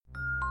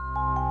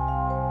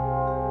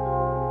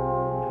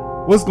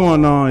What's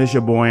going on? It's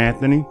your boy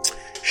Anthony.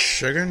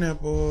 Sugar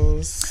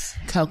Nipples.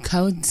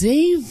 Coco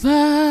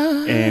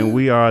Diva. And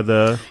we are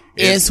the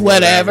It's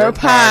Whatever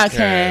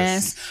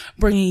podcast.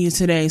 Bringing you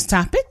today's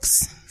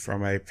topics.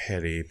 From a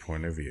petty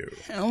point of view.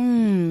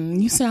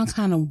 You sound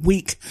kind of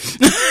weak.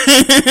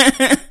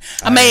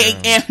 I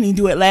made Anthony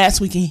do it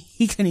last week and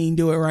he couldn't even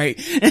do it right.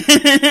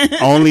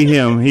 Only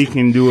him. He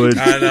can do it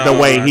the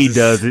way he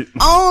does it.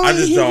 Only I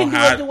just he don't can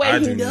have, do it the way I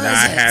he do does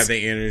not it. have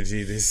the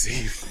energy this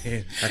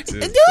evening.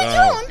 Dude, you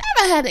don't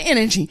never had the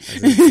energy. I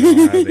just don't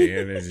have the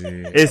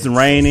energy. It's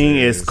raining.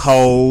 It's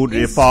cold.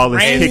 It fall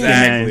is kicking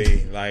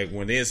Exactly. in. Like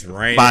when it's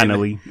raining.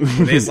 Finally.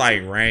 When it's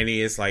like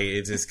rainy, it's like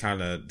it just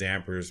kind of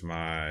dampers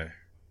my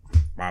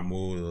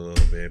mood a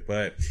little bit.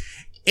 But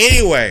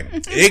anyway,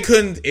 it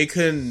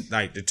couldn't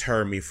like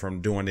deter me from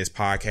doing this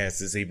podcast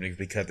this evening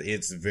because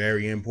it's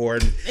very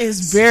important.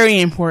 It's very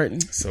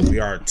important. So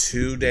we are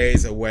 2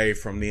 days away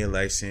from the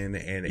election,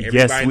 and everybody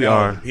Yes, we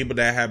are. People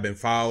that have been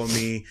following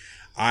me,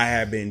 I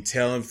have been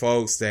telling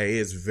folks that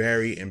it's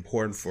very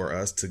important for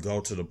us to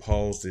go to the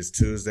polls this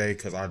Tuesday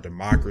because our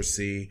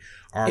democracy,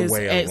 our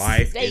way of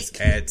life is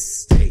at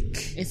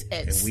stake. It's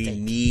at and stake. we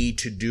need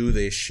to do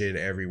this shit,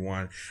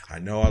 everyone. I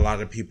know a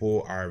lot of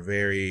people are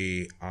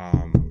very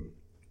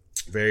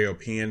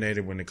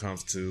opinionated when it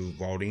comes to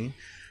voting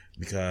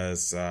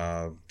because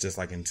just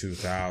like in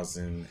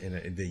 2000,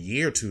 in the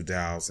year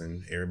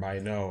 2000, everybody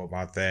know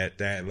about that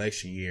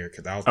election year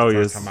because that was the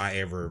first time I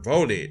ever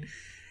voted.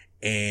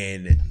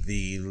 And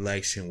the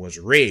election was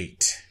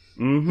rigged.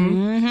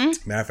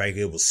 Mm-hmm. Matter of fact,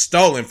 it was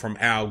stolen from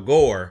Al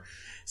Gore.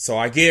 So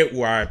I get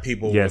why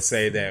people would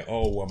say that,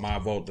 oh, well, my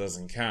vote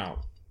doesn't count.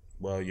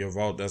 Well, your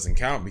vote doesn't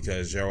count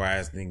because your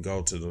ass didn't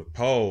go to the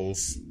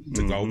polls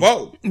to go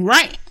vote.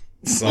 Right.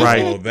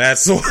 So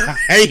that's why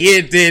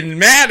it didn't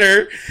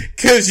matter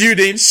because you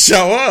didn't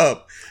show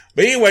up.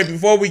 But anyway,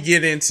 before we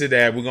get into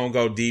that, we're going to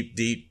go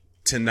deep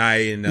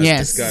tonight in a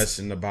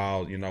discussion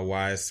about,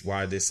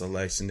 why this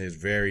election is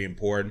very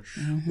important.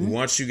 We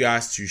want you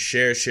guys to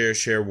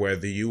share,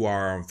 whether you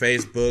are on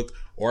Facebook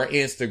or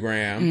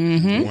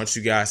Instagram. We want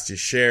you guys to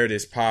share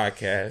this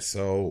podcast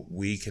so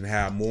we can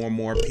have more and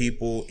more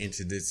people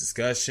into this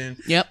discussion.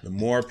 Yep. The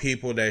more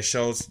people that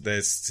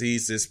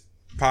sees this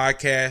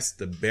podcast,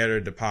 the better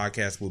the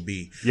podcast will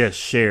be. Yes,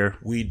 share.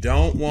 We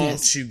don't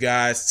want you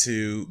guys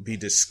to be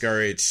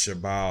discouraged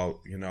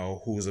about,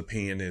 whose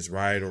opinion is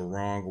right or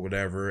wrong or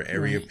whatever.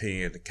 Every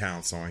opinion that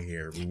counts on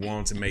here. We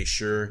want to make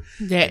sure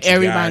that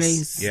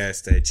everybody's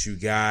that you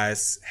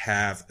guys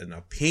have an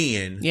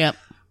opinion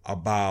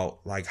about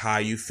like how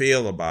you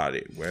feel about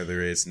it,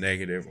 whether it's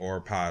negative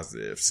or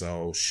positive.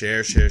 So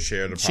share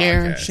the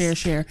podcast.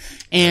 Share.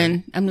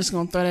 And I'm just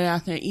going to throw that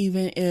out there.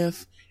 Even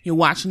if you're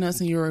watching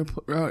us and you're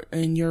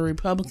a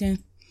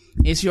Republican,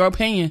 it's your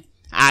opinion.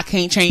 I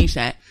can't change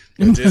that.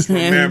 But just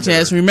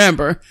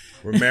remember.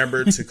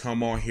 remember to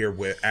come on here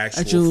with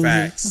actual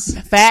facts.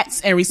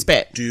 Facts and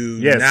respect. Do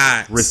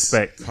not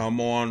respect. Come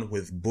on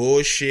with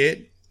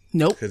bullshit.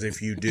 Nope. Because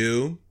if you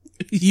do,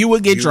 you will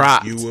get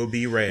dropped. You will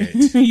be red.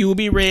 You will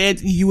be red.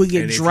 You will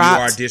get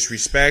dropped. If you are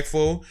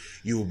disrespectful,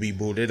 you will be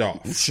booted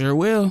off. Sure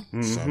will.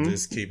 So I'm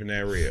just keeping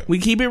that real. We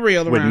keep it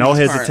real with no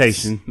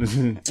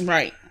hesitation.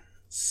 Right.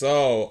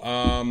 So,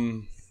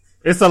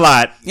 it's a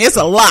lot. It's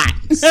a lot.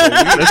 So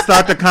let's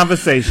start the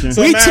conversation.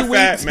 So, matter of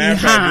fact, we're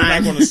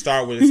not going to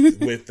start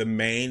with the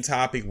main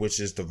topic, which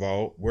is the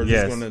vote. We're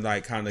just going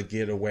to kind of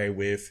get away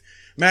with.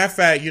 Matter of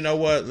fact, you know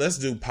what? Let's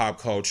do pop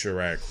culture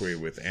right quick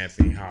with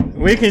Anthony Howard.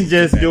 We can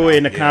just do it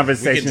in the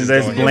conversation.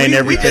 Let's blend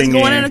everything in.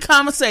 We're just going in a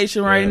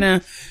conversation right now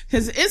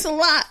because it's a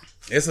lot.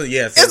 It's a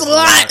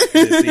lot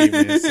this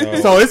evening.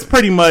 So it's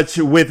pretty much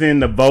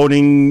within the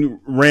voting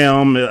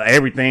realm.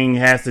 Everything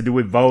has to do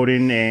with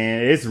voting,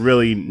 and it's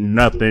really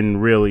nothing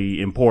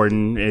really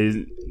important.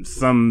 It's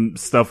some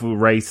stuff with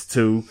race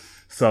too.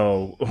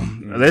 So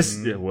let's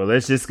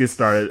just get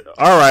started.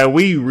 All right,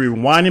 we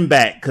rewinding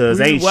back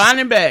because ain't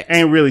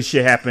really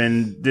shit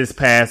happened this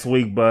past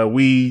week, but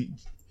we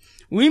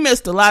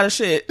missed a lot of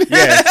shit.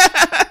 Yes.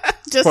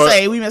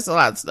 We missed a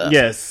lot of stuff.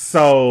 Yes.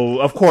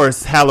 So, of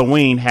course,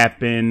 Halloween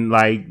happened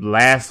like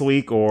last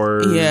week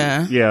but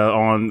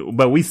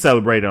we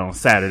celebrated on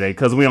Saturday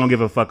because we don't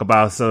give a fuck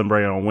about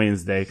celebrating on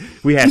Wednesday.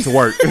 We had to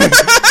work.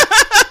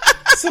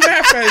 So, matter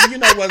of fact, you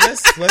know what?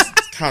 Let's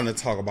kind of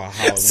talk about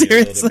Halloween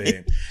a little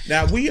bit.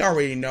 Now, we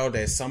already know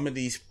that some of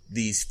these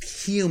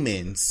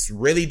humans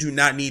really do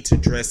not need to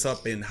dress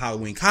up in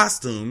Halloween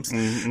costumes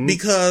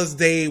because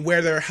they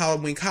wear their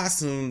Halloween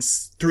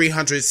costumes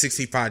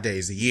 365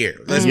 days a year.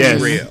 Let's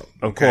be real.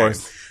 Of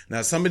course.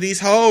 Now, some of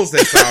these hoes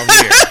that's out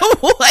here.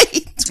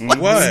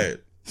 Wait.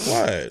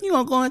 What? You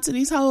gonna go into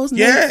these hoes?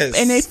 Yes.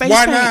 And they face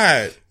Why paint?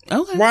 not?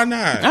 Okay. Why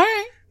not? All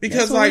right.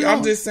 Because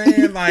I'm just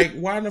saying,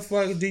 why the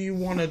fuck do you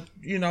want to,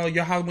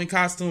 your Halloween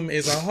costume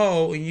is a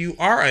hoe and you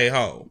are a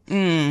hoe? You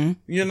know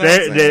what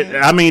I'm saying?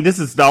 I mean, this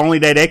is the only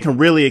day they can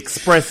really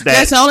express that.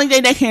 That's the only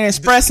day they can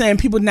express it and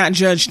people not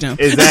judge them.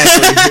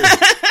 Exactly.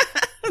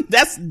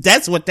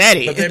 That's what that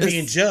is. But they're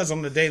being judged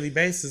on a daily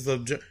basis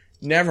of...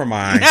 Never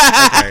mind.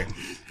 Okay.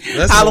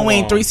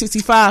 Halloween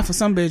 365 for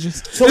some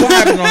bitches. So what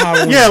happened on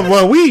Halloween? Yeah,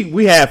 well,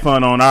 we had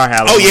fun on our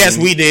Halloween. Oh yes,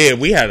 we did.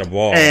 We had a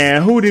ball.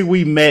 And who did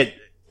we met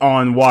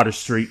on Water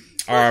Street?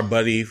 Our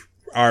buddy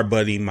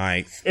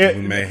Mike. We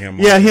met him.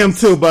 Yeah, him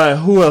too. But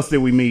who else did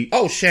we meet?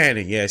 Oh,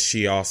 Shannon. Yes,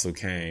 she also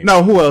came.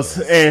 No, who else?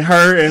 And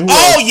her and who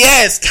else?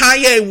 Yes,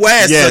 Kanye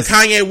West. Yes.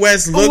 Kanye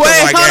West looking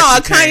Wait, like hold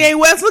on. Kanye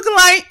West looking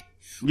like.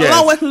 Yes.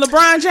 Along with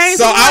LeBron James.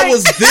 So I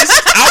was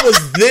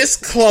this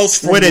close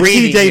from with a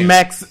reading TJ him.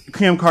 Maxx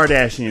Kim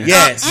Kardashian.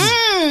 Yes.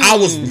 I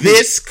was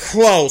this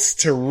close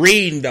to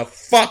reading the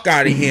fuck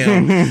out of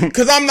him.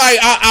 Cause I'm like,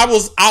 I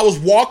was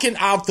walking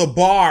out the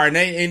bar and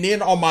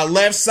then on my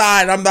left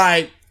side, I'm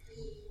like,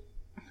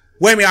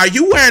 wait a minute, are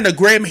you wearing a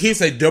gray? He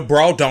said,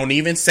 bro, don't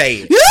even say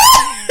it. He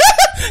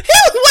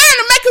was wearing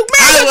a Michael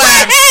hat.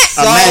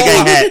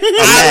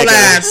 I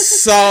laughed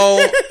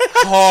so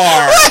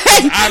hard.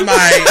 I'm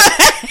like,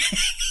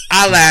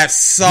 I laughed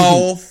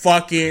so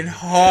fucking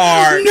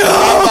hard. No.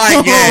 I'm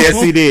like,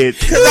 Yes, he did.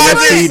 Cause I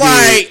was just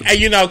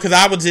like, cause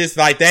I was just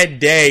like that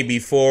day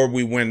before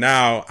we went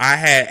out, I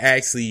had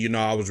actually,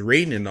 I was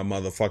reading a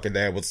motherfucker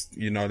that was,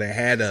 that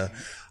had a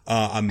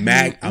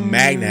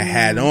magnet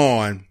hat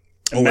on.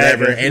 Or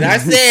whatever. And I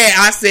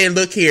said,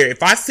 look here,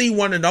 if I see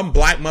one of them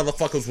black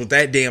motherfuckers with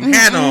that damn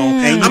hat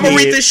on, I'm gonna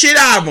read the shit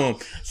out of them.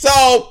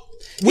 So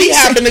we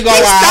happened to go out.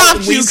 He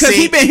stopped you because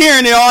he been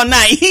hearing it all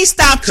night. He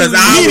stopped you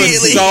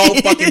immediately. Because I was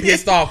so fucking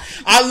pissed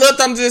off. I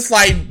looked, I'm just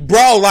like,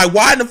 bro, like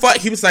why the fuck?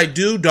 He was like,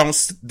 dude, don't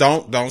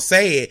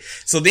say it.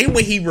 So then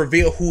when he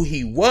revealed who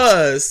he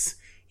was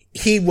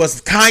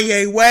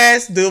Kanye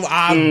West, dude.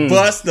 I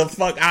bust the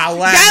fuck out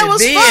laughing. That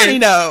was funny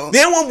though.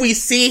 Then when we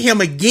see him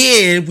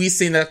again, we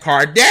seen a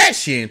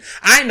Kardashian.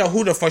 I didn't know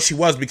who the fuck she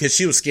was because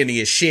she was skinny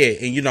as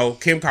shit. And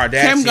Kim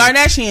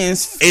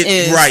Kardashian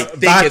is right,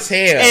 thick as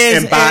hell.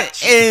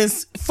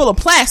 Is full of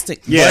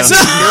plastic. Yeah.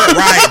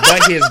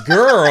 But his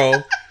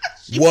girl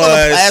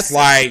was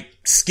like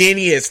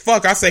skinny as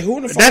fuck. I say,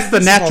 who the fuck? That's the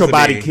natural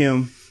body,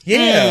 Kim.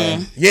 Yeah,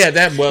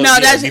 that was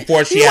that's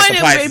before she had the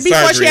plastic surgery.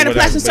 Before she had the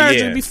plastic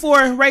surgery,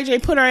 before Ray J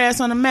put her ass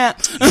on the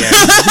map. Yeah.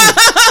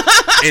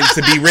 And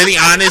to be really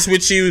honest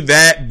with you,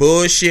 that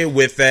bullshit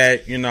with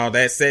that,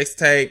 that sex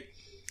tape,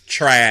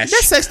 trash.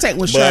 That sex tape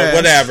was trash. But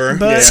whatever.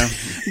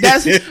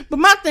 But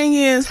my thing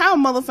is, how a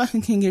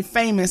motherfucker can get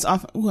famous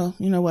off? Well,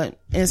 you know what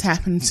is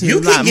happening to you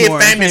a lot can get more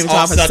famous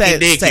off sucking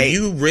dick. If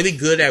you really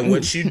good at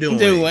what you doing.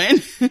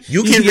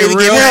 You can really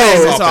get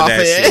famous off of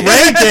that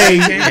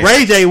shit.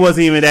 Ray J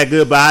wasn't even that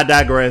good, but I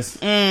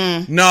digress.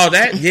 No,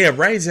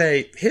 Ray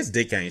J, his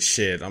dick ain't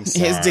shit. I'm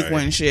sorry. His dick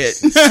wasn't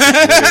shit. It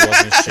really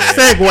wasn't shit.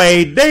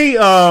 Segue. They,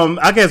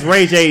 I guess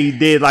Ray J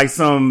did like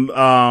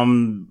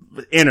some,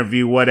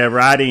 interview,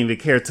 whatever. I didn't even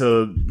care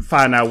to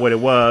find out what it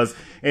was.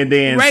 And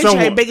then Ray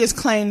J's biggest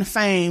claim to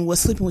fame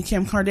was sleeping with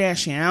Kim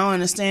Kardashian. I don't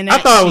understand that.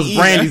 I thought it was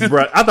Brandy's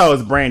brother. I thought it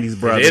was Brandy's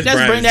brother.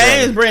 That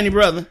is Brandy's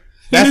brother.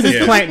 That's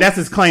his claim. That's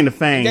his claim to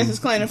fame. That's his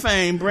claim to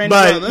fame. Brandy's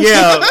brother.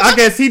 Yeah, I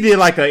guess he did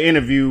like an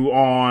interview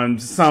on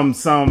some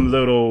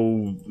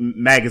little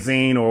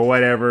magazine or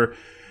whatever,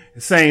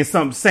 saying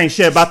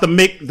shit about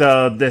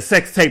the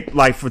sex tape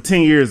like for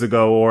 10 years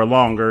ago or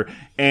longer,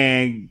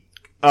 and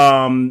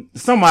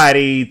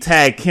somebody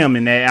tagged Kim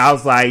in that. I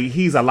was like,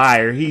 he's a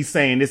liar. He's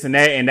saying this and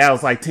that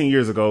was like 10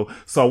 years ago.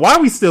 So why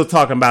are we still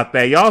talking about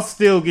that? Y'all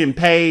still getting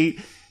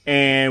paid,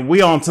 and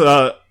we on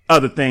to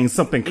other things,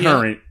 something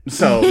current. Yeah.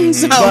 So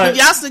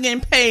y'all still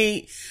getting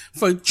paid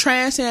for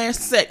trash ass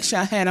sex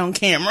y'all had on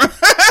camera.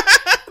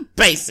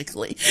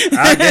 Basically.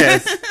 I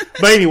guess.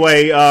 But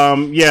anyway,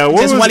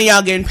 just one of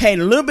y'all getting paid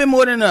a little bit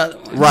more than the other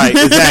one. Right,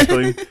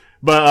 exactly.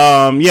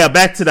 But,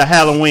 back to the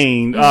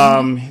Halloween.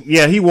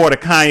 He wore the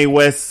Kanye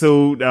West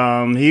suit.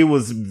 He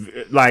was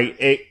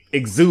like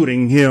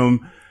exuding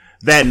him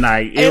that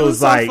night. It was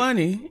so like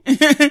funny.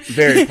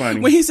 Very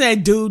funny. When he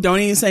said, dude, don't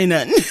even say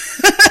nothing.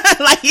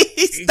 Like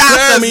he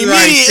stopped him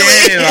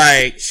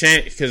immediately.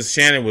 Because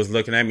Shannon was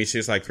looking at me. She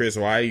was like, Chris,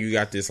 why you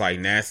got this like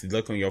nasty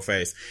look on your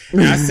face?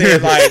 And I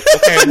said like,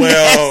 okay,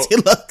 well,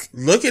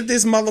 look at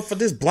this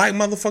this black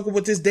motherfucker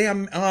with this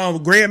damn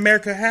Gray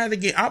America hat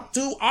again.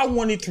 I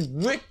wanted to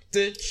rip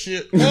that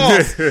shit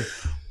off.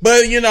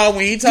 But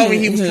when he told me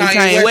he was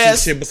Kanye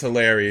West, shit was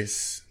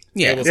hilarious.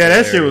 Yeah,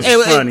 that shit was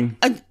funny.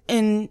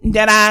 And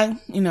that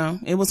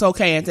it was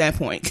okay at that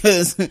point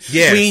because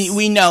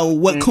we know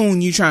what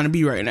coon you trying to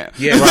be right now.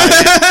 Yeah,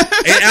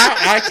 right. And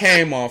I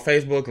came on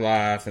Facebook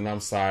Live, and I'm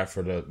sorry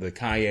for the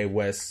Kanye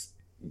West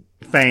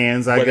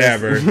fans,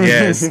 whatever.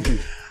 Yes,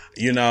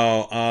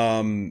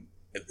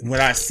 when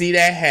I see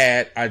that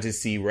hat, I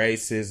just see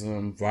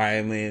racism,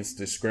 violence,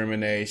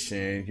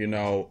 discrimination.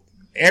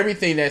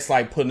 Everything that's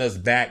like putting us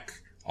back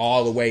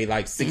all the way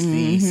like 60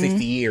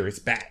 years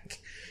back.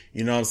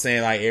 You know what I'm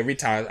saying? Like every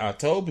time I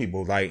told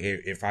people, like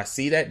if I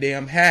see that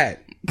damn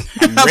hat,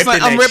 I'm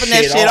ripping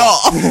that shit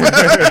off.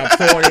 I'm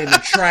throwing it in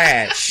the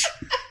trash.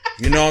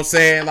 You know what I'm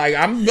saying? Like,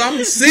 I'm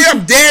dead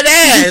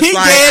ass. Like,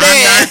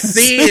 I'm not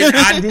seeing,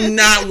 I do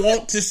not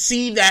want to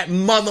see that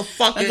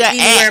motherfucker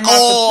anywhere in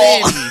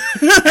my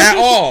vicinity. At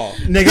all.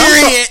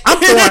 Nigga,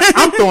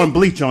 I'm throwing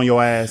bleach on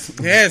your ass.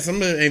 Yes,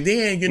 and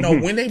then, you know,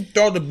 when they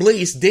throw the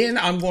bleach, then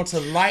I'm going to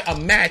light a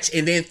match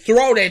and then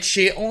throw that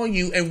shit on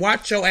you and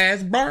watch your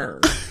ass burn.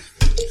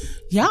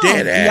 Y'all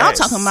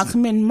talking about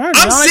committing murder.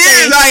 I'm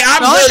serious. Like,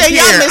 I'm just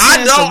here.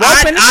 I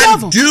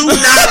do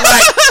not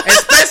like,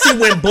 especially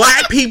when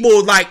black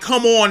people like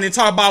come on and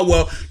talk about,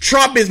 well,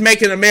 Trump is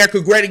making America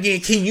great again.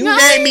 Can you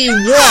name me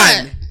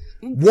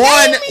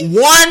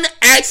one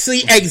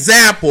actually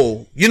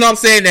example? You know what I'm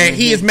saying? That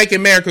he is making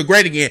America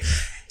great again.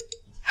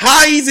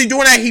 How easy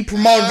doing that? He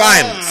promote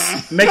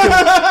violence. Make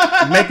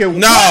it.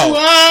 No.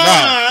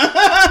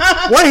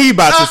 What he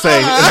about to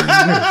say?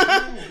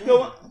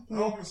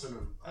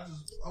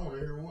 I want to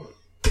hear one.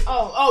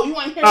 Oh, you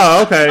want to hear?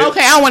 Oh, okay.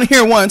 Okay, I want to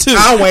hear one too.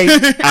 I'll wait.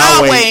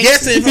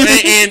 Yes,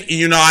 and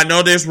you know, I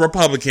know there's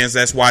Republicans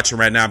that's watching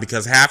right now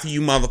because half of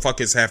you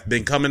motherfuckers have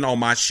been coming on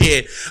my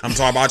shit. I'm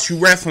talking about you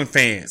wrestling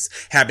fans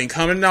have been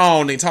coming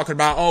on and talking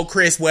about, oh,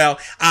 Chris, well,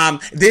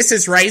 this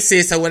is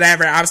racist or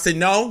whatever. I was saying,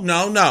 no,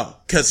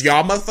 because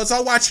y'all motherfuckers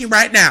are watching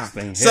right now.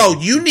 So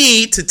you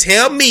need to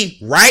tell me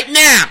right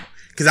now.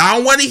 Cause I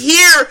don't want to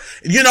hear,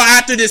 you know,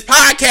 after this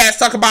podcast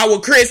talk about, well,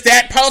 Chris,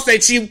 that post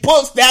that you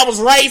posted, that was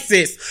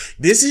racist.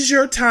 This is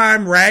your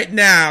time right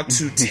now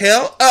to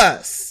tell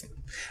us,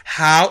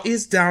 how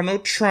is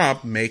Donald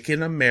Trump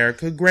making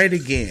America great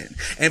again?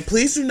 And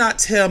please do not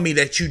tell me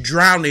that you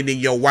drowning in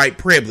your white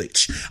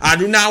privilege. I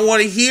do not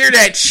want to hear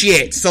that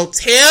shit. So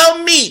tell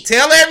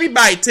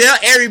everybody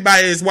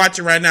that's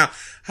watching right now,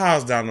 how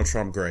is Donald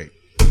Trump great?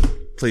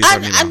 Please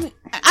let me know.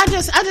 I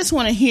just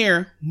want to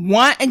hear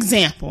one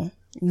example.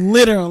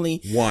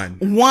 Literally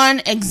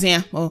one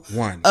example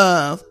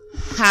of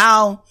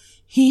how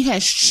he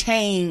has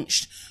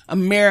changed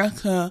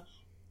America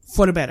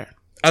for the better.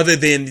 Other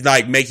than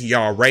like making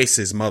y'all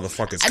racist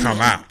motherfuckers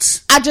come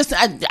out. I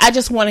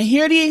just want to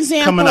hear the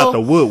example coming out the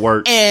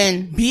woodwork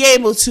and be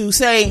able to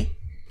say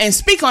and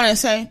speak on it and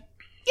say,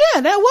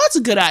 yeah, that was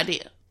a good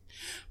idea.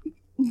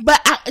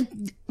 But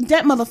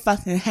that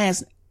motherfucker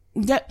has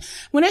that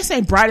when they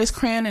say brightest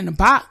crayon in the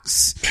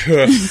box.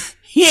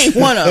 He ain't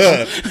one of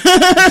them.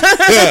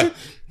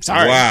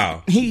 Sorry.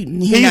 Wow.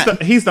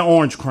 He's the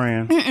orange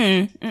crayon.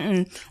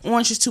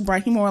 Orange is too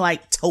bright. He more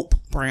like taupe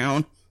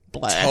brown.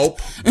 Black.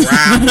 Taupe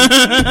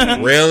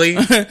brown. Really?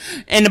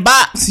 In the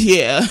box,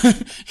 yeah.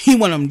 He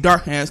one of them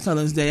dark ass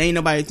colors that ain't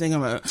nobody thinking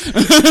about.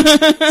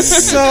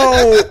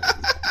 So,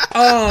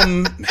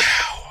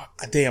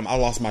 damn, I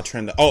lost my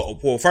trend. Oh,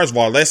 well, first of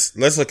all, let's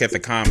look at the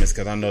comments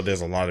because I know there's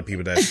a lot of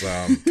people that's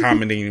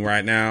commenting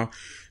right now.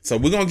 So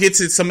we're going to get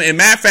to some, and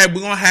matter of fact, we're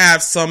going to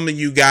have some of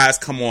you guys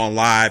come on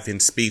live and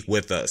speak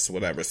with us,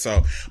 whatever.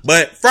 So,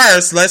 but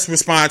first, let's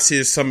respond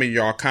to some of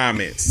y'all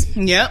comments.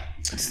 Yep.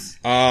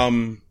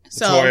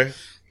 So, Victoria.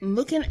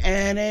 Looking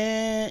at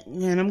it,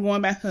 and I'm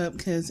going back up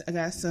because I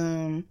got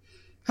some,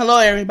 hello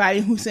everybody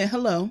who said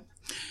hello.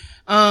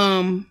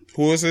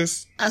 Who is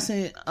this? I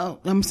said,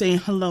 I'm saying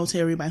hello to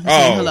everybody who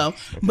said hello.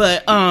 Okay.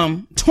 But,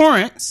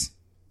 Torrance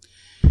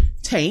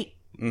Tate.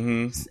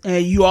 Mm-hmm.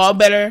 You all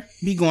better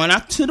be going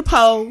out to the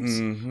polls.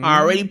 Mm-hmm. I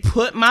already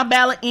put my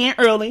ballot in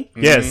early.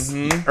 Yes.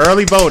 Mm-hmm.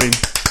 Early voting.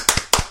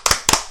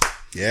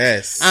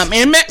 Yes. I'm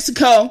in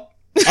Mexico.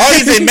 Oh,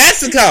 he's in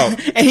Mexico.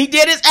 And he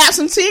did his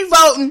absentee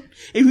voting.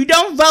 If you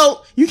don't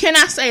vote, you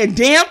cannot say a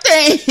damn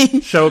thing.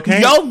 Sure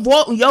can.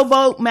 Your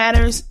vote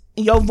matters.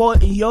 Your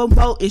vote is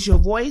your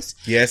voice.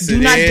 Yes, Do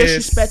not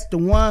disrespect the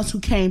ones who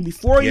came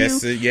before you.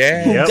 Who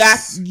got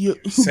you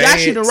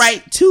the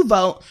right to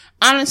vote.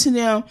 Honor to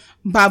them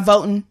by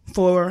voting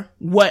for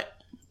what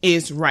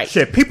is right.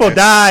 Shit, people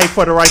died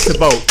for the right to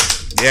vote.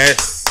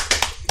 Yes.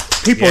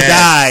 People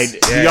died.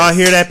 Yes. Do y'all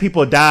hear that?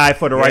 People died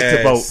for the right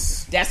to vote.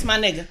 That's my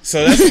nigga.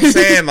 So that's what I'm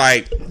saying.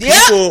 Like,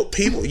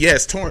 people,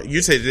 yes, Torrance,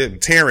 you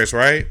said Terrence,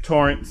 right?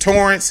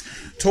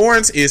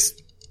 Torrance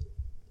is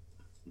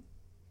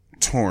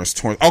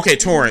Torrance. Okay,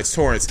 Torrance.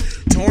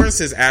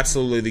 Torrance is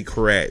absolutely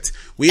correct.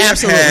 We have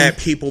had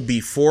people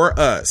before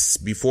us,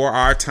 before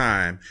our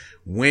time,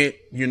 went,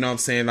 you know what I'm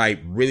saying,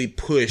 like really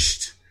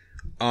pushed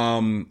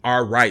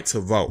our right to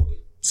vote.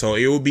 So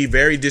it would be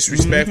very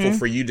disrespectful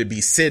for you to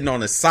be sitting on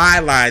the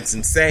sidelines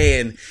and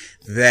saying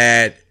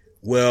that,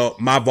 well,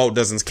 my vote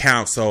doesn't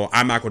count, so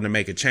I'm not going to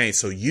make a change.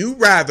 So you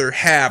rather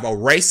have a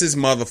racist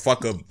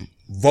motherfucker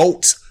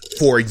vote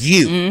for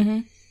you. Mm-hmm.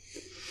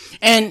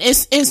 And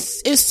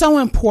it's so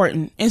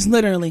important. It's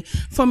literally,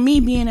 for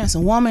me being as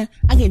a woman,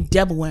 I get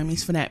double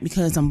whammies for that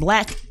because I'm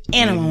black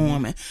and I'm a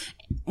woman.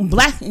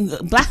 Black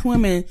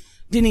women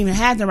didn't even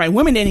have the right.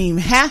 Women didn't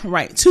even have the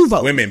right to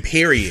vote. Women,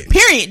 period,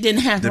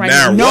 didn't have the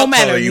right. No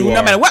matter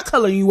what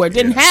color you were,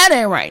 didn't have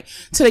that right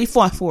till they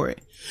fought for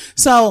it.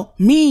 So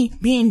me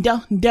being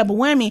double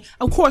whammy,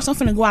 of course I'm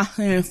finna go out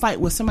there and fight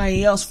what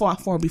somebody else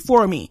fought for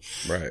before me.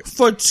 Right.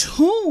 For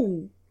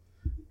two,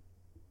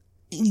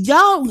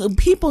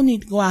 people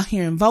need to go out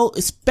here and vote,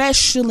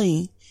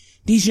 especially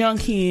these young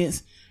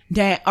kids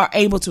that are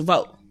able to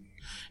vote.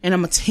 And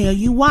I'm going to tell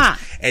you why.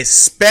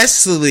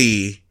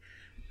 Especially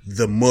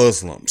the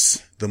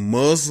Muslims. The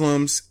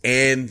Muslims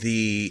and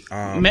the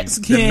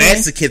Mexicans.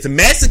 The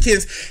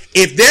Mexicans,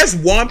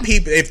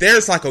 if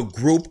there's like a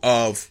group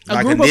of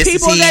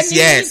ethnicities,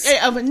 yes,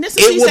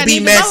 it will be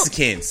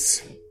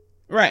Mexicans.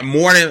 Right.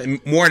 More than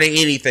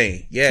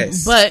anything.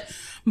 Yes.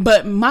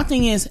 But my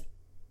thing is,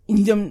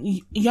 them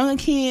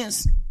younger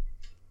kids,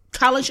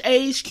 college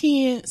age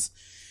kids,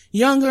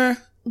 younger,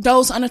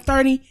 those under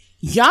 30,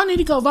 y'all need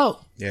to go vote.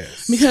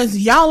 Yes. Because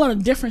y'all are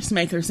the difference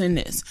makers in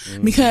this.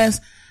 Mm-hmm. Because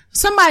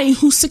somebody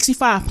who's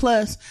 65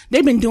 plus,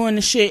 they've been doing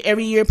this shit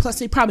every year. Plus,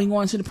 they probably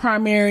going to the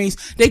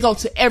primaries. They go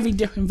to every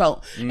different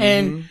vote. Mm-hmm.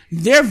 And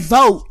their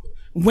vote,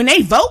 when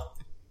they vote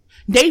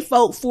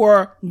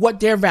for what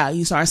their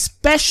values are,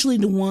 especially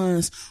the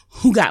ones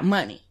who got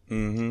money.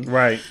 Mm-hmm.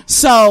 Right.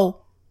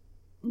 So,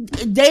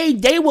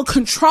 they will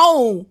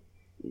control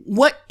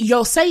what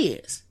your say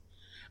is.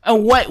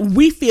 And what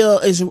we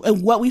feel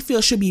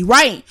should be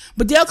right.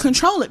 But they'll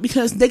control it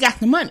because they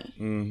got the money.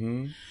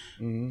 Mm-hmm.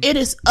 Mm-hmm. It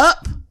is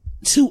up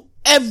to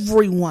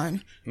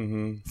everyone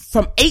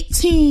from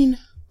 18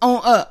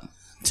 on up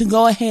to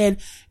go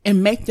ahead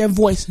and make their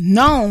voice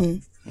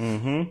known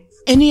in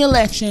the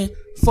election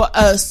for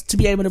us to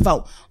be able to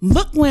vote.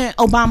 Look when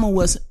Obama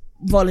was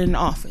voted in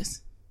office.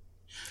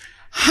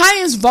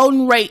 Highest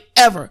voting rate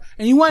ever.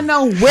 And you want to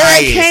know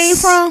where it came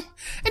from?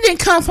 It didn't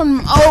come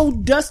from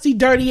old, dusty,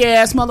 dirty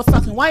ass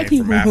motherfucking white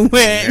people who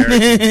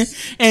went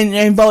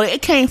and voted.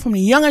 It came from the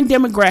younger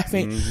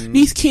demographic. Mm-hmm.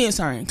 These kids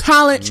are in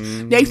college.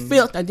 Mm-hmm. They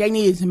felt that they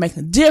needed to make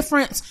a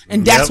difference.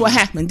 And that's what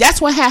happened. That's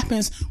what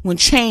happens when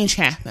change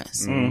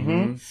happens.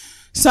 Mm-hmm.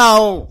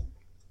 So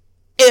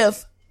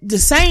if the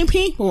same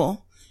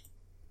people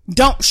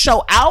don't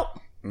show out,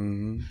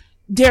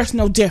 there's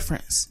no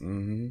difference.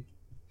 Mm-hmm.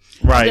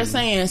 Right. I'm just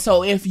saying.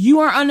 So if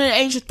you are under the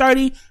age of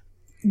 30,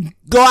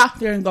 go out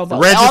there and go vote.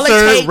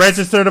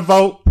 Register to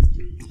vote.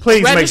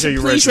 Please make sure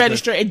you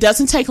register. It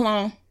doesn't take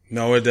long.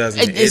 No, it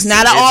doesn't. It's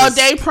not an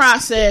all-day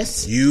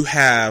process. You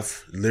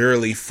have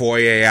literally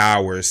 48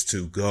 hours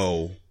to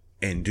go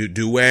and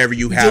do whatever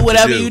you have to do. Do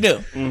whatever you do.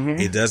 Mm-hmm.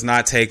 It does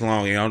not take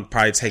long. It'll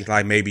probably take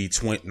like maybe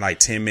 10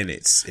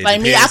 minutes. Like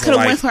me, I could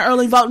have went for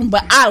early voting,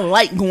 but I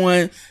like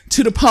going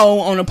to the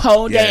poll on a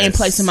poll day and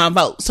placing my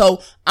vote.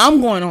 So I'm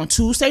going on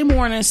Tuesday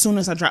morning as soon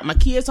as I drop my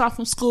kids off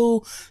from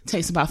school.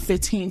 Takes about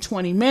 15,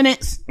 20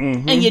 minutes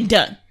and you're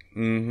done.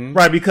 Mm-hmm.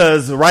 Right,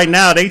 because right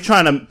now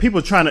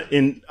people trying to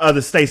in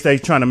other states, they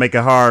trying to make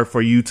it hard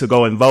for you to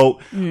go and vote.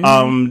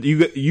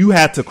 Mm-hmm. You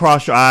have to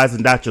cross your I's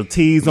and dot your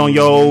T's on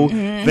your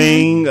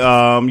thing.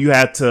 You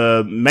have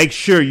to make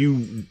sure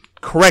you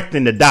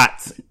correcting the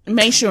dots.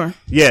 Make sure.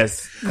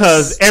 Yes,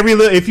 because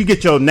if you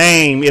get your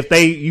name, if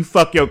you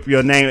fuck up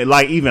your name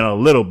like even a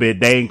little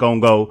bit, they ain't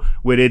gonna go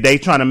with it. They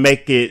trying to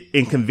make it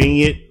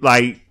inconvenient,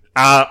 like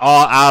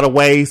all out of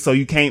way, so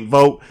you can't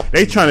vote.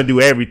 They trying to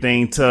do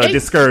everything to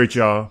discourage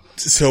y'all.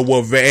 So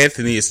what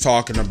Anthony is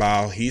talking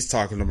about, he's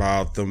talking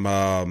about the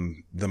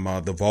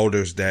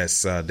voters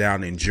that's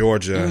down in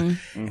Georgia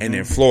and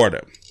in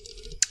Florida.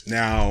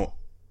 Now,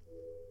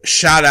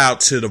 shout out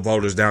to the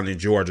voters down in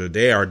Georgia.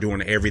 They are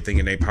doing everything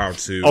in their power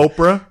to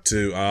Oprah.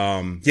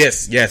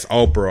 Yes,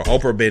 Oprah.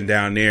 Oprah been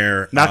down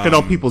there knocking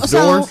on people's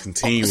doors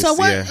continuously. So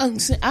what?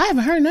 I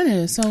haven't heard none of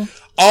this. So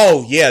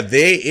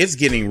it's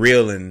getting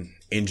real in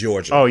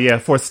Georgia. Oh yeah,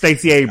 for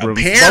Stacey Abrams.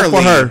 Apparently,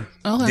 for her.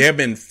 There have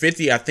been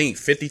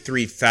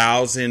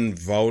 53,000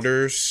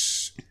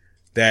 voters.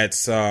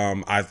 That's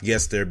I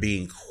guess they're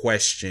being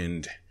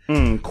questioned.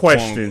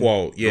 Questioned,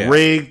 quote, yeah,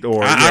 rigged,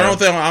 or I don't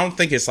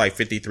think it's like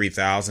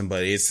 53,000,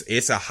 but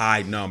it's a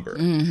high number.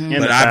 Mm-hmm.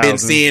 But I've been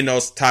seeing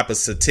those type of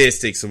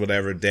statistics or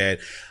whatever that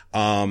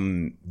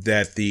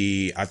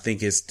I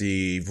think it's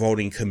the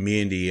voting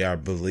committee, I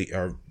believe,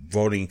 or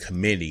voting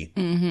committee.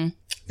 Mm-hmm.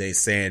 They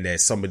saying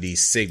that some of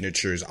these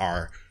signatures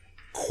are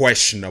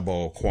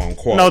questionable, quote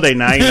unquote. No, they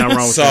not. Ain't nothing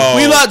wrong with that.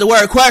 We love the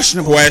word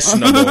questionable.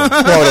 Questionable, quote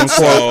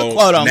unquote.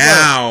 Quote unquote.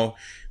 Now,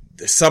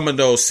 some of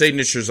those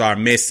signatures are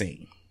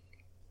missing.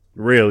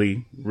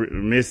 Really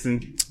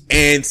missing.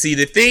 And see,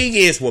 the thing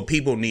is, what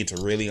people need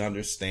to really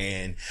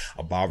understand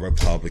about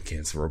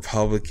Republicans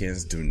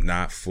do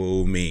not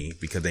fool me,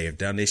 because they have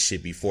done this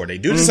shit before. They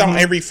do this on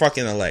every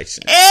fucking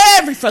election.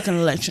 Every fucking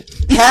election.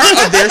 Part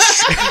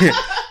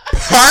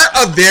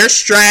of their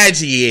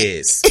strategy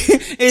is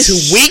to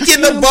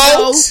weaken the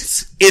vote,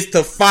 is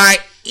to find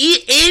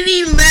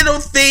any little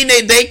thing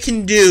that they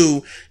can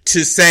do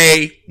to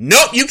say,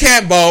 nope, you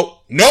can't vote.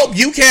 Nope,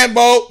 you can't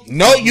vote.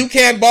 Nope, you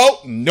can't vote.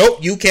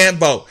 Nope, you can't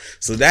vote.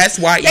 So that's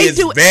why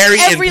it's very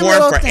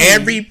important for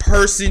every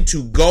person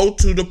to go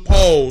to the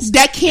polls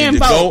that can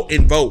vote. Go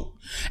and vote.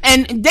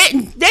 And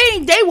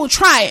they will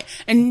try it.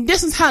 And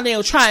this is how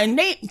they'll try it. And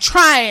they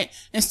try it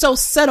in so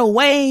subtle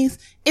ways,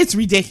 it's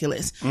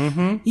ridiculous.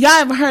 Mm-hmm. Y'all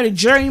ever heard of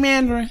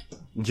gerrymandering?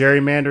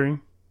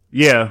 Gerrymandering?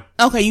 Yeah.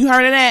 Okay, you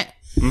heard of that?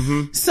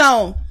 Mm-hmm.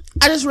 So,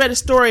 I just read a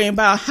story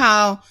about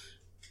how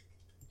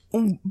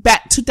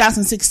back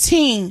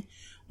 2016,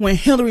 when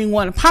Hillary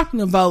won a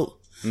popular vote,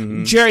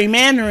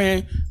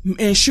 gerrymandering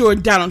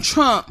ensured Donald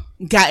Trump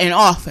got in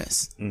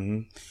office.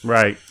 Mm-hmm.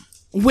 Right.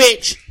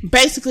 Which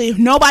basically, if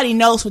nobody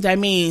knows what that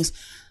means,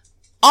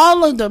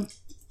 all of the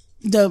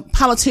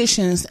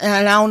politicians,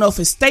 and I don't know if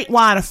it's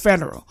statewide or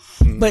federal,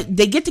 but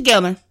they get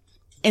together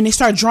and they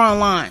start drawing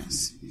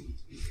lines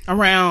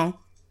around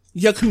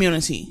your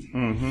community.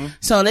 Mm-hmm.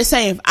 So they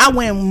say if I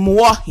win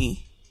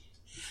Milwaukee,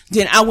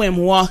 then I win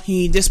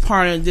Milwaukee, this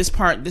part, and this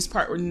part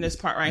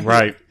right here.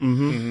 Right.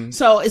 Mm-hmm.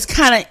 So it's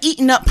kind of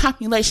eating up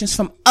populations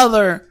from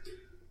other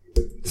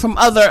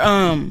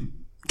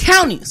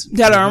counties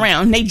that are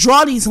around. And they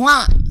draw these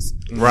lines.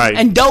 Right.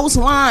 And those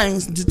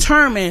lines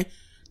determine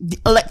the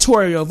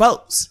electoral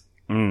votes.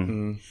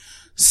 Mm-hmm.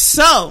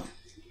 So,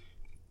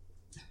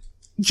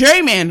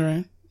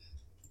 gerrymandering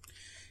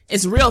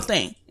is a real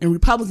thing. And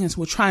Republicans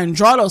will try and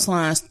draw those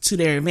lines to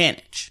their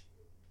advantage.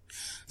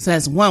 So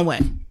that's one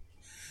way.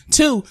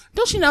 Two,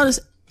 don't you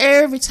notice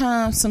every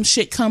time some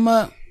shit come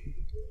up,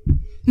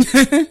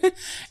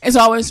 it's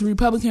always a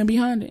Republican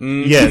behind it?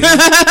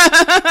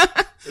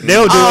 Yes.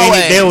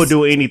 They will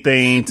do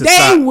anything to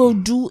stop. They will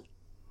do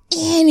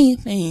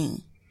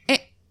anything.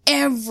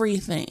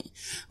 Everything.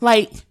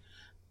 Like,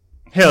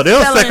 hell,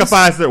 they'll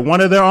sacrifice one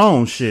of their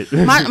own shit.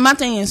 my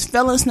thing is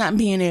felons not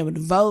being able to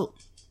vote.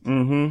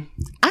 Mm-hmm.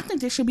 I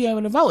think they should be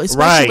able to vote,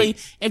 especially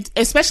if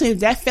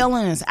that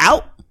felon is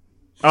out.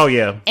 Oh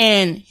yeah,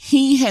 and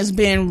he has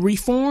been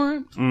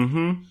reformed.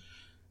 Mm-hmm.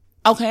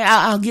 Okay,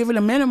 I'll give it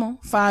a minimum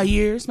 5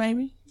 years,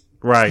 maybe.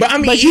 Right, but I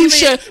mean, you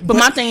should. But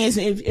my thing is,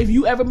 if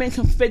you ever been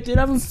convicted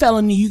of a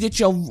felony, you get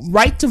your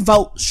right to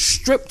vote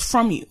stripped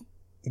from you.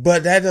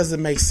 But that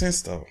doesn't make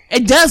sense, though.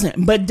 It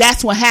doesn't, but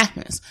that's what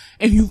happens.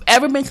 If you've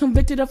ever been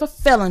convicted of a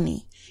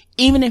felony,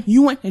 even if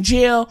you went to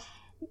jail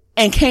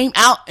and came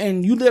out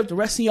and you lived the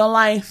rest of your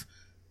life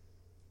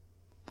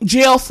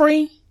jail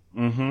free,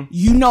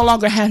 you no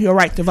longer have your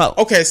right to vote.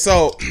 Okay,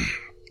 so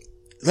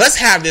let's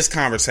have this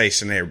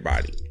conversation,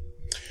 everybody.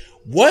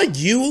 Would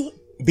you,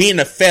 being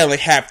a felon,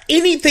 have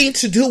anything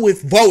to do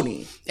with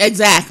voting?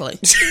 Exactly.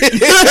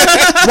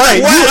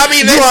 Right.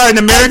 You are an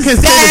American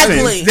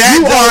citizen.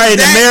 You are an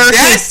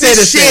American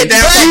citizen.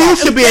 You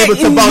should be able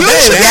to vote.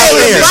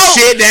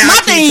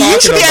 My thing,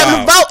 you should be able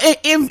to vote.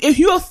 If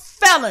you're a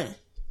felon,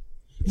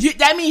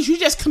 that means you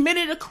just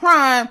committed a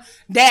crime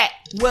that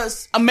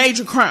was a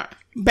major crime,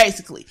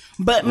 basically.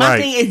 But my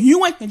thing, if you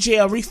went to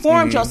jail,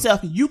 reformed yourself,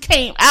 you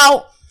came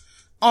out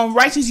on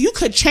righteous, you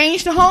could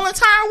change the whole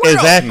entire world.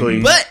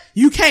 Exactly. But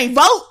you can't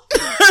vote.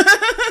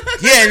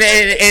 Yeah,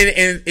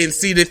 and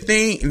see the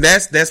thing,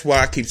 that's what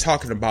I keep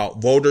talking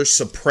about, voter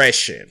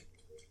suppression.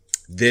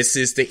 This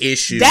is the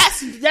issue.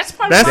 That's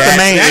part of the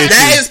main issue.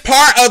 That is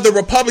part of the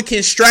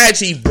Republican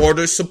strategy,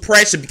 voter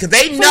suppression, because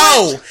they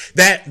know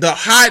that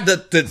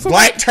the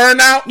black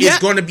turnout is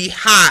going to be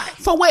high.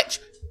 For which,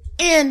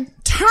 in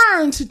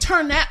turn, to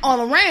turn that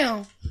all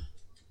around,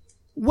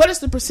 what is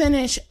the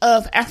percentage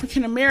of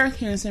African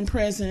Americans in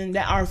prison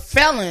that are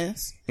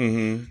felons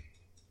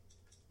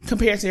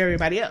compared to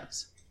everybody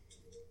else?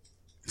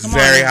 It's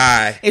very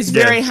high. It's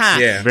very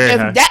high. Yeah, very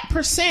high. If that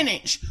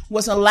percentage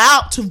was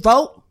allowed to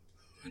vote,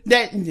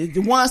 that the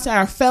ones that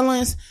are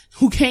felons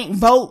who can't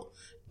vote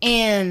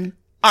and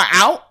are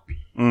out,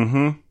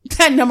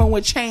 that number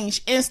would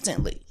change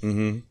instantly.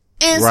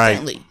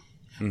 Instantly. Right.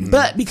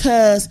 But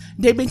because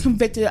they've been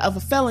convicted of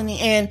a felony,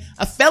 and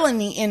a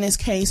felony in this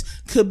case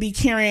could be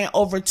carrying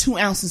over 2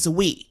 ounces of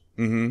weed.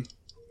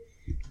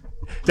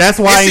 That's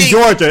why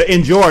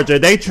in Georgia,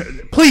 they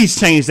please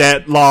change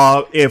that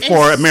law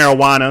for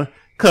marijuana.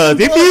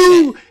 Because if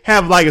you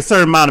have like a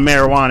certain amount of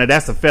marijuana,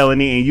 that's a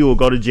felony, and you will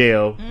go to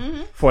jail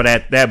for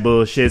that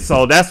bullshit.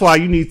 So that's why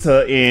you need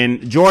to,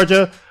 in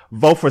Georgia,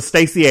 vote for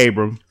Stacey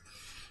Abrams.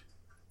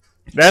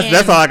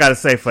 That's all I got to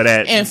say for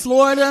that. In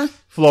Florida,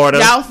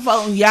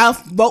 y'all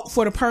vote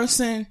for the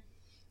person.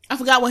 I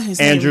forgot what his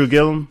name Andrew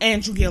Gillum.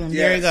 Andrew Gillum. Yes.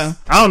 There you go.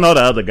 I don't know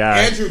the other guy.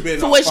 Andrew been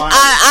For which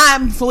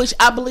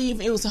I believe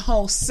it was a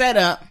whole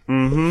setup.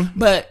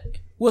 But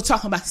we'll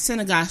talk about the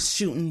synagogue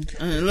shooting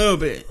in a little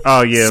bit.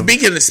 Oh yeah.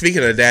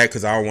 Speaking of that,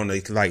 because I don't want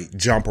to like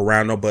jump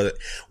around though, but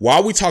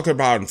while we talking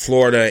about in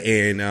Florida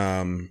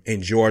and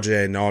in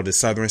Georgia and all the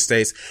southern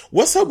states,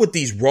 what's up with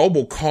these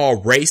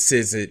robocall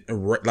racist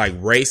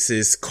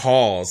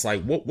calls?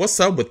 Like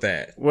what's up with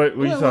that? What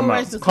you talking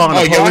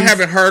about? Y'all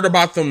haven't heard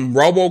about them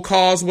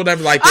robocalls,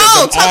 whatever, like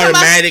them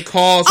automatic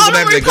calls,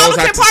 whatever that goes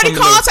out to Party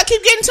calls. I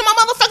keep getting to my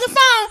motherfucking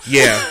phone.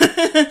 Yeah,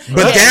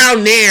 but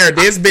down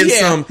there's been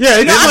some. Yeah,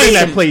 explain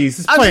that,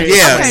 please. Okay,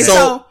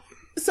 so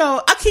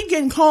I keep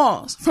getting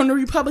calls from the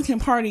Republican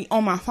Party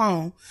on my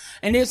phone,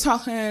 and they're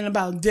talking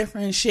about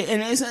different shit,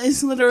 and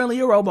it's literally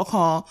a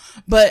robocall,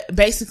 but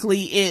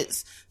basically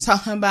it's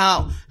talking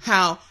about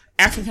how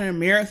African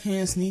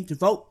Americans need to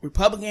vote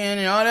Republican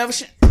and all that other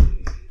shit.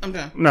 I'm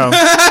done. No.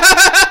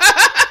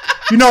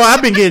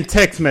 I've been getting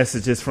text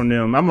messages from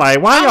them. I'm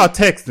like, why y'all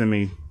texting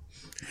me?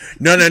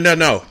 No.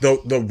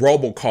 The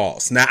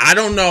robocalls. Now, I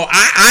don't know.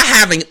 I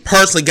haven't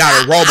personally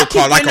got a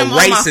robocall like a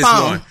racist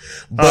one.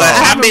 But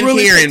I haven't been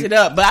really hearing picked it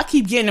up, but I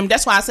keep getting them.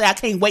 That's why I say I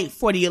can't wait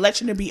for the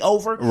election to be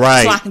over,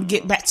 right? So I can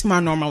get back to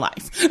my normal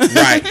life.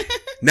 Right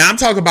now, I'm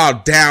talking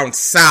about down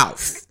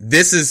south.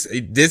 This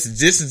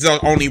is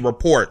only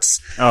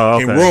reports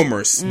and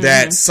rumors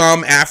that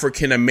some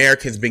African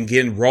Americans been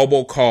getting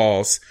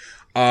robocalls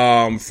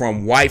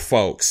from white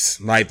folks,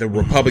 like the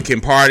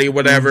Republican Party,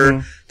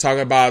 whatever,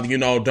 talking about,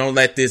 don't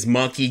let this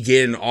monkey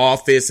get in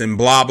office and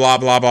blah blah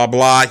blah blah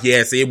blah.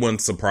 Yes, it wouldn't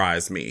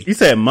surprise me. You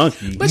said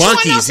monkey. But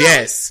monkeys,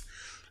 yes.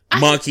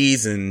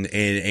 Monkeys and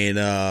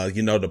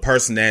the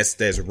person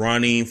that's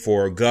running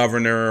for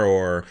governor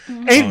or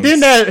didn't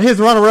that his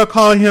runner-up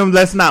calling him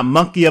 "let's not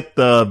monkey up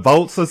the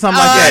votes" or something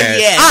like that?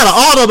 Yes. Out of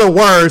all of the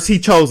words, he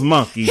chose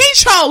monkey. He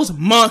chose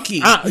monkey.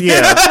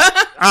 Yeah.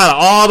 Out of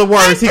all the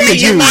words he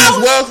could use, you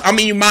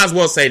might as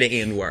well say the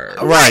N word.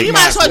 Right. You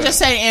might as well just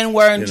say the N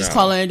word and just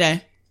call it a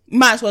day. You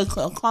might as well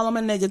call him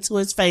a nigga to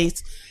his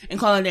face and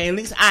call it a day. At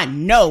least I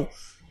know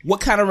what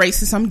kind of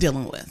racist I'm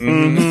dealing with.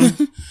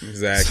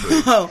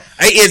 Exactly. So,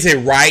 is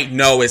it right?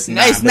 No, it's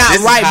not. It's not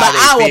right, but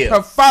I would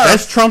prefer.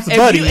 That's Trump's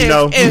buddy,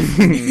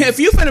 If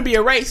you finna be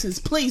a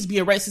racist, please be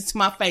a racist to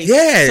my face.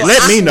 Yeah, so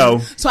let me know.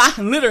 So I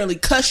can literally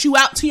cuss you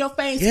out to your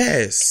face.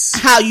 Yes.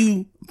 How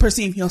you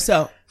perceive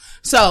yourself.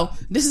 So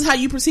this is how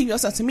you perceive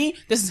yourself to me.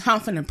 This is how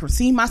I'm finna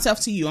perceive myself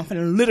to you. I'm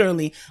finna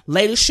literally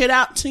lay this shit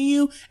out to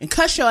you and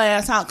cuss your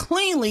ass out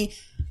cleanly.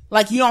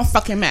 Like you don't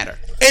fucking matter.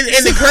 And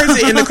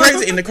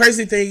the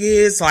crazy thing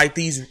is, like,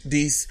 these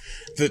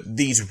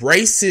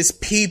racist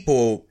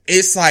people,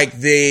 it's like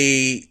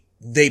they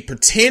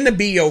pretend to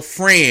be your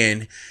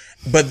friend,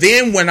 but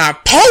then when I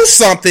post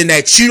something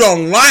that you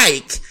don't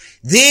like,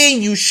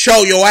 then you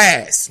show your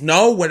ass.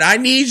 No, what I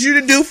need you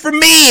to do for me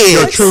is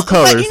your true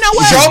colors. You know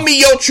what? Show me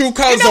your true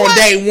colors on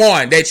day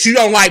one, that you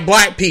don't like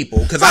black people.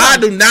 Cause I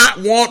do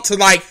not want to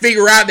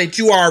figure out that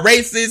you are a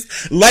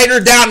racist later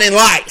down in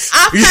life.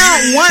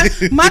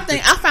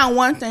 I found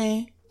one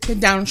thing that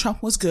Donald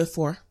Trump was good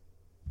for.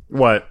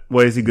 What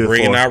is he good for?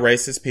 Bringing out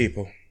racist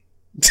people.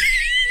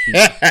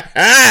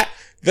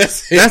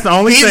 That's the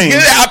only thing.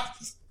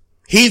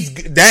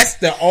 That's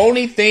the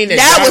only thing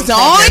that was the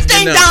only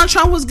thing Donald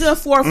Trump was good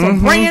for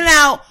bringing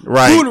out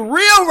who the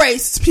real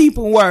racist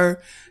people were.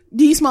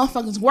 These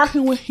motherfuckers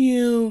working with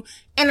you,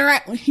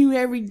 interact with you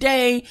every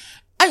day.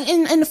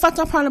 And the fucked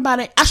up part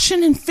about it, I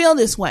shouldn't feel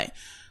this way.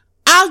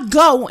 I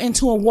go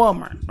into a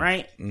Walmart,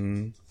 right?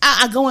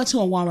 I go into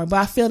a Walmart, but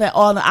I feel that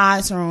all the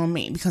eyes are on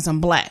me because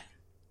I'm black.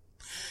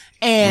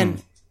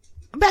 And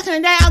back in the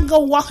day, I'd go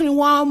walking in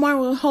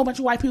Walmart with a whole bunch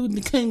of white people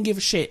that couldn't give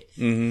a shit.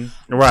 Right.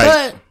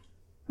 But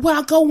when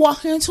I go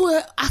walking into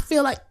it, I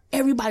feel like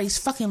everybody's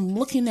fucking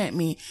looking at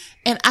me,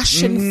 and I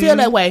shouldn't feel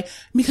that way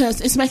because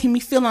it's making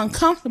me feel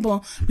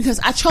uncomfortable because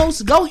I chose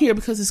to go here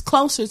because it's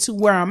closer to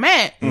where I'm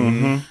at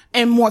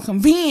and more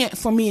convenient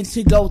for me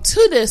to go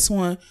to this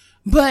one.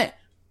 But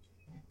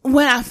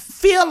when I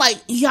feel like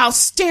y'all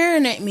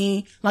staring at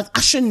me like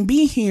I shouldn't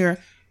be here,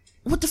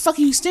 what the fuck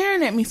are you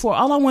staring at me for?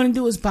 All I want to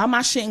do is buy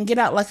my shit and get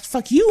out like the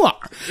fuck you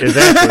are.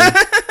 Exactly.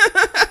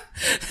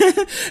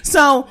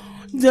 So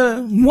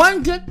the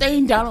one good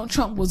thing Donald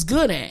Trump was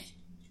good at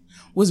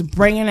was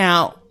bringing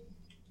out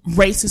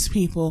racist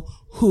people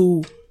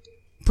who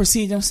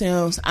perceive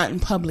themselves out in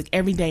public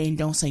every day and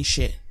don't say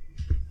shit.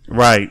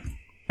 Right.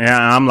 And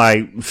I'm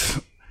like,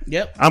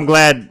 yep. I'm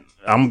glad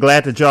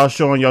that y'all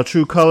showing your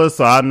true colors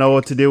so I know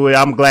what to do with.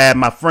 I'm glad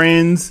my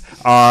friends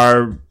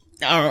are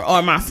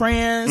my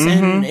friends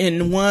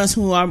and the ones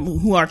who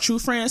are true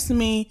friends to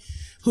me,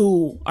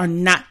 who are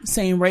not the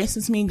same race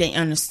as me. They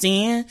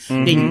understand.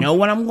 They know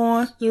what I'm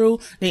going through.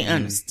 They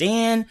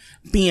understand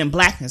being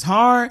black is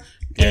hard.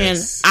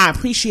 Yes. And I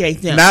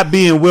appreciate them. Not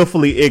being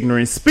willfully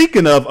ignorant.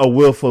 Speaking of a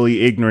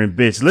willfully ignorant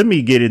bitch, let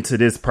me get into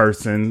this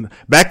person.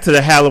 Back to the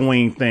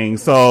Halloween thing.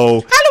 So how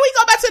do we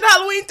go back to the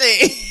Halloween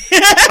thing?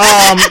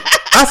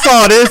 I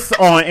saw this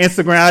on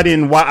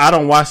Instagram. I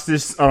don't watch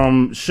this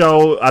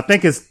show. I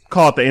think it's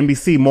called the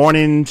NBC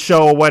Morning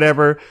Show or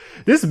whatever.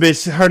 This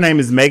bitch, her name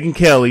is Megyn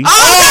Kelly.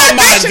 Oh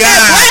my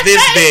God,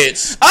 this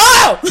bitch.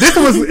 Oh,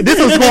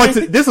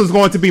 this was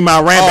going to be my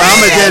rant, but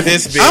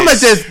I'm gonna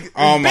just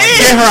get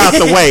her out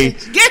the way.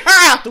 Get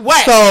her out the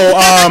way.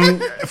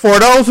 So, for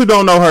those who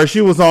don't know her,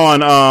 she was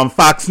on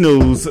Fox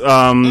News.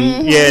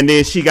 Yeah, and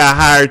then she got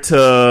hired to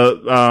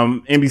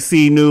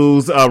NBC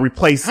News,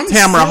 replace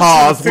Tamara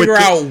Hawes. Figure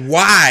out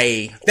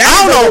why.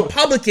 That's a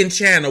Republican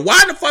channel. Why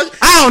the fuck?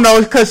 I don't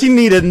know, because she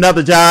needed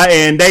another job,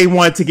 and they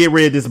wanted to get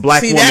rid of this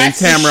black woman,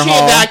 Tamara Hawes.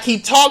 That I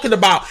keep talking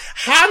about.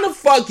 How the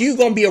fuck you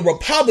gonna be a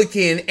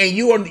Republican and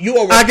you are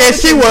Republican? I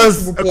guess she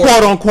was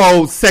quote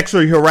unquote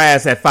sexually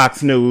harassed at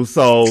Fox News.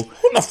 So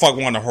who the fuck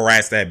want to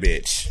harass that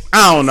bitch?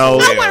 I don't know.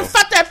 I want to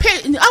fuck that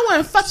bitch. I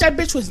want to fuck that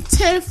bitch with a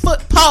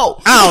 10-foot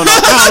pole. I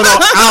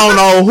don't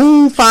know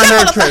who find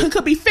her. That motherfucker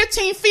could be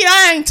 15 feet.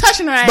 I ain't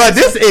touching her ass. But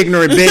this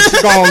ignorant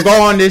bitch gonna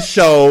go on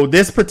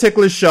this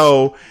particular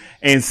show,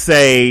 and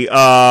say,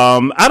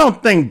 I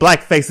don't think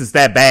blackface is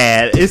that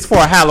bad. It's for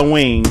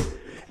Halloween.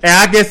 And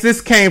I guess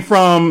this came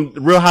from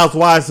Real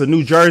Housewives of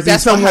New Jersey.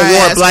 That's someone why her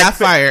wore ass black. got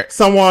fired.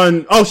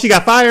 Someone. Oh, she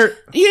got fired.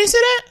 You didn't see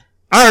that?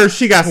 I heard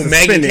she got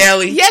suspended. Megyn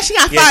Kelly? Yeah, she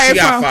got fired. She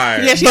got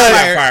fired. Yeah, she got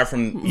got fired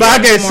from. But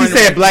I guess she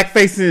said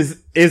blackface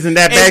isn't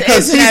that bad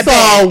because she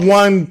saw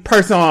one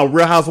person on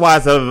Real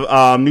Housewives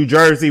of New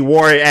Jersey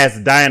wore it as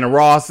Diana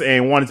Ross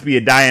and wanted to be a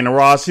Diana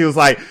Ross. She was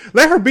like,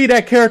 let her be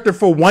that character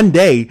for one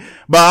day.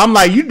 But I'm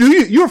like, you're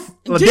damn near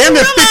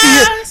 50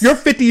 years. You're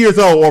 50 years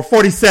old or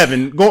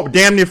 47, go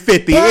damn near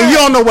 50, and you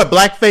don't know what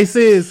blackface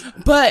is.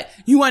 But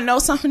you want to know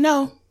something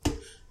though?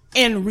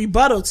 In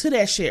rebuttal to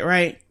that shit,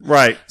 right?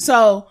 Right.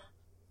 So.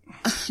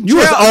 You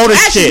was old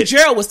as shit.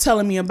 Gerald was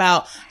telling me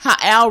about how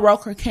Al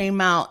Roker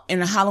came out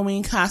in a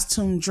Halloween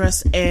costume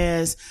dressed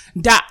as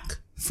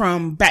Doc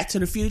from Back to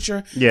the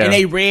Future. Yeah. And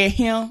they read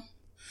him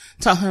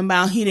talking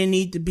about he didn't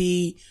need to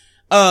be,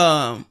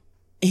 because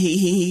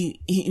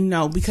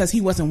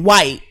he wasn't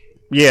white.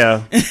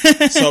 Yeah.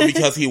 So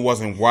because he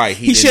wasn't white,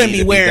 he shouldn't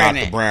be wearing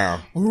Dr. it.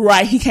 Brown.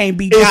 Right. He can't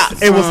be Doc.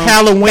 It was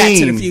Halloween. Back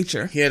to the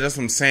Future. Yeah, that's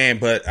what I'm saying.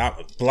 But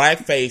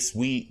blackface,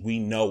 we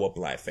know what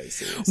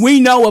blackface is. We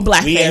know what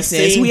We have blackface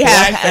is. seen We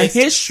have a blackface.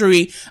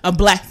 history of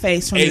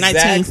blackface from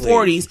Exactly. the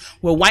 1940s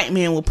where white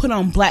men will put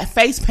on black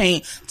face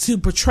paint to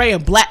portray a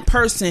black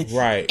person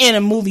Right. in a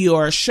movie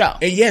or a show.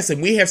 And yes,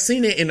 and we have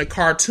seen it in the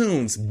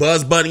cartoons.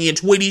 Buzz Bunny and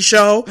Tweety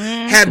Show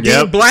have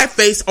been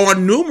blackface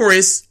on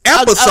numerous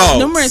episodes.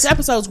 Numerous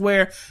episodes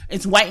where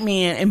it's white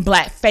men in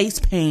black face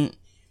paint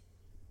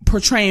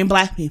portraying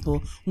black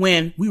people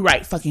when we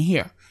right fucking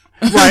here.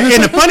 Right.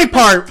 And the funny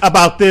part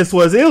about this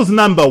was it was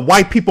nothing but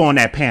white people on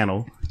that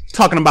panel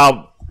talking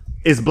about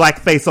is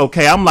blackface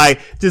okay? I'm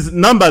like, just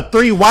number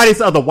 3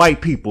 whitest of the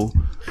white people.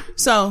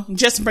 So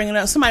just to bring it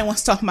up, somebody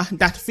wants to talk about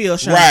Dr. Phil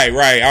show.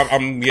 Right.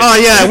 I'm getting Oh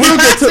yeah, we'll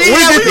get to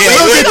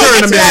her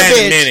in a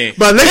minute.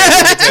 But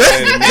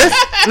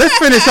let's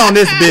finish on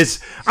this bitch.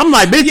 I'm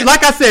like, bitch,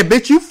 like I said,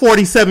 bitch, you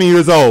 47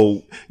 years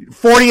old,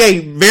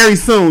 48 very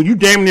soon. You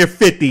damn near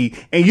 50,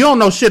 and you don't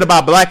know shit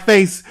about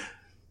blackface,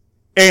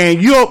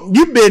 and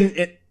you've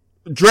been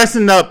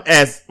dressing up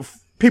as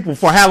people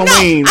for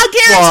Halloween I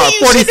guarantee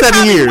for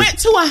 47 you, years. Went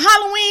to a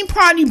Halloween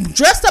party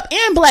dressed up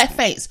in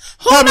blackface.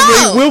 Who Probably,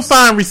 knows? we'll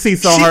find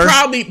receipts on She her.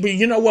 probably, but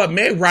you know what?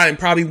 Meg Ryan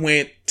probably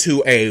went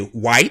to a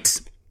white,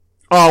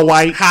 All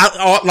white.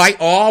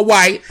 all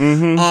white,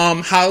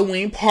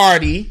 Halloween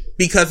party.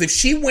 Because if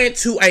she went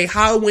to a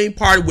Halloween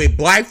party with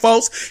black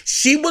folks,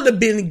 she would have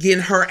been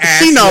getting her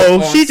ass. She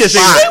knows. on She just. She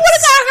would have got her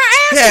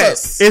ass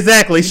Yes. whooped.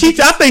 Exactly.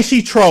 I think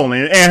she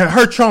trolling, and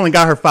her trolling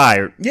got her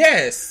fired.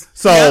 Yes.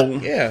 So,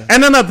 yeah.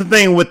 And another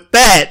thing with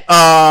that,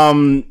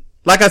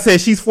 like I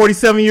said, she's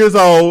 47 years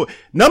old.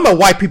 Number of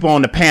white people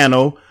on the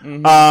panel.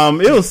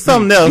 It was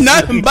something else.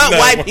 Nothing but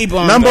white people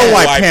on Number there.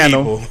 white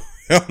panel. people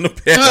on the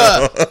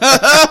panel.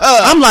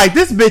 I'm like,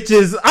 this bitch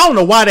is, I don't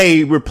know why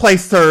they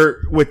replaced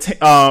her with,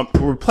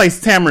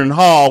 replaced Tamron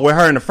Hall with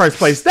her in the first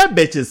place. That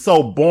bitch is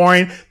so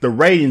boring. The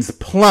ratings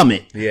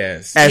plummet.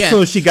 Yes. As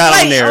soon as she got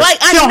on there.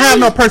 She don't have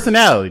no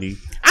personality.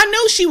 I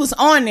knew she was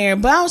on there,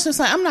 but I was just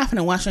like, I'm not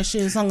gonna watch that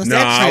shit as long as No,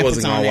 that tramp I wasn't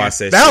is on gonna there. watch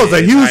that. That was a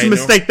shit. huge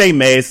mistake they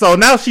made. So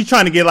now she's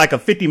trying to get like a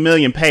 $50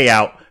 million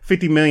payout.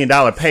 $50 million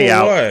payout.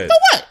 For what? For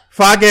what?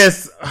 For I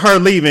guess her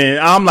leaving.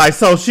 I'm like,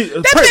 so she.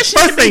 That bitch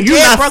First thing, you're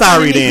not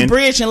sorry then.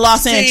 Bridge in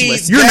Los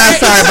Angeles. You're not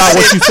sorry about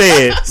what you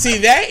said. See,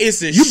 that is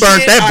the You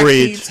burnt shit that I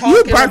bridge. keep talking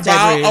You burnt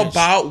that bridge.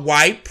 about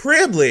white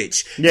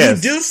privilege.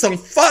 Yes. You do some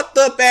fucked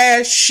up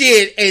ass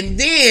shit, and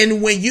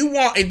then when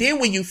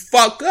you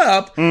fuck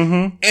up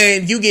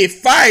and you get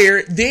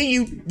fired, then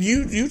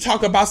you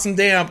talk about some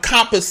damn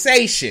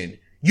compensation.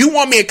 You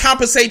want me to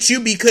compensate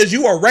you because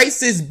you a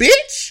racist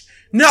bitch?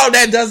 No,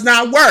 that does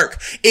not work.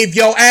 If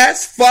your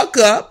ass fuck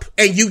up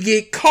and you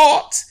get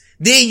caught,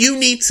 then you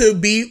need to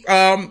be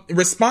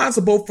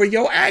responsible for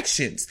your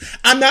actions.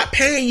 I'm not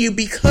paying you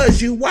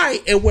because you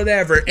white and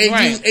whatever,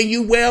 and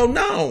you well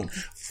known.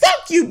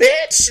 Fuck you,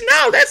 bitch.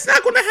 No, that's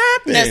not going to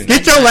happen.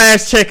 Get your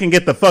last check and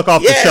get the fuck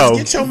off the show.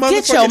 Get your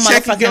motherfucking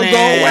check and go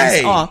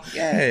away. Off.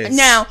 Yes.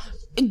 Now,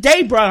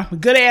 they brought up a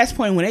good ass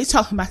point when they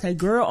talking about that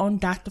girl on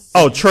Dr.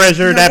 Phil. Oh,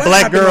 Treasure, that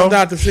black girl.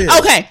 Dr. Phil.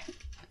 Okay.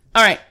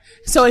 All right.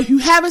 So if you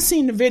haven't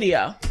seen the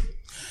video,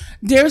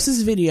 there's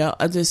this video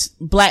of this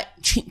black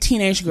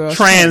teenage girl.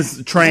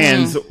 Trans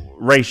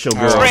racial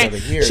girl.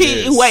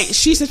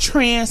 She's a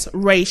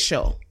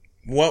transracial.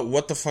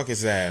 What the fuck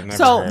is that? Never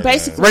So heard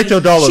basically,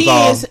 Rachel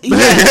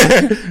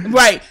Dolezal.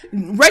 Right.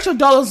 Rachel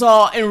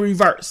Dolezal in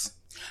reverse.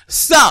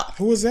 So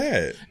who is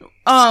that?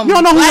 You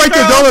don't know who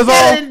Rachel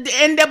Dolezal?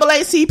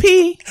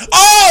 NAACP.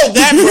 Oh,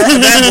 that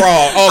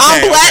bra. Okay,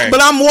 I'm black,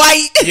 but I'm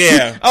white.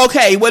 Yeah.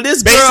 Okay. Well,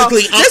 this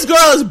Basically,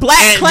 girl is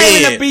black,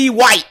 claiming to be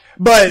white.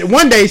 But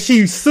one day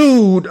she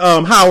sued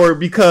Howard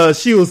because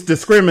she was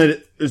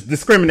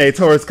discriminated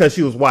towards because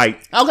she was white.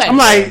 Okay. I'm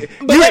like,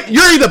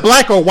 you're either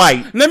black or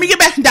white. Let me get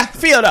back to Dr.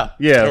 Phil though.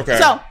 Yeah. Okay.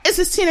 So it's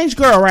this teenage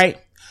girl, right,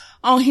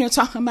 on here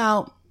talking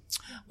about,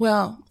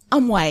 well,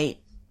 I'm white.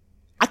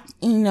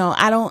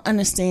 I don't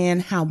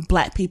understand how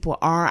black people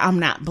are. I'm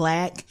not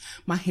black.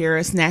 My hair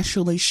is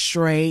naturally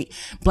straight.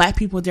 Black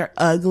people, they're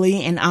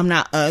ugly, and I'm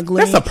not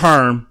ugly. That's a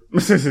perm.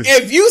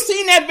 If you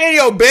seen that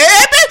video, baby,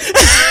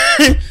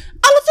 I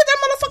looked at that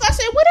motherfucker. I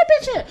said, "Where that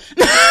bitch at?"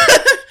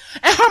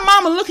 And her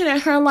mama looking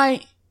at her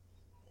like,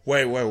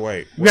 Wait.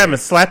 You haven't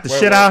slapped the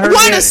shit out of her?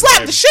 Want to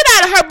slap the shit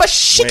out of her, but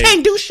she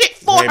can't do shit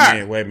for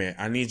her. Wait a minute.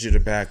 I need you to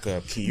back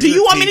up. Do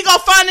you want me to go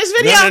find this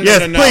video?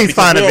 Yes, please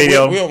find the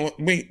video.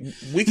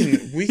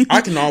 I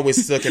can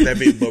always look at that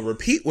video, but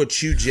repeat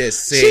what you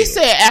just said. She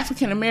said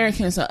African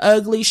Americans are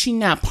ugly. She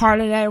not part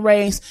of that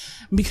race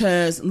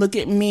because look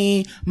at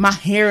me, my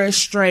hair is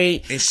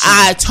straight.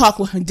 I talk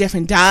with a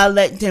different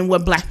dialect than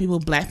what black people.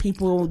 Black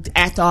people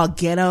act all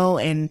ghetto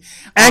and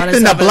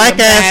acting a black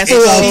ass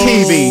fool on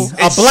TV.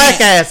 A black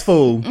ass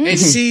fool. And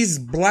she's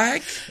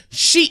black.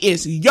 She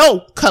is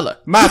your color.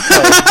 My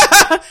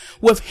color.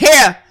 With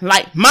hair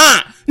like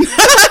mine.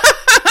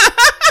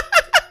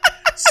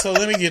 So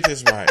let me get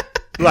this right.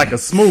 Like a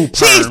smooth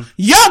perm. She's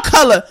your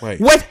color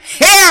with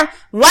hair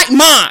like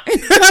mine.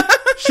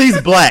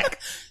 She's black.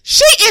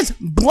 She is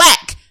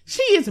black.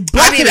 She is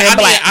black.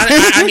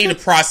 I need to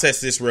process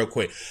this real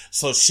quick.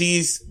 So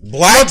she's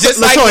black,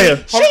 just Latoya,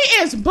 like she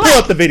is black. Pull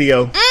up the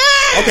video.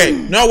 Okay,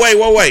 no,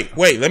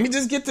 wait. Let me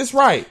just get this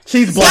right.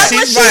 She's black.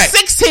 She's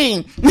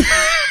 16.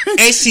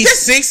 And she's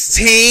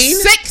 16?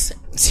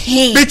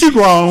 16. Bitch, you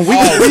grown.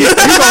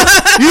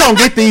 You don't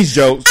get these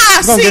jokes.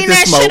 I seen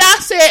that smoke. Shit. I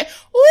said,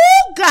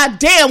 ooh,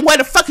 goddamn, where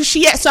the fuck is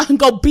she at so I can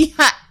go beat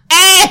her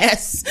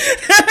ass?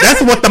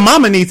 That's what the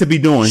mama needs to be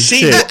doing.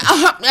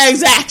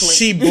 Exactly.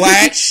 She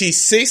black.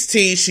 She's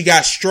 16. She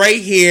got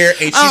straight hair,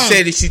 and she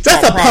said that she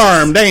that's a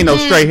perm. They ain't no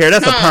straight hair.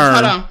 That's a perm.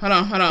 Hold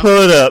on.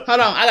 Pull it up. Hold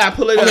on. I gotta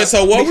pull it up. Okay,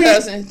 so what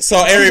everybody. So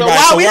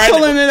while we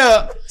pulling it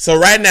up. So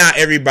right now,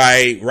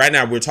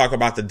 we're talking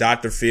about the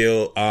Dr.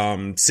 Phil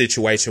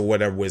situation,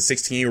 whatever, with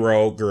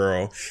 16-year-old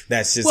girl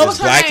that's just as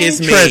black as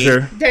me.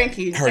 Treasure. Thank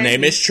you. Her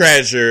name is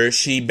Treasure.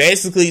 She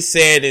basically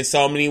said in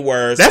so many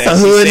words. That's a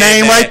hood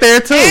name right there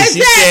too.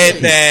 She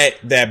said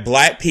that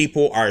black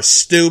people are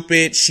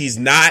stupid. She's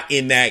not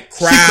in that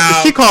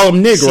crowd. She called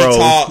them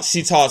Negroes.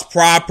 She talks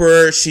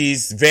proper.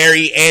 She's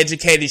very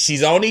educated.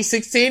 She's only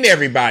 16,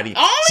 everybody.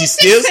 She's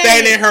 16. Still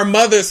staying in her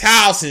mother's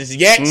house, and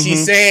yet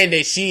she's saying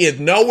that she is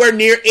nowhere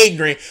near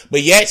ignorant,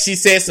 but yet she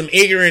said some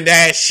ignorant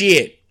ass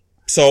shit.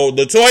 So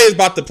Latoya is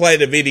about to play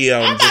the video.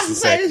 I'm about to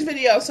play this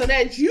video so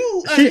that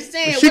you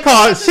understand. She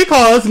called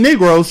us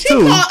Negroes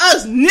too. She called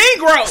us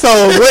Negroes.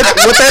 So would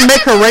that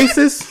make her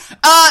racist?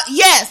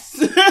 Yes.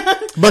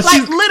 But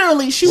like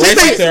literally, she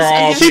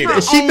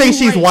thinks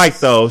she's white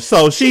though.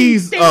 So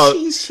she's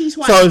white.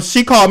 So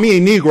she called me a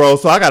Negro.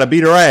 So I gotta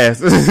beat her ass.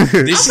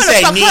 Did she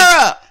say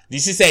her up?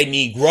 Did she say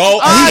Negro?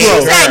 She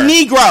said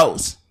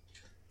Negroes.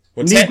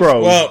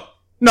 Negro. Well.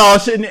 No,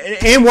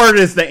 N-word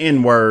is the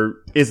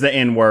N-word.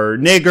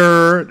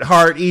 Nigger,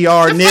 heart,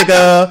 ER,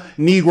 nigga,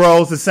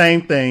 Negroes, the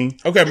same thing.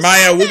 Okay,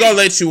 Maya, we're going to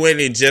let you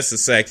in just a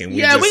second.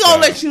 We're going to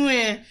let you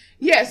in.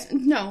 Yes.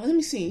 No, let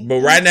me see.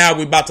 But right now,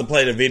 we're about to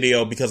play the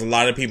video because a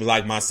lot of people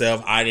like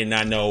myself, I did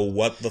not know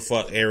what the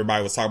fuck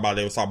everybody was talking about.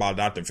 They was talking about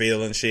Dr.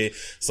 Phil and shit.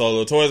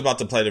 So Latoya's about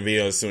to play the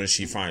video as soon as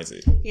she finds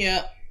it.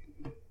 Yeah.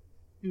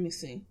 Let me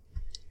see.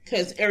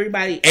 Because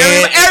everybody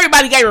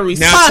gave a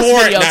response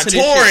video to this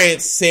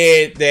Torrance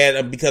said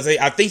that because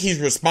I think he's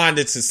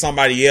responded to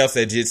somebody else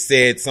that just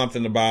said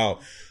something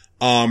about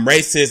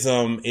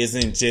racism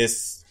isn't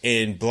just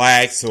in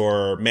blacks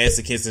or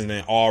Mexicans and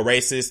in all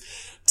races.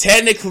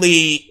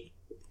 Technically,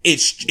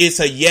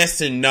 it's a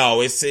yes and no.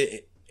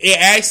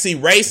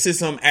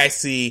 Racism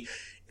actually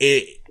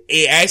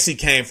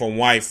came from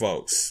white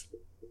folks.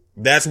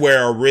 That's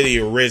where it really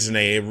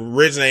originated. It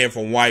originated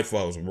from white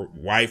folks.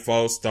 White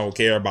folks don't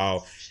care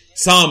about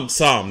some,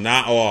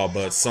 not all,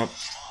 but some.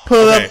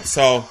 Pull up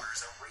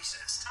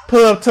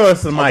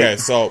towards the mic. Okay,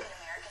 so.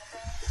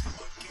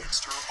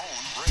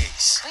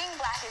 Being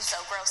black is so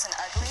gross and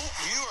ugly.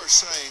 You are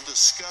saying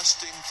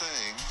disgusting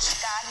things.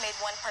 God made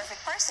one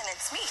perfect person.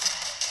 It's me.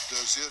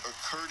 Does it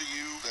occur to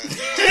you that you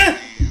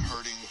might be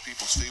hurting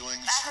people's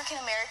feelings?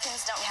 African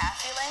Americans don't have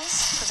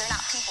feelings because they're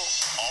not people.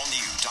 All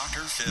new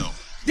Dr. Phil.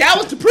 That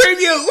was the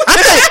preview.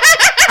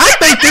 I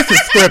think this is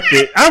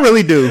scripted. I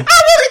really do. I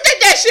really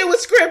think that shit was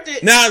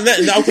scripted.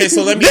 Okay,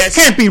 so let me this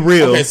can't be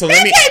real. Okay, so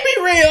can't be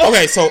real.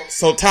 Okay, so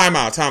time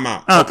out.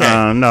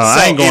 Okay. No,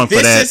 I ain't going for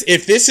that.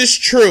 If this is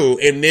true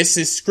and this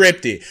is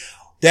scripted,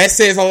 that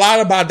says a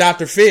lot about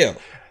Dr. Phil.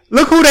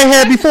 Look who they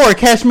had before.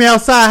 Cash Me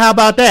Outside. How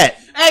about that?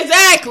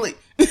 Exactly.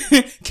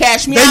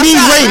 Cash Me Outside. They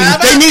need ratings.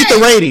 They need the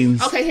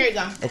ratings. Okay, here you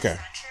go. Okay.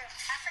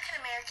 African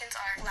Americans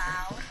are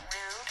loud,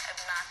 rude,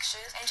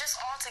 obnoxious, and just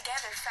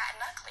altogether fat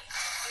and ugly.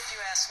 If you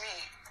ask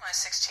me, my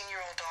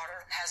 16-year-old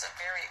daughter has a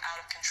very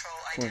out-of-control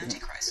identity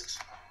crisis.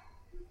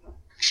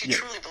 She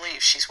truly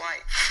believes she's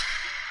white.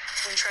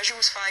 When Treasure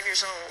was 5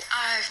 years old,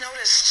 I've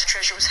noticed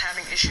Treasure was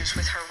having issues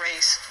with her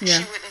race. Yeah.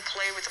 She wouldn't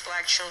play with the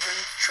black children.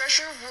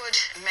 Treasure would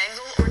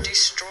mangle or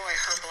destroy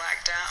her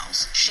black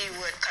dolls. She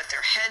would cut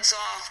their heads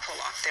off, pull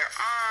off their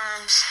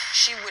arms.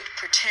 She would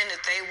pretend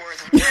that they were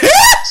the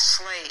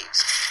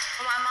slaves.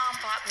 Well, my mom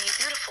bought me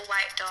beautiful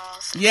white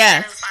dolls.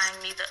 Yes. Instead of buying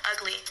me the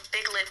ugly,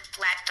 big-lipped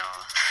black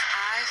doll.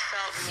 I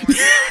felt more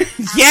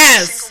than Yes.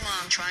 I was a single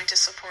mom trying to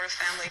support a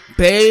family.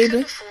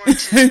 Baby. We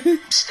couldn't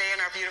afford to stay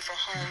in our beautiful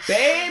home.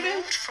 Baby. We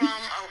moved from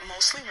a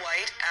mostly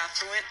white,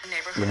 affluent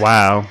neighborhood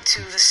Wow. to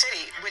the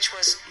city, which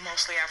was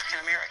mostly African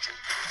American.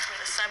 From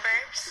the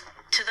suburbs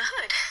to the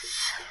hood.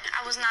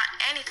 I was not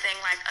anything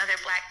like other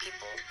black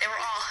people. They were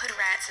all hood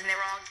rats and they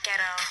were all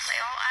ghetto. They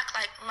all act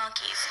like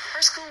monkeys.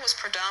 Her school was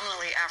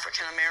predominantly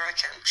African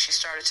American. She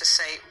started to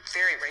say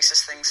very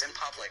racist things in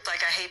public.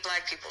 Like, I hate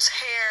black people's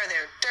hair,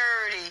 they're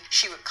dirty.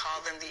 She would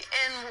call them the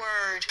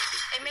N-word.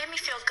 It made me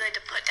feel good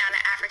to put down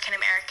an African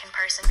American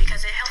person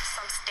because it helps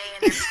them stay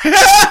in their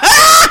place.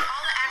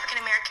 All the African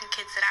American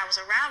kids that I was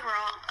around were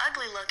all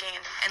ugly looking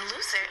and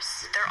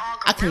losers. They're all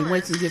gorillas. I can't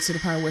wait to get to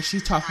the part where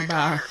she's talking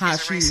about how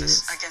she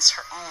is. Against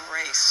her own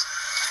race.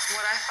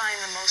 What I find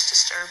the most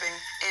disturbing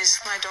is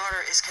my daughter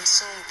is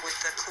consumed with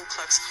the Ku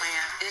Klux Klan.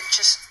 It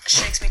just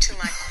shakes me to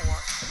my core.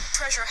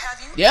 Treasure,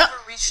 have you ever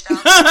reached out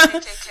to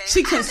the KKK?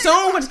 She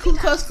consumed with the Ku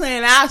Klux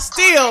Klan. I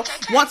still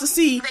want to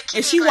see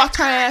if she walked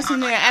her ass in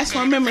there and asked for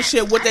a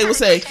membership, what they would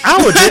say.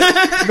 I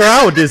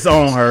would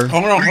disown her.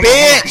 Hold on. Knights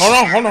of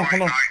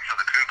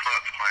the Ku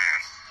Klux Klan.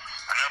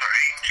 Another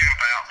agent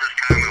out this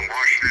time in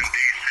Washington,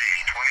 D.C.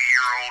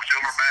 20-year-old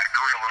silverback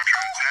gorilla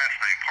tried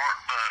passing a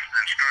parked bus,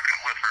 then struck it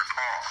with her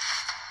car.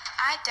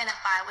 I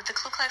identify with the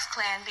Ku Klux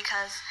Klan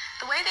because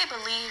the way they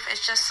believe is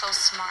just so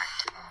smart.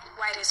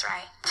 White is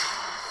right.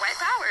 White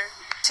power.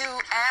 To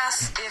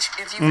ask if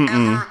you've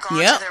ever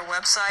gone to their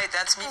website,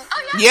 that's me.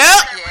 Oh, Yep.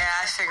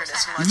 Yeah, I figured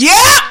as much.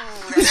 Yep.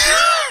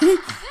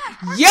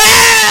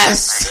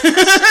 Yes.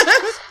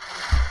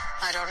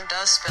 My daughter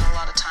does spend a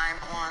lot of time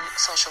on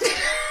social media.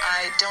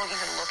 I don't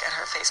even look at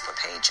her Facebook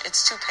page.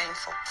 It's too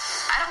painful.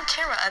 I don't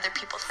care what other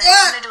people think.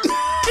 I'm gonna do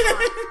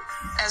it.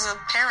 As a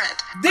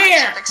parent, There.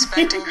 I kept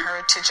expecting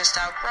her to just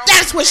outgrow.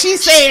 That's what she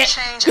things. said.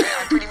 Change.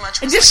 I pretty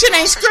much. And this shit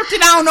ain't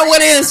scripted. I don't know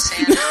what it is.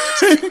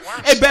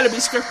 It better be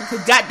scripted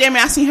because goddamn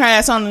it, I see her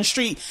ass on the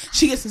street.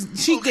 She gets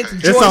the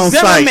George on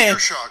Zimmerman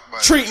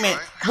site. treatment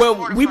where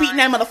we beating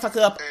that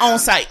motherfucker up on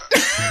site.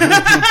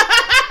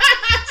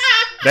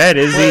 That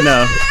is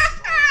enough.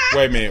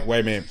 Wait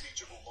a minute.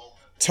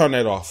 Turn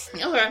that off.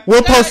 Okay.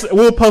 We'll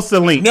post the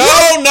link. No.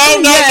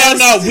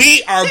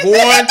 We are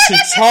going to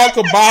talk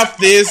about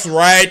this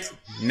right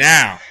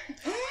now.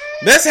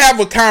 Let's have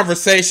a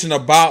conversation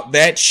about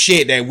that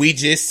shit that we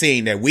just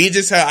seen. That we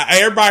just heard.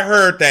 Everybody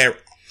heard that,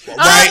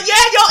 right?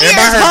 Yeah, your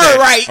Everybody ears heard that.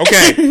 right.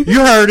 Okay. You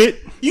heard it.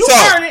 You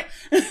heard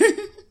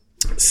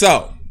it.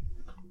 So,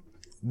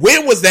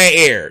 when was that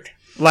aired?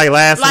 Like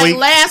last week.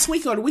 Last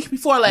week or the week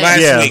before last.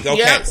 Last week. Okay,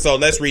 Yep. so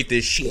let's read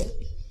this shit.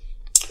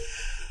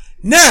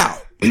 Now,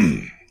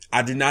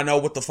 I do not know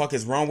what the fuck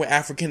is wrong with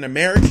African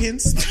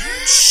Americans.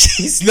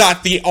 She's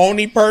not the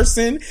only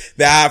person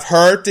that I've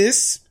heard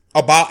this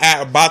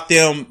about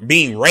them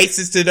being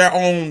racist to their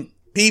own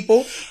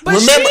people. But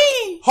remember,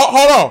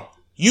 hold on.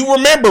 You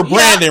remember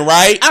Brandon,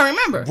 right? I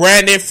remember.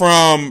 Brandon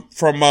from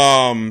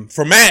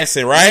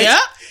Madison, right? Yeah.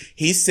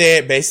 He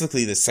said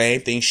basically the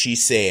same thing she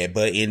said,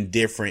 but in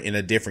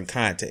a different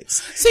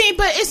context. See,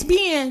 but it's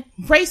being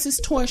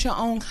racist towards your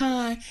own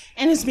kind,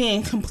 and it's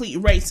being complete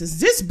racist.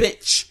 This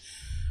bitch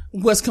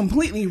was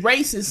completely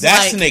racist.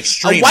 That's like an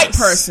extremist. A white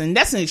person.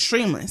 That's an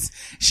extremist.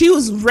 She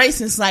was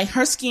racist. Like,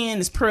 her skin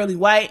is pearly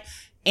white,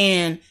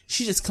 and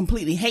she just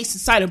completely hates the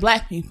sight of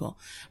black people.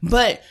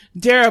 But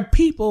there are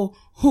people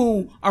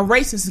who are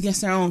racist against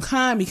their own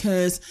kind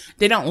because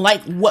they don't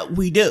like what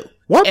we do.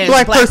 What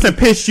black person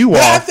pissed you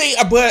I off? think,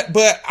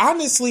 but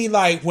honestly,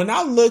 like, when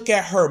I look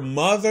at her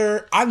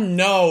mother, I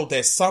know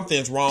that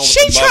something's wrong with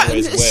the mother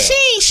as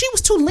well. She was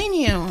too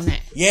lenient on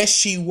that. Yes,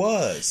 she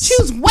was. She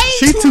was way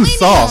too lenient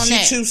soft. on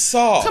that. She too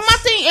soft. Come, I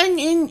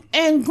think,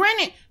 and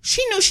granted,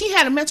 she knew she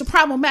had a mental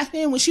problem back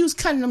then when she was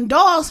cutting them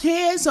dogs'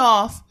 heads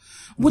off.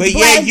 But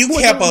yeah, you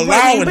kept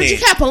allowing it. But you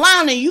kept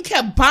allowing it. You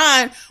kept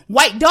buying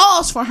white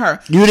dolls for her.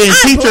 You didn't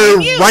teach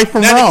her right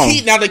from wrong.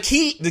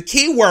 The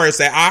key words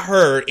that I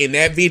heard in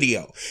that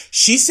video,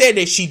 she said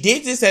that she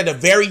did this at a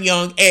very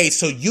young age,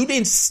 so you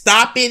didn't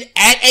stop it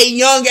at a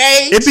young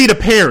age? It'd be the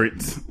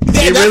parents.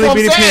 It really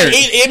be the parents.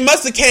 It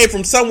must have came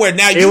from somewhere.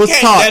 Now, it was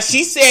taught. That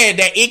she said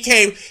that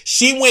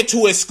she went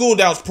to a school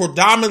that was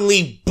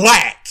predominantly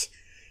black.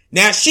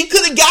 Now, she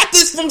could have got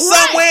this from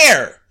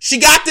somewhere. She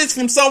got this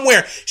from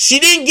somewhere. She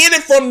didn't get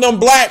it from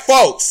them black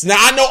folks. Now,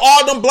 I know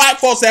all them black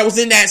folks that was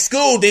in that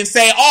school didn't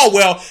say, oh,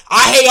 well,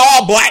 I hate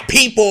all black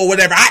people or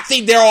whatever. I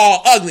think they're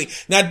all ugly.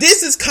 Now,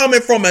 this is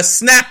coming from a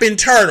snapping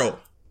turtle.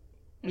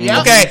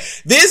 Yep. Okay.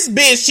 This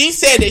bitch, she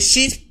said that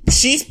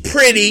she's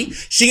pretty.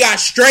 She got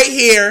straight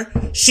hair.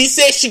 She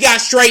said she got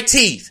straight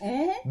teeth.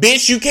 Mm-hmm.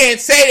 Bitch, you can't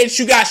say that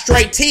you got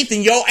straight teeth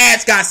and your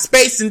ass got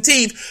space and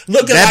teeth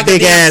looking that like a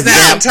damn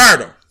snapping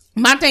turtle.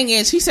 My thing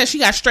is, he said she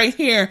got straight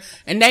hair,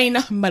 and they ain't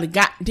nothing but a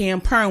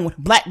goddamn perm with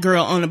a black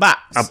girl on the box.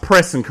 A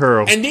pressing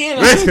curl. And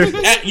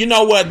then, you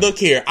know what? Look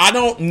here. I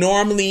don't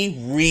normally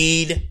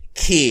read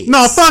kids.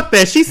 No, fuck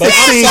that. She 16.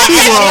 She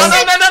wrong.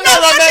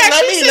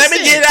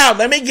 No.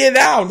 Let me get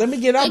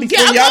out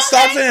before y'all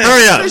stop saying.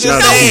 Hurry up.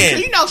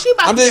 You know she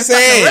about I'm to just get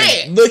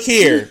saying. red. Look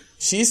here.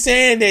 She's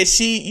saying that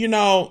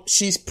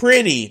she's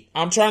pretty.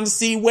 I'm trying to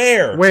see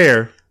where.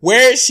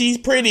 Where is she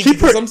pretty?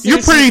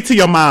 You're pretty to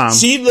your mom.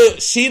 She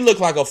look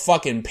like a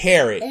fucking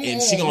parrot,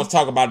 and she gonna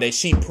talk about that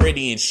she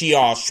pretty and she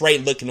all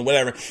straight looking or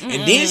whatever.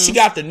 And then she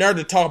got the nerve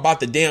to talk about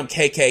the damn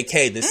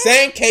KKK, the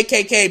same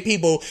KKK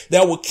people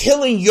that were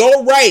killing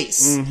your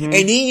race, and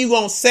then you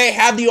gonna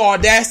have the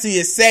audacity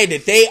to say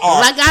that they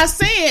are. Like I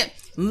said,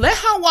 let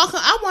her walk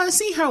up. I want to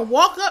see her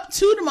walk up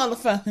to the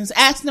motherfuckers,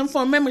 ask them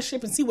for a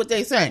membership, and see what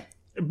they say.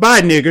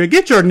 Bye, nigger.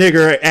 Get your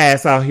nigger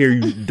ass out here,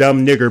 you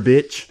dumb nigger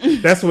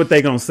bitch. That's what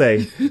they gonna say.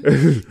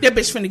 That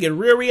bitch finna get a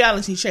real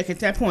reality check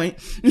at that point.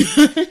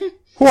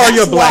 Who are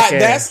your black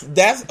ass?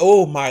 That's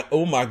oh my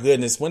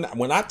goodness. When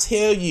I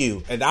tell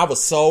you, and I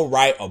was so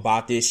right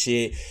about this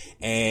shit,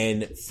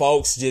 and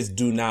folks just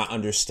do not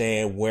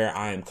understand where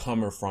I am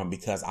coming from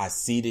because I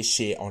see this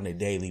shit on a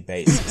daily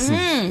basis.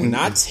 When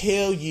I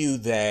tell you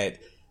that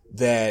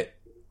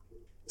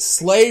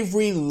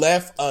slavery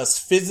left us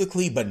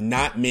physically but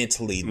not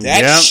mentally.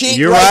 That shit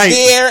right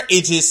there,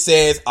 it just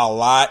says a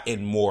lot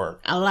and more.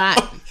 A lot.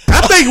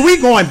 I think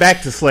we going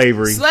back to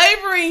slavery.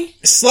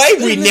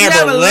 Slavery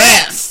never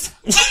left.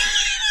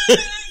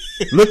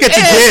 Look at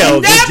the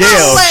jail.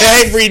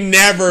 Slavery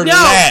never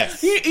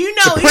left. You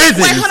know, wait,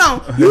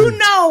 hold on. You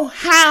know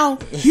how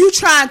you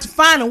tried to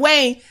find a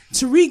way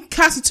to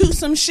reconstitute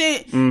some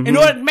shit in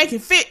order to make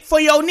it fit for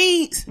your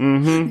needs?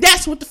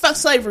 That's what the fuck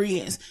slavery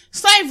is.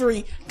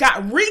 Slavery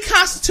got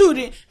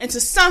reconstituted into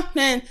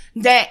something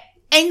that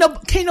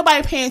can't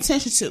nobody pay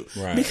attention to.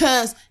 Right.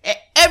 Because at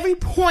every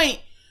point,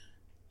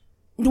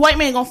 the white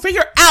man gonna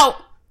figure out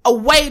a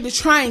way to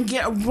try and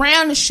get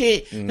around the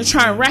shit, to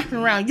try and wrap it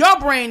around your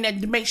brain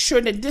to make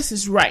sure that this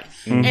is right.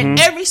 And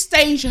every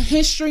stage of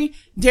history,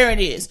 there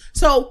it is.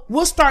 So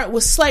we'll start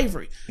with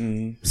slavery.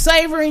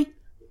 Slavery,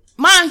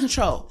 mind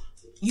control.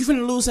 You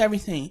finna lose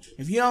everything.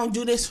 If you don't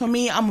do this for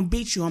me, I'm gonna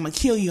beat you. I'm gonna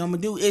kill you.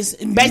 It's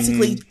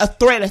basically a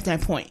threat at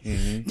that point.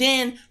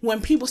 Then when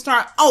people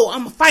start,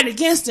 I'm gonna fight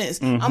against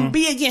this. I'm gonna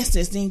be against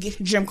this. Then you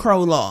get Jim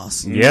Crow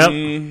laws. Yep.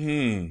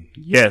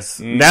 Yes.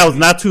 That was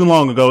not too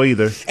long ago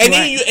either. And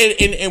then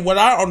and what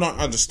I don't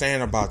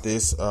understand about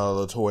this,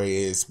 LaToya,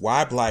 is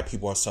why black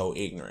people are so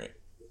ignorant.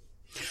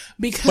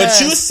 Because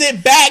but you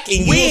sit back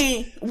and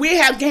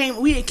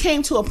we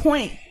came to a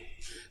point.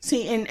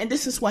 See, and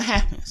this is what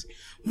happens.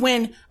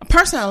 When a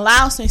person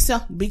allows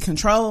themselves to be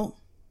controlled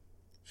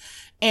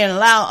and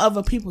allow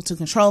other people to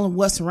control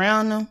what's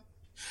around them,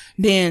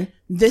 then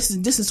this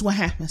is what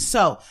happens.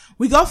 So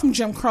we go from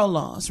Jim Crow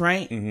laws,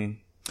 right?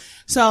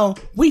 So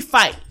we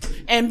fight.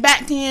 And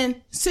back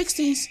then,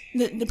 60s,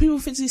 the people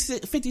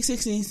 50s,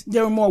 60s, they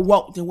were more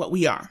woke than what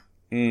we are.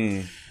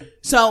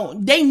 So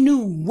they knew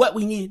what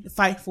we needed to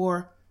fight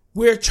for.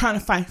 We're trying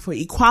to fight for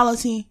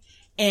equality.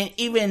 And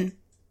even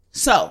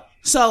so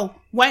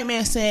white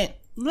man said,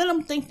 let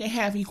them think they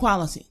have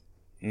equality.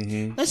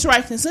 Let's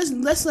write this.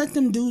 Let's let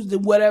them do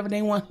whatever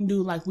they want to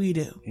do like we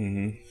do.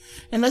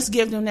 And let's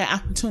give them that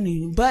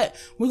opportunity. But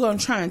we're going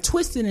to try and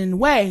twist it in a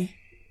way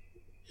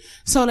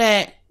so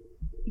that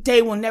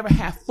they will never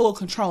have full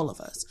control of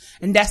us.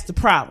 And that's the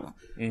problem.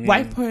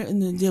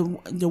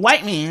 The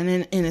white man,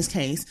 in this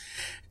case,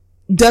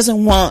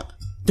 doesn't want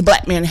the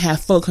black man to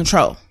have full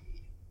control.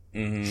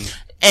 And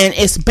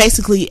it's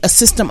basically a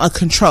system of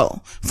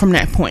control from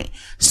that point.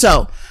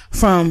 So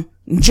from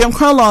Jim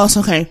Crow laws,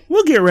 okay,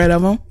 we'll get rid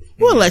of them.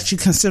 We'll let you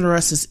consider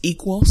us as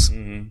equals.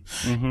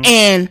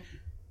 And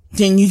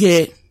then you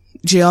get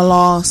jail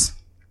laws.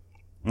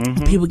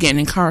 People getting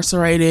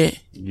incarcerated.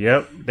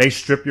 Yep. They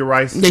strip your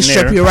rights from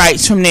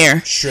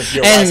there. Strip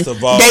your rights to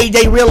vote.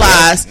 They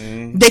realize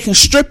they can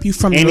strip you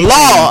from the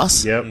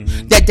laws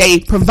that they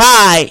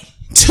provide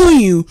to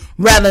you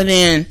rather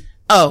than,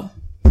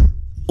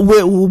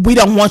 we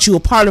don't want you a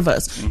part of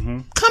us.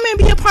 Come and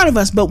be a part of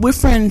us, but we're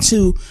friends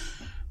to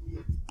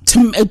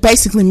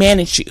basically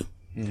manage you.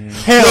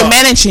 We're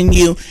managing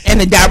you in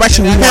the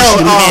direction we want you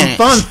to manage.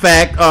 Fun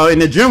fact, in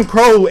the Jim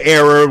Crow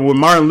era, when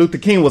Martin Luther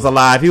King was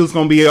alive, he was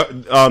going to be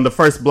the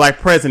first black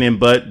president,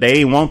 but they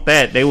didn't want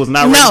that. They was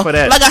not ready for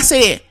that. Like I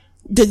said,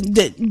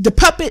 the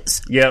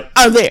puppets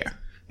are there.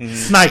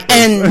 Snipers.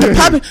 And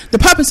the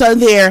puppets are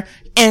there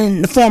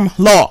in the form of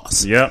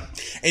laws. Yep.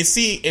 And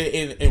see,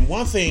 and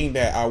one thing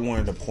that I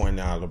wanted to point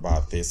out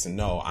about this, and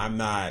no, I'm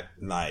not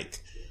like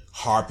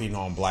harping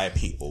on black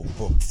people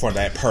for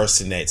that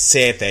person that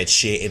said that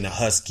shit in the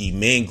Husky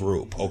Men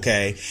group,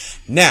 okay?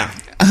 Now,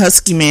 a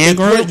Husky Man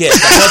group? Yes,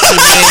 the Husky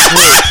Man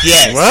group,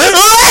 yes. What?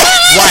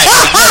 Right,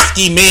 the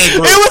Husky Man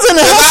group. It was in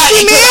the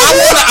Husky Man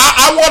group?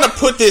 I want to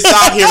put this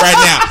out here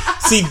right now.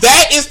 See,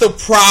 that is the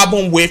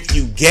problem with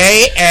you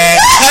gay ass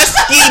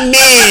Husky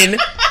men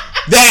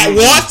that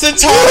wants to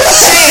talk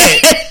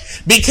shit.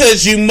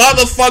 because you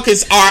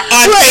motherfuckers are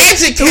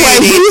uneducated.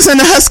 Wait, who's in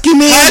the Husky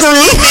Man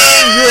group?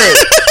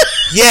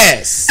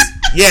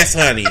 Yes,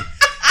 honey.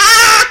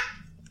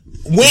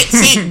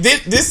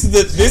 This is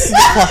the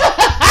part.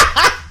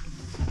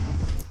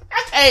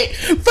 Hey,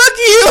 fuck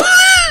you.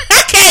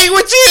 I can't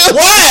with you.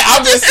 What?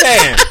 I'm just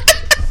saying.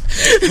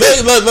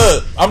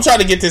 Look. I'm trying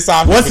to get this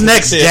off. What's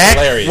next, Jack?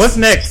 Hilarious. What's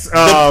next?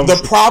 The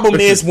problem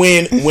is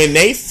when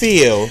they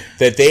feel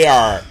that they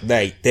are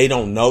like they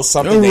don't know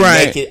something, they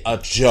make it a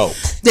joke.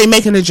 They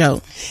make it a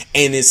joke.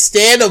 And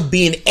instead of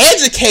being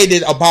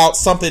educated about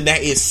something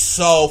that is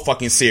so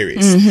fucking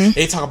serious,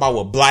 they talk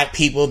about black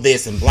people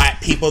this and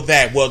black people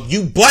that. Well,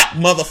 you black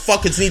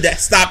motherfuckers need to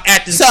stop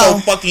acting so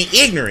fucking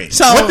ignorant.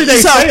 So what did they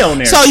say on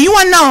there? So you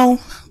want to know?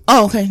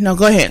 Oh, okay. No,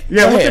 go ahead.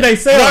 Yeah, what did they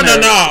say on there?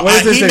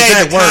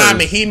 No.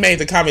 He made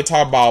the comment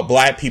talk about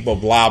black people,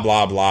 blah,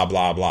 blah, blah,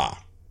 blah, blah.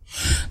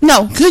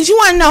 No, because you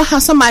want to know how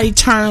somebody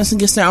turns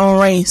against their own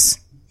race.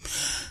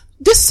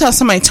 This is how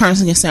somebody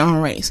turns against their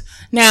own race.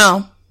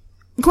 Now,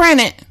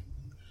 granted,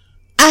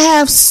 I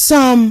have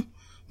some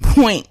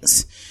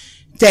points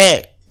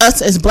that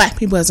us as black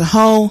people as a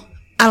whole,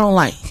 I don't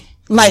like.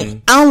 Like,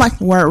 I don't like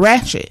the word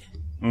ratchet.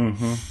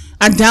 Mm-hmm.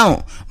 I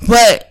don't.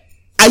 But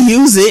I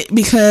use it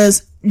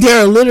because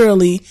there are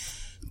literally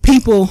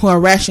people who are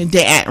ratchet.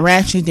 They act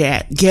ratchet. They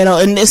act ghetto,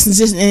 and it's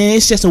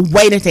just a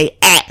way that they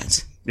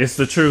act. It's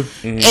the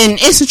truth, and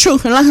it's the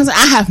truth. And like I said,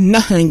 I have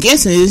nothing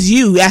against it. It's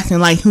you acting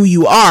like who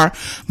you are,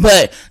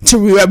 but to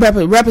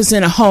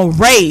represent a whole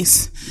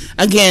race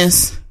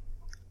against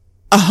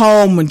a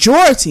whole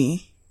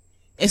majority,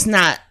 it's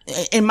not.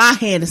 In my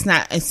head, it's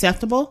not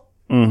acceptable.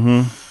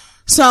 Mm-hmm.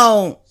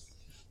 So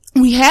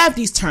we have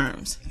these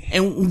terms,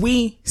 and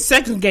we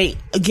segregate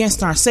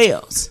against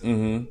ourselves.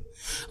 Mm-hmm.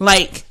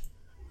 Like,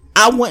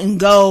 I wouldn't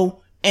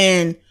go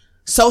and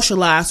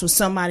socialize with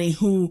somebody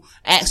who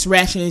acts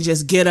ratchet and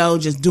just ghetto,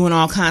 just doing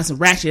all kinds of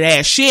ratchet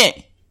ass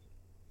shit.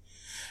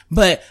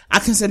 But I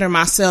consider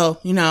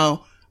myself,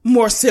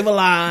 more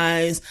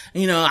civilized.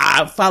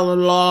 I follow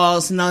the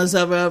laws and all this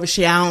other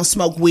shit. I don't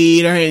smoke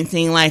weed or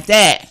anything like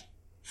that.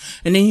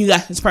 And then you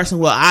got this person,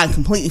 well, I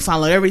completely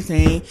follow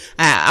everything.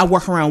 I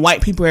work around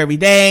white people every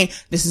day.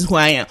 This is who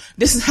I am.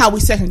 This is how we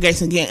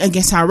segregate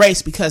against our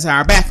race because of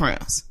our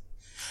backgrounds.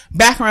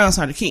 Backgrounds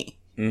are the key.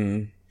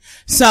 Mm-hmm.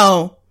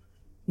 So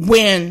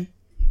in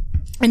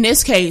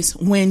this case,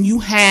 when you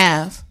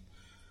have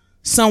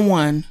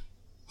someone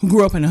who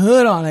grew up in the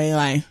hood all their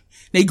life,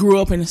 they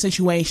grew up in a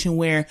situation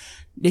where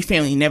their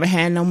family never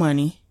had no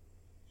money.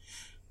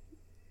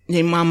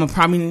 Their they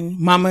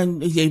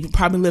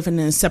probably living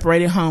in a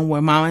separated home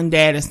where mom and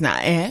dad is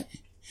not at.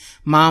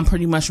 Mom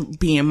pretty much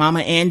being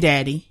mama and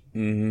daddy.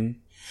 Mm-hmm.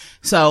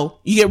 So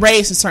you get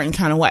raised a certain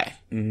kind of way.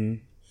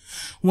 Mm-hmm.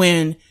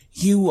 When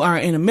you are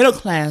in a middle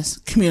class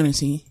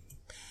community,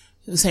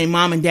 say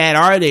mom and dad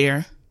are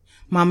there,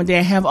 mom and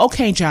dad have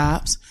okay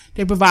jobs,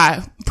 they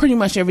provide pretty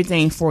much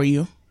everything for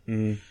you.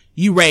 Mm.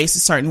 You raised a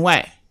certain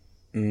way.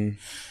 Mm.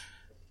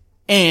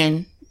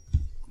 And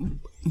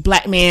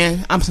black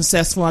man, I'm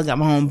successful, I got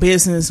my own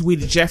business, we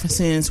the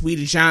Jeffersons, we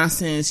the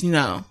Johnsons, we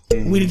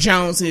the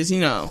Joneses,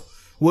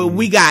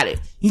 we got it.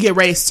 You get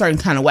raised a certain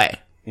kind of way.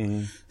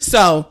 Mm.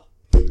 So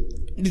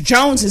the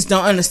Joneses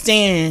don't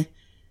understand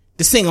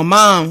the single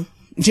mom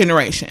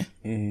generation,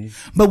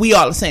 but we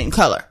all the same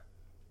color.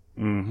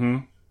 Mm-hmm.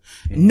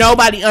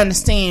 Nobody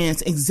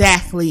understands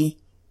exactly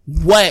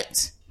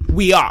what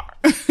we are.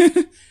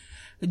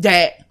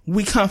 That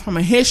we come from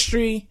a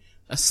history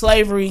of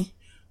slavery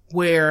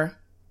where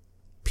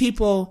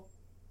people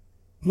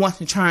want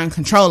to try and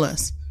control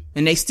us,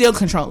 and they still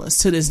control us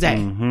to this day.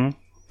 Mm-hmm.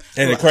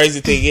 And the crazy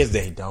thing is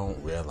they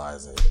don't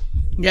realize it.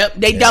 Yep,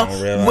 they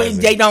don't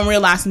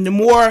realize it. The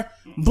more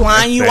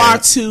blind you are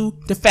to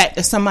the fact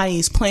that somebody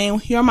is playing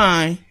with your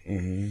mind,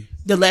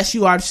 the less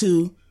you are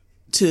to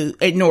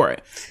ignore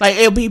it. Like,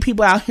 it'll be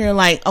people out here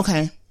like,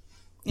 okay,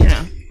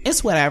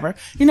 it's whatever.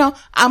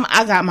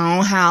 I got my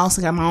own house,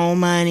 I got my own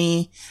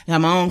money, I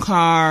got my own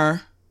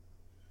car.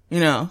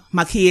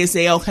 My kids,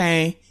 they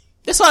okay.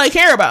 That's all they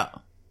care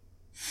about.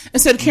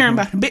 Instead of caring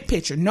about the big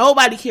picture.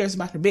 Nobody cares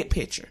about the big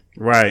picture.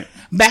 Right.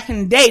 Back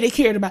in the day, they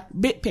cared about the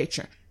big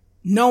picture.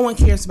 No one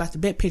cares about the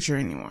big picture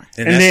anymore.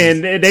 And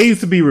then they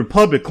used to be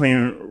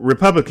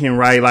Republican,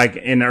 right? Like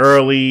in the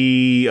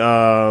early,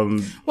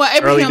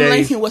 Abraham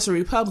Lincoln was a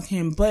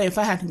Republican, but if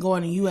I had to go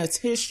into U.S.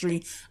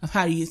 history of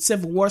how the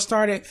Civil War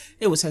started,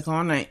 it would take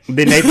all night.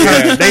 Then they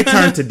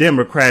turned to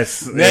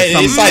Democrats.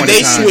 It's like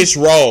they switched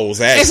roles.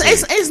 Actually.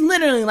 It's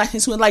literally like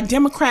this. Like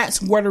Democrats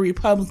were the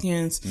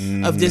Republicans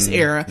of this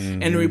era,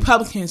 and the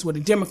Republicans were the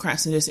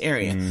Democrats of this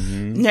area.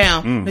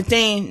 Now the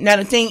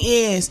thing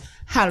is,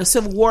 how the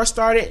Civil War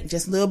started,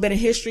 just a little bit of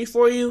history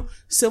for you.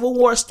 Civil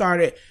War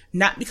started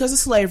not because of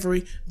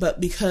slavery,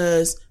 but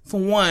because, for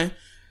one,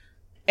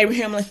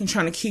 Abraham Lincoln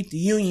trying to keep the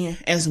Union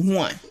as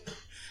one.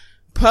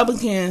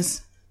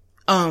 Republicans,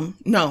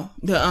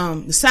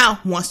 the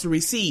South wants to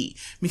recede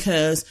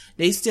because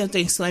they still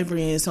think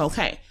slavery is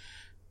okay.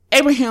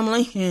 Abraham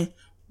Lincoln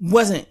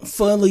wasn't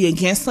fully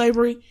against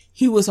slavery.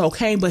 He was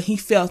okay, but he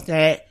felt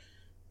that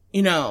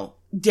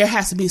there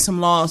has to be some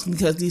laws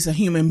because these are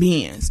human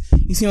beings.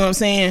 You see what I'm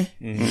saying?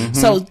 Mm-hmm.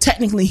 So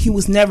technically he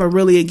was never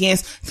really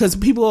against, because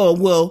people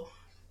will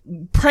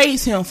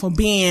praise him for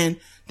being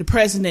the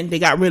president that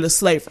got rid of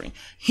slavery.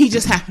 He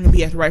just happened to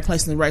be at the right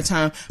place in the right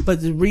time.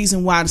 But the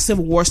reason why the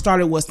Civil War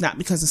started was not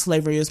because of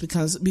slavery. It was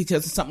because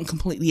of something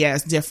completely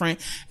ass different.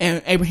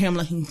 And Abraham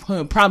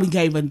Lincoln probably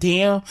gave a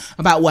damn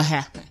about what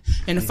happened.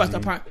 And the fucked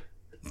up part,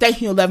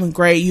 thank you, 11th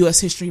grade U.S.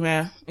 history,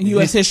 man.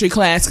 U.S. history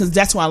class, because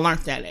that's where I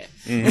learned that at.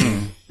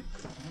 Mm-hmm.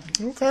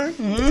 Okay.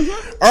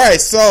 Mm-hmm. All right.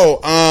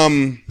 So,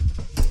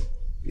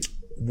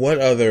 what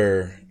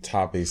other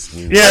topics?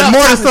 More of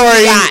the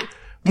story.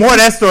 More of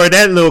that story.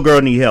 That little girl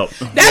need help.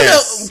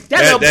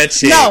 That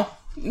chick. No,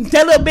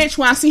 that little bitch.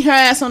 When I see her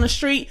ass on the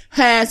street,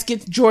 her ass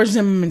gets George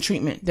Zimmerman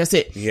treatment. That's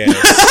it. Yeah.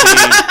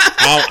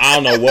 I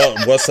don't know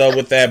what's up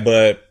with that,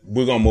 but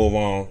we're gonna move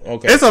on.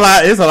 Okay. It's a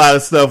lot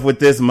of stuff with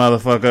this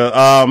motherfucker.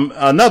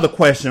 Another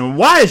question: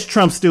 why is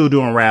Trump still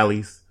doing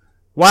rallies?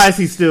 Why is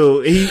he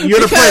still? You're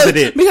the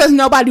president. Because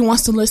nobody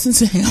wants to listen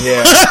to him.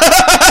 Yeah.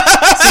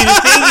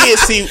 The thing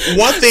is,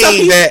 one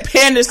thing that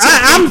panders to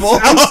people.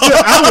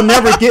 I will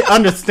never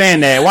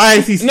understand that. Why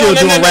is he still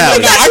doing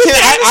rallies?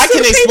 I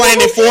can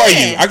explain it for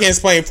you. I can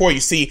explain it for you.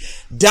 See,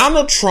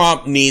 Donald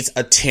Trump needs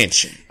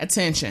attention.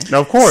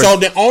 Of course. So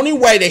the only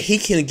way that he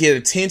can get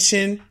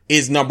attention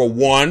is, number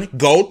one,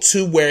 go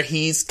to where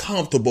he's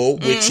comfortable,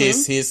 which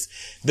is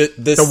the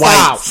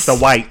whites.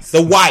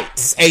 The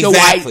whites,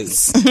 exactly.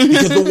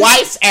 Because the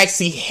whites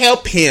actually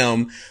help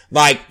him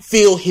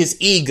feel his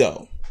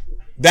ego.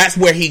 That's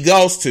where he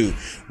goes to.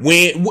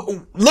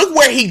 Look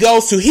where he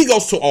goes to. He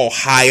goes to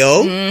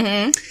Ohio.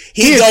 Mm-hmm.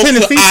 He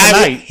goes to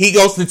Iowa. He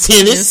goes to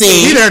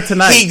Tennessee. He there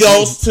tonight. He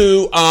goes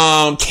to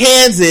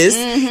Kansas.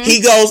 Mm-hmm.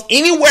 He goes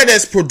anywhere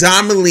that's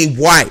predominantly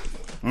white.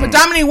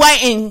 Predominantly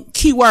white, and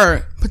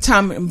keyword,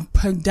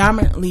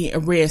 predominantly a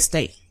red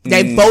state.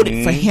 They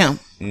voted for him.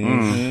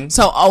 Mm-hmm.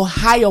 So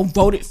Ohio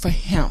voted for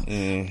him.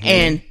 Mm-hmm.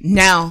 And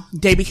now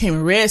they became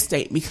a red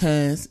state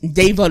because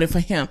they voted for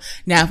him.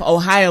 Now, if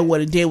Ohio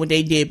would have did what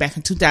they did back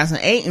in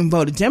 2008 and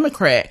voted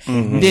Democrat,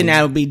 then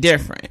that would be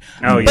different.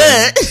 Oh,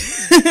 yeah.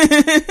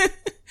 But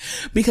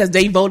because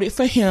they voted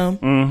for him,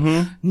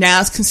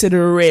 now it's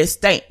considered a red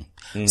state.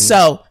 Mm-hmm.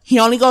 So he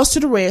only goes to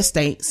the red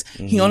states.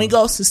 Mm-hmm. He only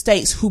goes to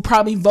states who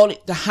probably voted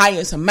the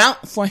highest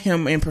amount for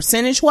him in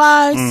percentage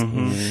wise.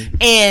 Mm-hmm.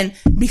 And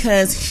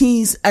because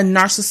he's a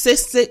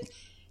narcissistic,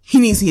 he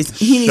needs the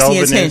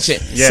attention.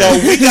 Yeah.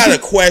 So we got a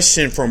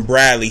question from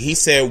Bradley. He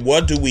said,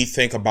 "What do we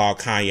think about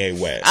Kanye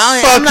West?"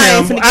 Fuck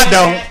him.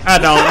 I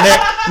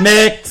don't.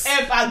 Next.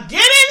 If I get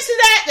into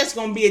that, that's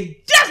gonna be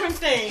a different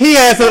thing. He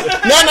has a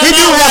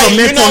have a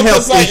mental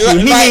health issue.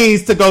 He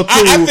needs to go to.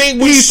 I think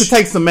he needs to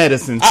take some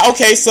medicine.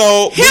 Okay,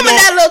 so him and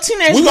that little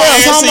teenage we're gonna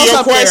answer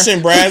your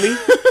question, Bradley.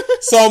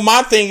 So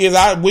my thing is,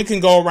 we can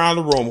go around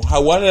the room.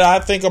 What did I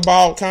think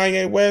about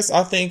Kanye West?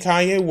 I think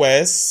Kanye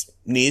West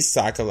needs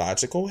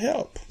psychological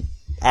help.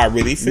 I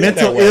really feel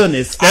mental that way.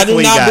 Illness. I do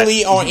not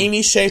believe on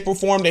any shape or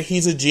form that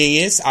he's a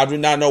genius. I do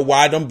not know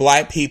why them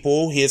black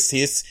people,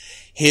 his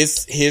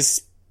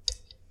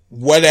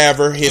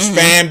whatever, his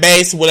fan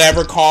base,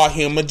 whatever, call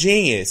him a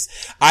genius.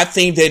 I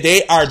think that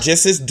they are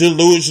just as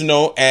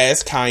delusional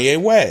as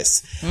Kanye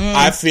West.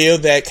 I feel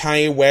that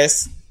Kanye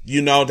West,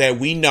 that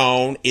we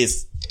known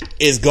is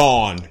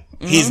gone.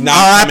 He's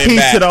not coming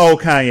back. To the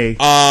old Kanye.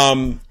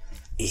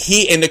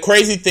 And the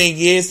crazy thing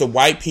is, the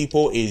white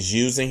people is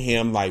using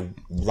him like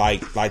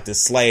the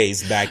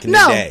slaves back in the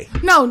day.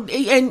 No,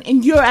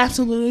 and you're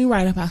absolutely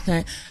right about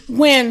that.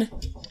 When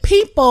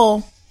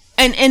people,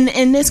 and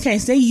in this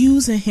case, they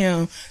using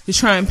him to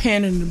try and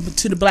pander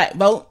to the black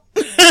vote.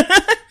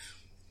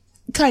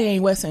 Kanye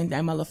West ain't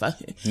that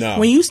motherfucker. No.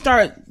 When you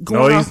start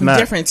going off of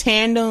different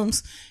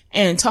tandems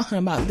and talking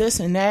about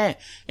this and that,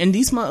 and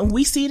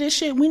we see this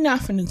shit, we not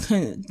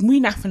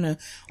finna,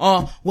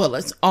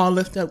 let's all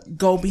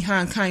go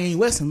behind Kanye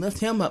West and lift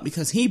him up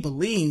because he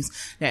believes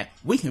that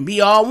we can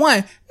be all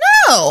one.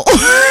 No.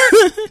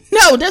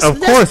 No,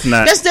 that's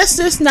not. That's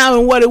just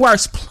not what it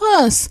works.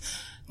 Plus,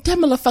 that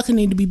motherfucker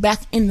need to be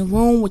back in the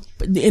room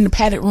in the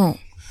padded room.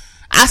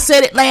 I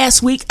said it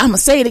last week. I'm gonna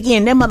say it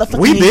again. That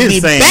motherfucker needs to be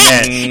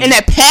back in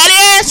that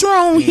padded ass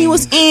room he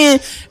was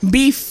in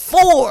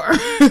before,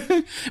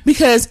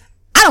 because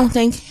I don't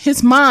think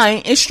his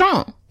mind is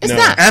strong. It's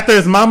not. After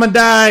his mama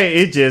died,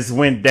 it just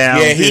went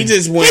down. Yeah, he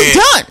just went. He's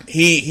done.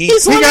 He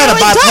got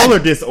a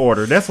bipolar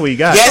disorder. That's what he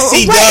got. Yes,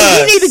 he does.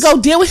 He need to go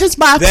deal with his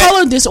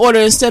bipolar disorder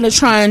instead of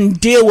trying to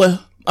deal with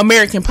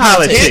American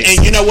politics.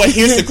 And you know what?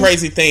 Here's the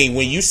crazy thing.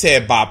 When you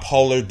said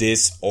bipolar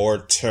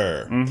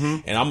disorder,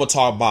 and I'm going to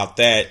talk about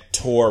that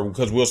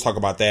because we'll talk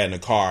about that in the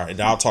car,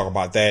 and I'll talk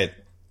about that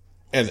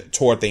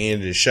toward the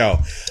end of the show.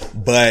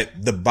 But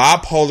the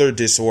bipolar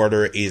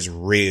disorder is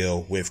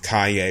real with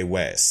Kanye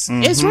West.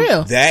 It's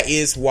real. That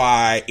is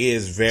why it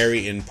is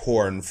very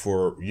important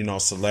for,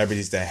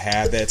 celebrities that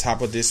have that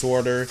type of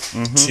disorder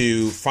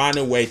to find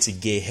a way to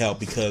get help,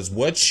 because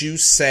what you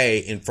say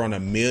in front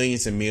of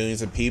millions and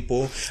millions of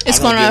people, it's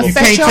going to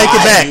affect your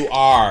life. You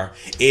are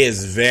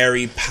is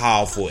very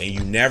powerful, and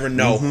you never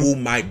know who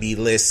might be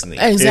listening.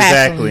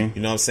 Exactly.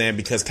 You know what I'm saying?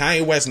 Because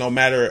Kanye West, no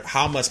matter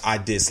how much I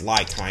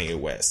dislike Kanye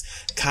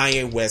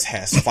West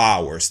has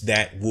followers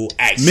that will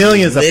actually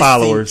millions of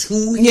followers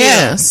to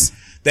him,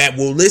 that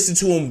will listen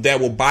to him, that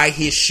will buy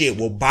his shit,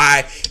 will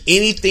buy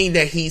anything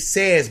that he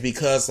says,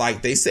 because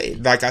like I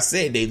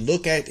said, they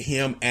look at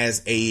him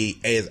as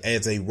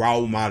a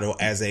role model,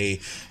 as a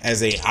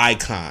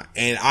icon.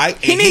 And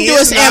he didn't do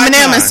his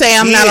Eminem and say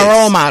I'm not a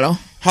role model.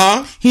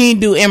 Huh? He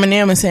didn't do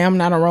Eminem and say I'm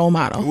not a role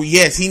model. Well,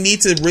 yes, he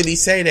needs to really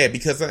say that,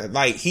 because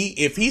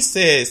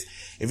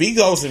if he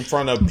goes in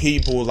front of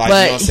people, like,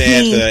 at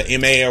the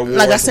MA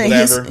Awards or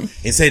whatever,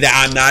 and say that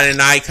I'm not an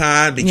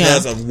icon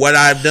because of what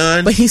I've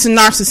done. But he's a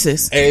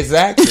narcissist.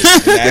 Exactly.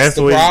 That's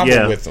the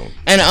problem with him.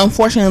 And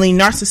unfortunately,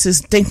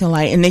 narcissists think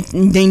alike, and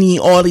they need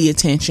all the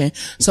attention.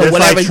 So just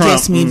whatever like Trump,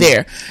 gets me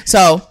there.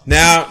 So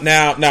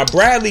now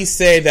Bradley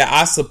said that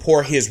I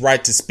support his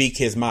right to speak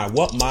his mind.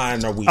 What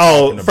mind are we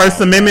talking about?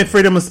 First Amendment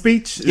freedom of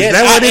speech? Is yes,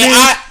 that what it is?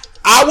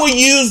 I will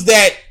use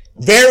that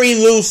very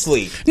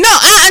loosely. No,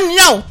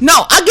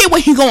 I get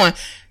where he's going.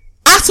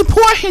 I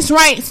support his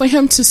right for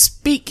him to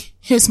speak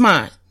his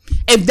mind.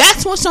 If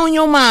that's what's on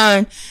your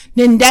mind,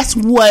 then that's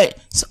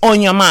what's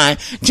on your mind.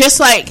 Just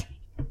like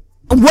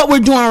what we're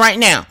doing right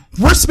now.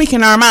 We're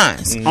speaking our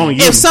minds.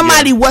 If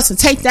somebody was to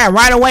take that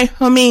right away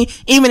from me,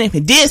 even if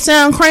it did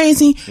sound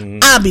crazy,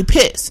 I'd be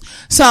pissed.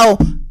 So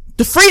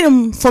the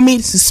freedom for me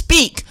to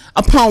speak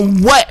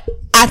upon what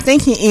I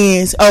think it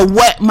is, or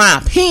what my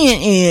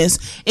opinion is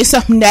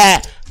something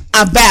that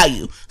I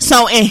value.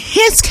 So in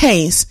his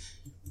case,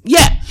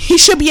 he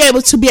should be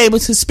able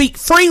to speak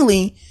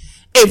freely.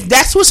 If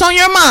that's what's on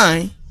your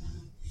mind,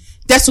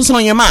 that's what's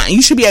on your mind.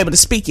 You should be able to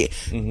speak it.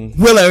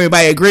 Will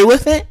everybody agree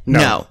with it?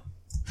 No.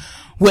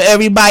 Will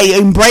everybody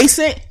embrace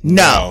it?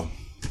 No.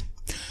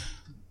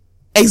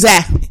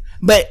 Exactly.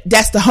 But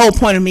that's the whole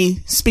point of me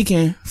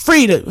speaking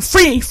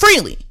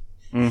freely.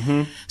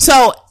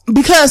 So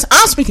because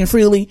I'm speaking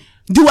freely,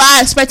 do I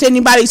expect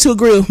anybody to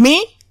agree with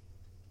me?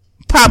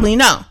 Probably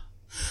no.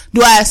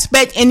 Do I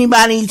expect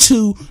anybody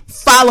to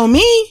follow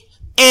me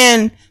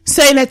and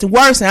say that the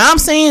words that I'm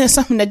saying is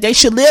something that they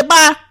should live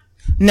by?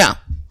 No.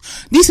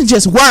 These are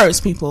just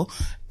words, people.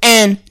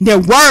 And they're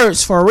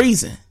words for a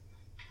reason.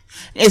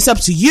 It's up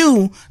to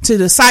you to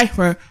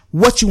decipher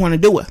what you want to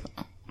do with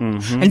them.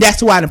 And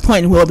that's why the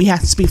point where we have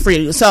to speak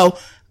freely. So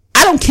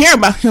I don't care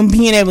about him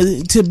being able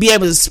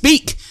to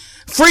speak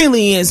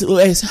freely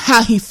as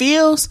how he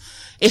feels.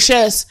 It's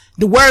just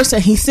the words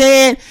that he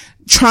said,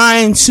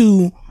 trying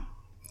to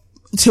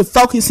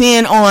focus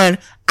in on,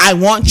 I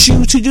want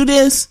you to do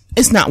this,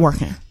 it's not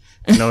working.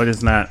 No, it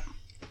is not.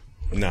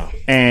 No.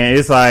 And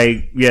it's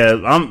like,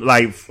 I'm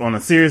like, on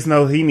a serious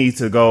note, he needs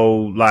to go,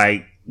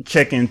 like,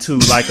 check into,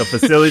 like, a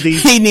facility.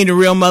 He need a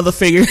real mother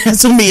figure.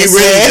 That's what me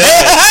said.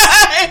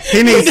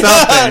 He needs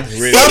something.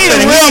 He need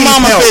a real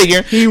mama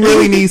figure. He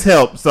really needs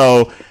help.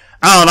 So,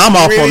 I don't know, I'm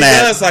off on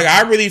that. Does. Like,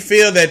 I really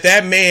feel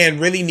that man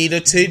really need a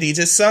titty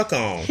to suck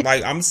on.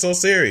 Like, I'm so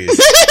serious.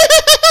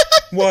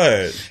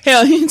 What?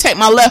 Hell, he can take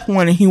my left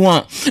one if he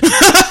want.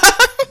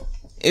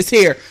 It's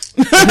here.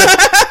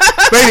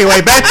 But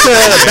anyway, back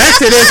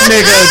to this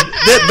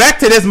nigga, back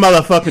to this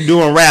motherfucker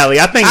doing rally.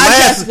 I think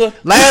last week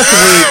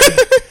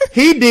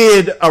he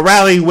did a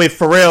rally with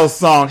Pharrell's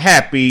song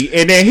 "Happy,"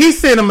 and then he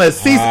sent him a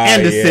cease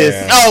and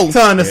desist,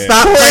 telling him to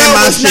stop playing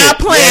my shit. Not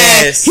playing.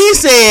 Yes. He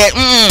said,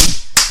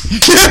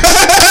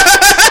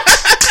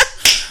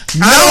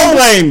 I don't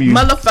blame you,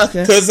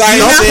 motherfucker. Because I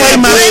don't play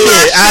my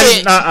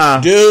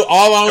shit. Dude,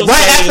 all I'm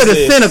right after the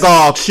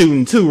synagogue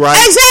shooting too, right?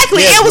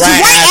 Exactly. Yes, it was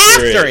right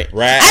after it.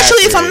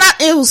 Actually, if I'm not,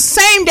 it was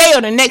same day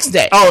or the next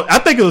day. Oh, I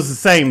think it was the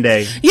same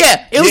day.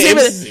 Yeah, it was either.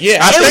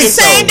 It was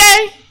the same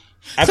day.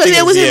 Because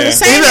it was either the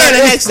same day or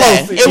the next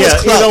day. It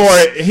was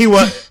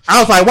close. I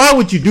was like, why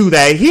would you do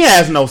that? He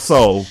has no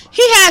soul.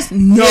 He has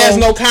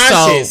no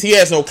conscience. Soul. He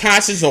has no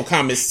conscience, no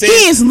common sense.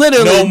 He is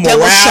literally no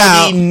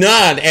morality,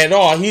 none at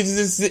all.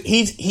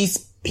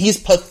 He's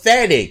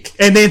pathetic.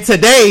 And then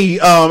today,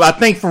 I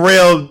think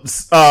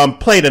Pharrell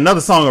played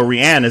another song of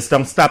Rihanna's,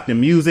 "Don't Stop the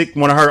Music,"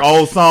 one of her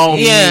old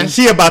songs. Yeah.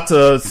 She about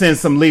to send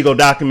some legal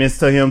documents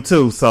to him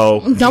too. So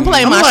don't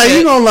play my shit.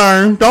 You gonna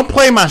learn? Don't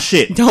play my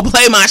shit. Don't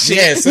play my shit.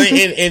 Yes,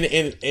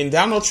 and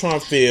Donald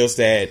Trump feels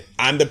that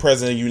I'm the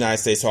president of the United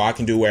States, so I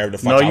can do whatever the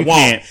fuck I want.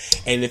 Can't.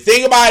 And the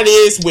thing about it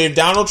is with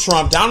Donald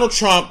Trump,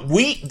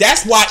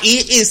 that's why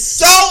it is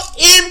so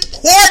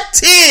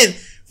important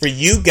for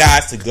you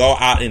guys to go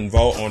out and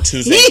vote on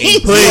Tuesday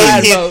and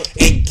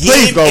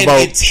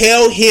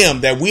tell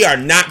him that we are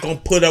not going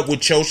to put up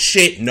with your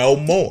shit no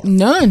more.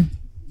 None.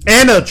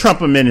 And a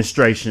Trump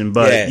administration,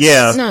 but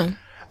None.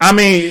 I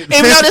mean, even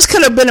though this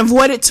could have been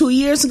avoided 2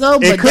 years ago,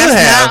 but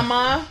that's not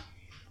mine.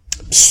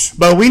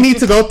 But we need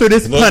to go through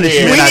this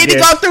punishment. We need to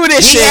go through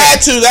this shit. We had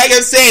to. Like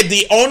I said,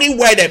 the only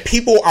way that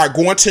people are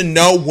going to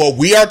know what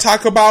we are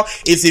talking about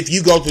is if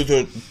you go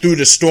through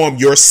the storm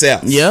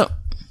yourself. Yep.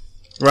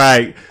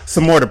 Right.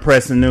 Some more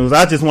depressing news.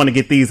 I just want to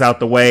get these out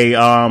the way.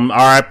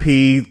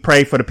 RIP.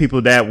 Pray for the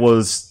people that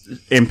was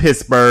in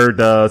Pittsburgh,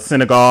 the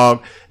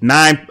synagogue.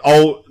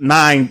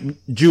 9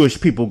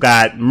 Jewish people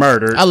got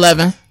murdered.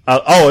 11.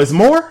 It's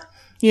more?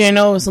 You didn't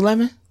know it was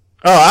 11?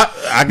 Oh,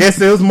 I guess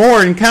it was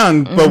more in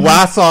counting, but what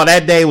I saw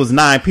that day was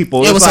 9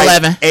 people. It was like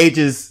 11.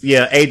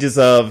 Ages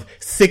of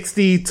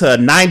 60 to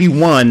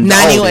 91.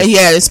 91,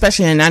 yeah,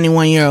 especially a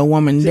 91-year-old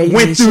woman. They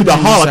went through the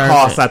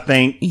Holocaust, I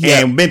think,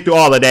 and been through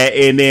all of that,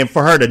 and then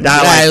for her to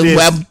die like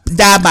this.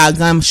 Die by a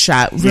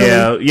gunshot.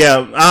 Really?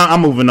 Yeah.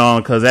 I'm moving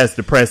on because that's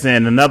depressing.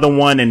 And another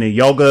one in the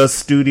yoga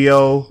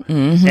studio,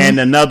 and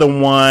another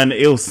one,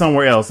 it was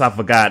somewhere else. I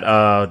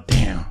forgot.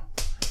 Damn.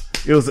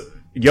 It was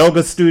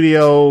yoga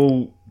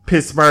studio,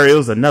 Pittsburgh. It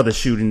was another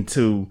shooting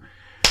too.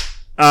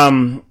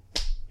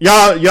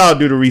 Y'all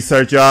do the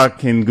research. Y'all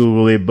can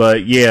Google it,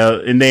 but yeah.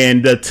 And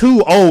then the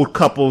 2 old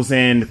couples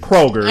in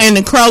Kroger. And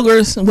the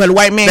Kroger's where the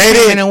white man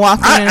came in and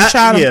walked in and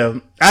shot him. Yeah.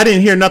 I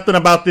didn't hear nothing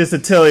about this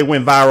until it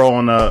went viral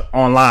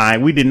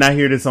online. We did not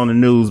hear this on the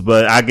news,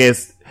 but I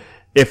guess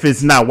if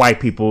it's not white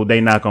people,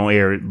 they not gonna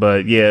air it.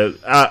 But yeah,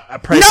 I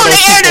pray. No, they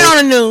aired it on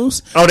the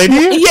news. Oh, they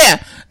did?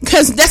 Yeah,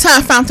 because that's how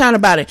I found out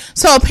about it.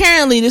 So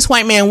apparently, this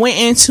white man went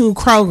into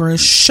Kroger and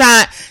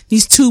shot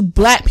these 2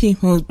 black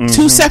people,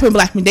 2 separate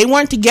black people. They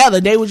weren't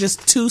together; they were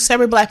just 2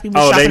 separate black people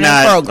shopping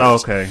at Kroger. Oh,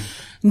 okay.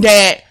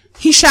 That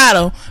he shot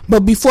them,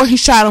 but before he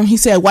shot them, he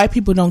said, "White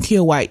people don't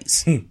kill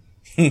whites."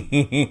 White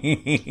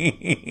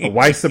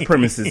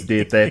supremacists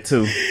did that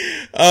too.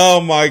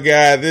 Oh my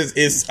God, this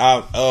is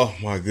oh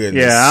my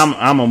goodness. Yeah,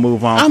 I'm gonna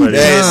move on.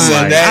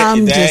 That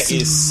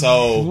is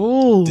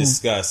so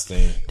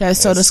disgusting. That's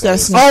so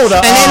disgusting. And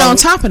then on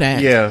top of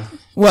that, yeah,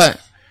 what?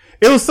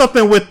 It was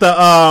something with the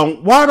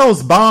what are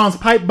those bombs?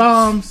 Pipe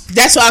bombs?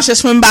 That's what I was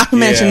just about to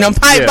mention. Them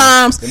pipe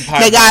bombs.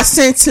 They got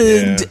sent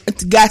to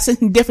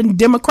different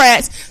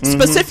Democrats,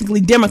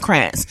 specifically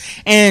Democrats,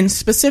 and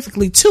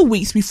specifically 2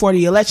 weeks before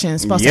the election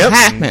is supposed to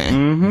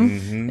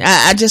happen.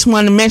 I just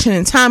wanted to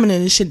mention the timing of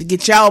this shit to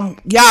get y'all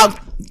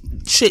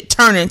shit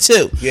turning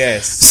too.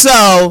 Yes.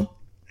 So.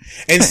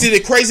 And see, the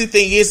crazy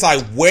thing is,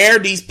 like, where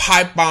these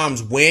pipe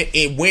bombs went,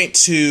 it went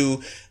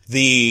to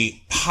the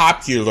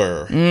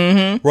popular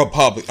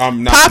Republic.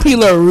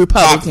 Popular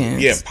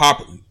Republicans.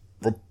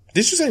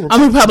 Did you say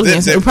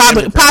Republicans?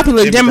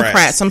 Popular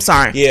Democrats. I'm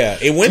sorry. Yeah,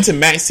 it went to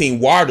Maxine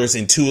Waters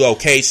in 2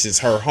 locations.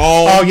 Her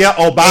home. Oh yeah,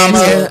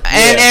 Obama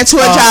and to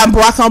a job,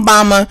 Barack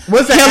Obama.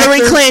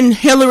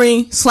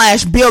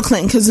 Hillary/Bill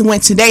Clinton, because it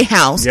went to their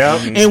house. Yeah,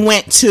 and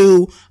went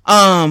to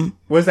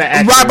what's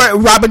that?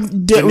 Robert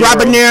De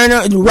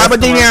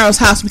Niro's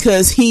house,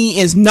 because he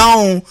is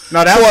known for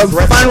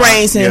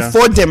fundraising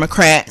for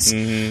Democrats.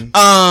 And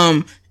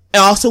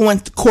also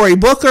went to Cory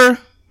Booker.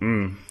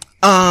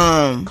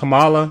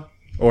 Kamala.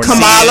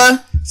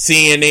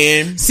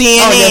 CNN.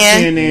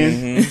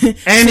 CNN.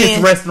 And his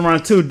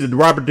restaurant too, the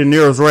Robert De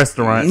Niro's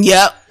restaurant.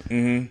 Yep.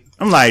 I'm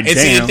like,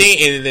 damn.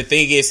 The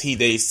thing is,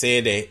 they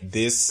said that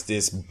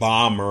this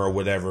bomber or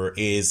whatever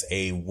is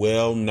a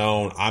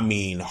well-known,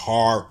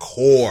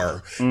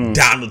 hardcore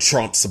Donald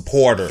Trump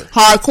supporter.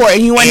 Hardcore.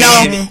 And you want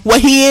to know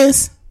what he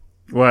is?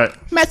 What?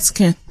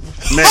 Mexican.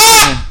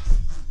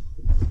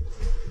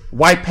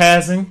 White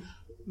passing.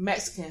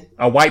 Mexican.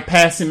 A white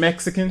passing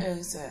Mexican.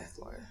 Exactly.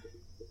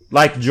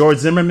 Like George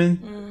Zimmerman.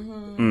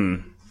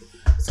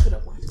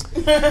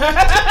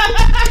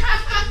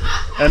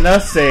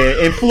 Enough said.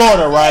 In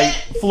Florida, right?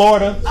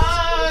 Florida.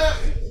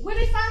 Where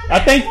they find I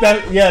think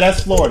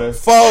that's Florida.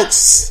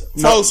 Folks,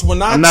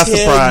 when I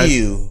tell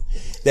you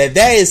that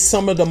is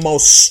some of the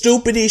most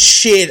stupidest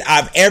shit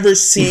I've ever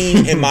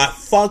seen in my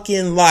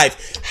fucking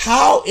life.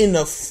 How in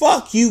the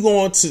fuck you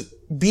going to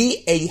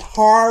be a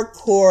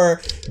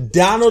hardcore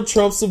Donald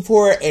Trump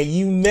supporter and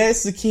you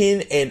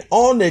Mexican, and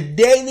on a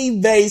daily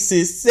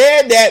basis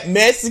said that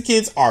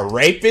Mexicans are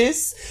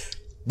rapists,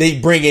 they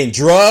bring in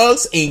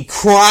drugs and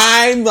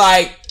crime,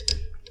 like,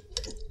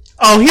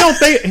 oh, he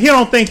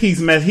don't think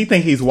he's Mexican. He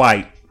think he's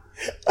white.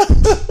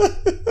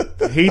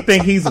 He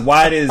think he's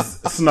white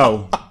as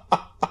snow.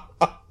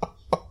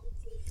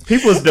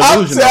 People's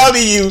delusional.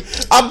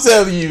 I'm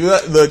telling you,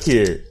 look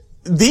here.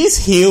 These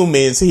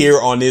humans here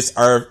on this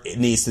earth, it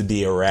needs to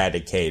be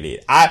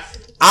eradicated.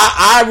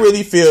 I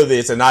really feel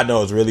this, and I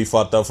know it's really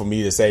fucked up for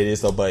me to say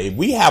this, though, but if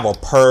we have a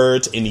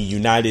purge in the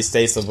United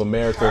States of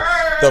America,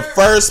 the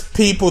first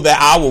people that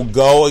I will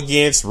go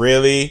against,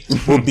 really,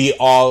 will be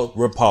all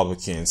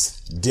Republicans.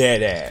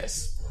 Dead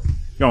ass.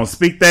 Gonna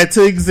speak that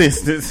to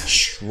existence.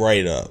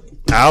 Straight up.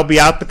 I'll be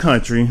out the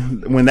country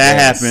when that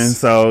happens,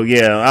 so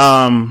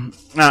yeah,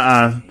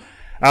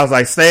 I was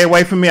like, stay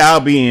away from me. I'll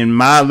be in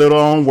my little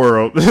own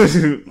world.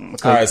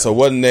 All right, so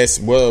what next?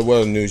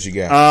 What news you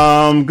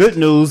got? Good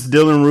news.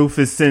 Dylan Roof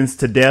is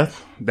sentenced to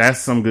death. That's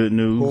some good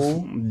news.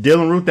 Cool.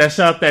 Dylan Roof that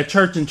shot up that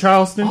church in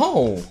Charleston.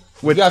 Oh,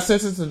 we got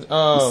sentenced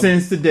Oh,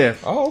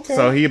 okay.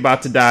 So he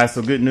about to die.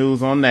 So good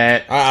news on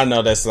that. I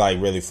know that's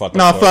like really fucked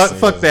No, up.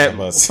 fuck that.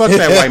 Fuck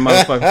that white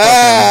motherfucker.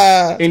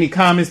 Fuck him. Any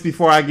comments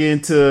before I get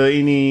into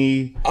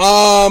any?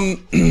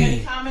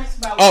 Any comments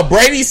about?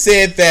 Brady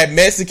said that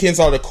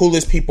Mexicans are the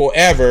coolest people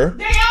ever.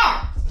 They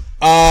are.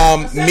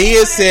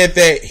 Mia said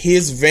that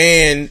his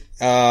van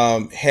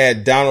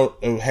had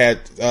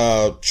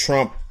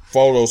Trump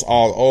photos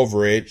all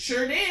over it.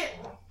 Sure did.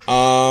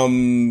 Let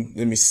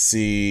me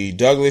see.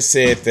 Douglas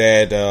said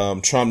that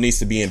Trump needs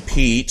to be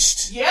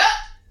impeached. Yep.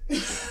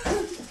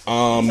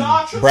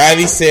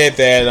 Bradley said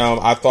that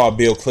I thought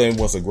Bill Clinton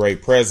was a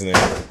great president.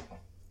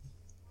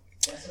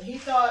 That's what he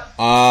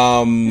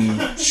thought.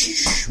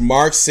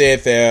 Mark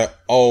said that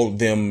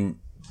them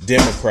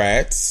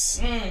Democrats.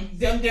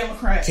 Them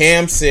Democrats.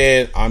 Cam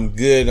said I'm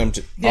good. I'm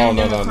just Them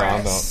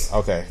no.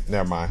 Okay,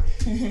 never mind.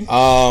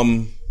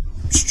 Let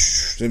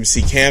me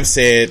see. Cam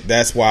said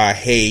that's why I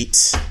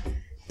hate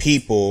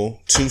people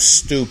too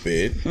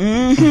stupid.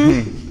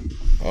 That's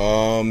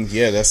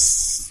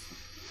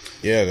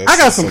I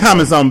got some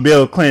comments on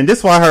Bill Clinton. This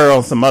is what I heard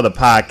on some other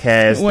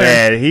podcasts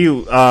that he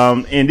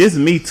in this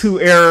Me Too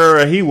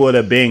era he would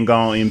have been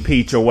gone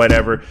impeach or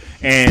whatever.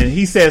 And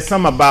he said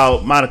something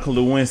about Monica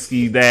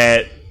Lewinsky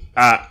that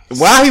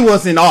while he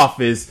was in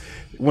office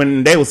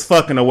when they was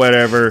fucking or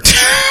whatever.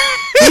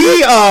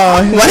 He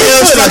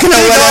was fucking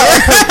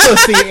her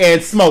pussy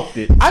and smoked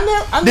it.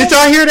 Did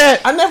y'all hear that?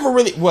 I never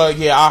really. Well,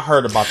 yeah, I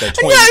heard about that.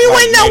 You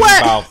know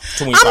what?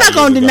 I'm not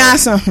going to deny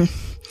something.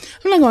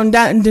 I'm not going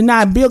to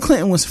deny Bill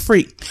Clinton was a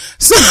freak.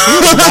 So,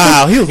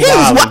 wow, he was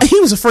wild. He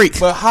was a freak.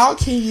 But how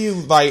can you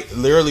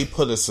literally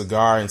put a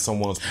cigar in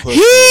someone's pussy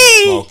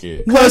and smoke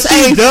it? Was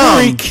a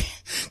freak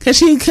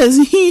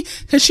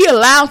because she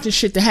allowed this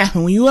shit to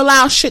happen. When you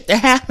allow shit to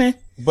happen.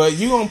 But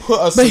you gonna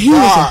put a cigar? But he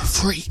was a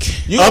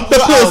freak. You gonna put a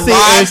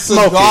live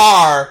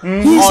cigar on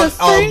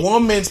a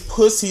woman's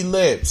pussy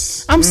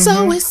lips? I'm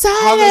so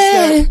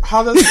excited.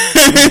 How does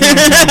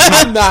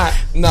that? I'm not.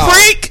 No.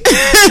 Freak.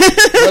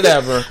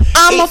 Whatever.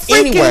 I'm a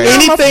freak. Anyway,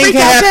 anything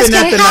can happen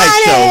at the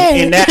night show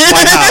in that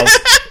White House.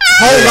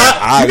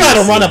 You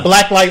gotta run a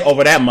black light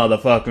over that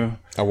motherfucker.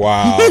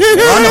 Wow.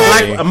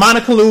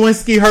 Monica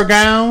Lewinsky, her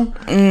gown,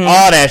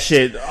 all that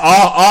shit,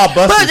 all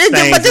busted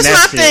stains. But this is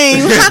my thing.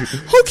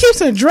 Who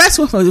keeps a dress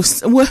with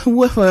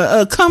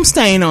a cum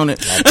stain on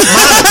it?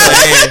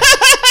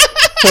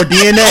 For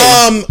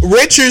DNA.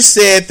 Richard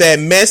said that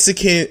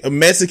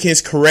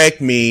Mexicans correct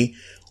me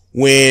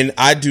when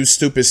I do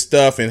stupid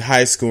stuff in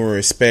high school and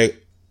respect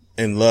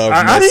and love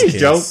Mexicans. Are these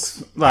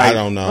jokes? I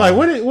don't know.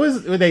 What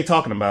are they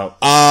talking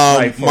about?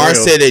 Mark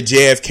said that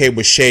JFK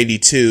was shady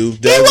too.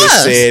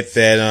 Douglas said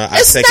that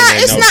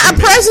it's not a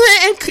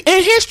president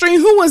in history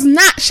who was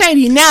not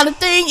shady. Now the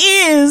thing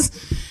is,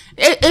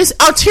 it's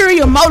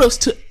ulterior motives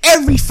to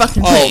every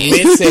fucking thing.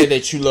 Mint said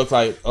that you look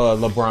like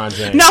LeBron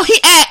James. No,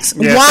 he asked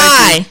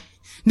why.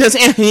 Does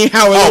Anthony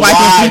Howard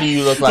why do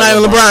you look like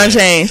LeBron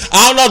James?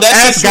 I don't know.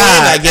 That's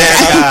God, I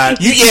guess.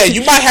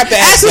 You might have to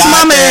ask his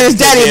mama and his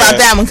daddy about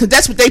that one because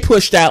that's what they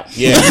pushed out.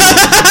 Yeah,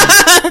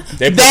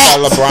 they pushed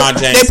out LeBron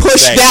James. They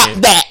pushed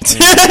out that.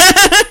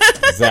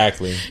 Yeah.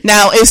 Exactly.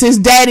 Now, is his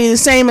daddy the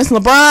same as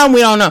LeBron? We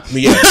don't know.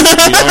 Yeah,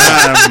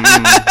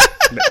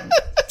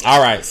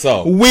 all right,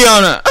 so we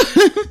don't know.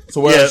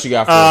 So what else you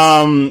got for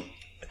us?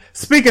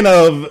 Speaking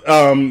of,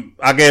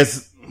 I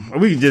guess.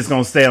 We just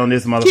gonna stay on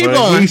this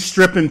motherfucker. He's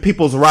stripping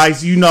people's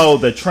rights. You know,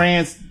 they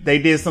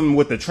did something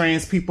with the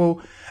trans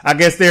people. I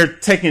guess they're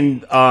taking,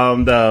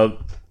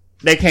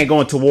 they can't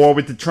go into war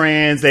with the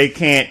trans. They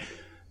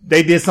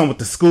did something with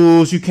the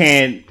schools. You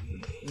can't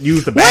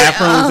use the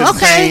bathrooms at the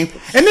same.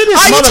 And then this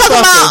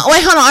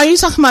wait, hold on. Are you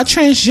talking about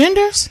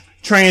transgenders?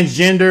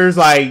 Transgenders,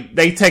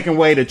 they taking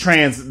away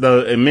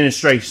the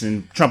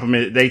administration, Trump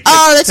they're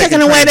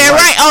taking away their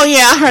right. Oh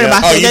yeah, I heard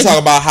about that. Oh, you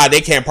talking about how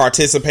they can't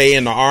participate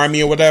in the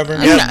army or whatever?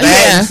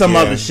 And some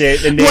other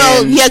shit. And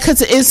then,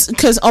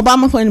 because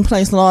Obama put in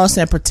place laws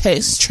that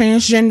protects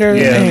transgender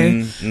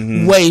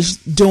and ways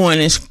doing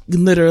is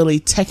literally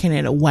taking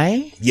it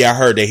away. Yeah, I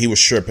heard that he was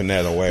stripping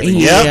that away.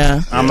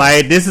 Yep. I'm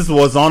like, this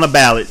was on a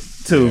ballot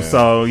too. Yeah.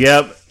 So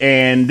yep.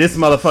 And this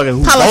motherfucker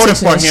who voted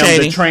for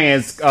him, the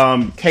trans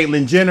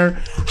Caitlyn Jenner.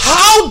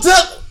 How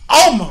does?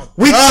 Oh my!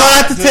 We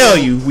tried to tell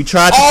you. We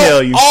tried to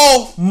tell you.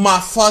 Oh my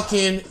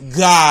fucking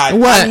God!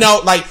 What? I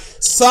know,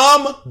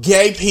 some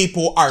gay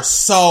people are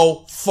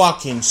so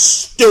fucking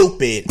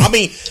stupid. I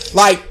mean,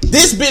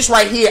 this bitch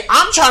right here.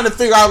 I'm trying to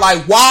figure out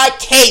why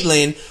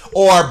Caitlyn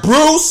or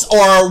Bruce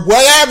or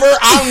whatever.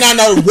 I do not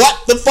know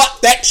what the fuck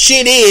that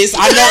shit is.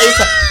 I do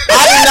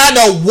not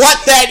know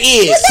what that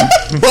is.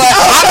 But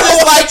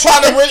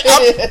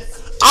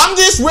I'm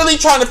just really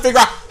trying to figure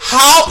out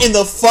how in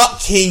the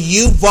fuck can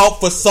you vote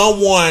for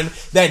someone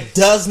that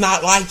does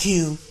not like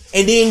you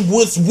and then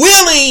was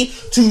willing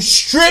to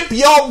strip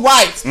your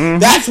rights.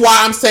 That's why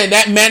I'm saying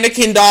that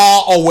mannequin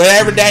doll or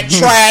whatever that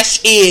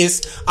trash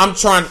is. I'm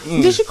trying.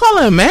 Did you call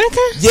it a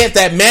mannequin? Yes,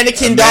 that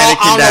mannequin doll.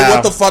 I don't know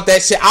what the fuck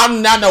that shit. I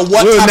do not know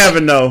what. We'll never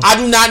know. I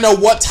do not know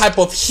what type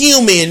of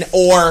human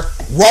or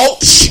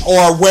roach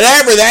or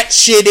whatever that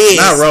shit is.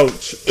 Not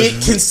roach.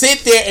 It can sit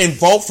there and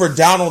vote for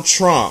Donald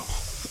Trump.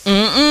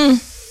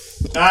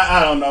 I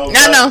don't know.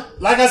 No.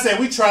 Like I said,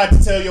 we tried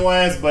to tell your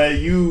ass, but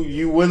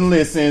you wouldn't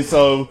listen.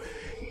 So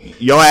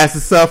your ass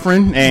is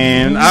suffering,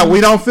 and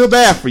we don't feel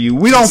bad for you.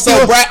 We don't.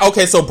 So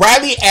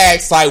Bradley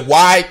asks like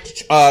why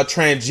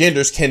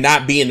transgenders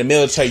cannot be in the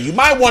military. You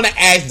might want to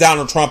ask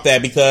Donald Trump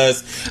that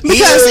because he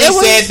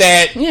said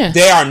that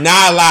they are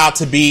not allowed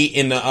to be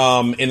in the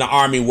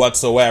army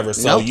whatsoever.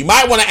 So you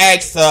might want to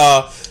ask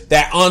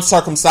that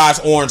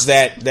uncircumcised orange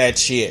that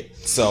shit.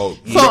 So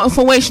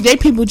for which they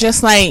people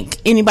just like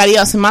anybody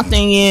else. And my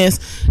thing is,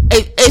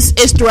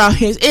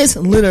 it's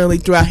literally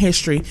throughout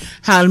history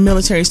how the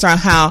military started.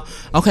 How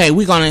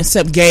we're gonna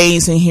accept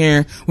gays in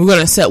here, we're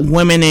gonna accept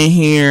women in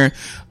here.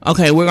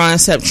 Okay, we're gonna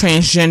accept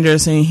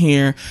transgenders in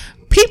here.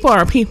 People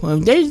are people.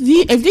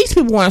 If these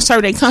people want to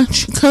serve their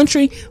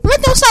country,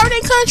 let them serve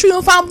their country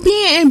without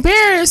being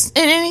embarrassed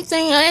in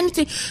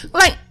anything.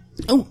 Like,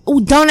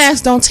 don't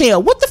ask, don't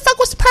tell. What the fuck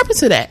was the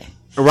purpose of that?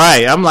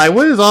 Right, I'm like,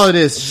 what is all of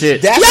this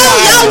shit? Y'all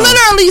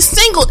literally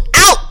singled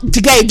out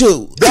the gay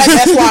dude.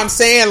 That's why I'm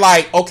saying,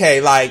 like,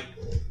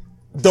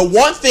 the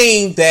one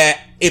thing that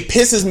it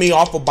pisses me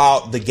off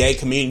about the gay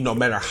community, no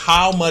matter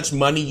how much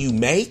money you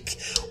make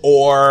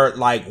or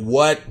like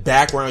what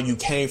background you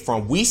came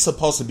from, we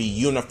supposed to be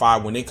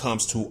unified when it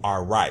comes to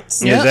our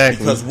rights. Yep.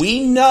 Exactly. Because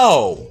we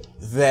know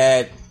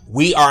that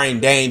we are in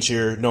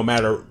danger no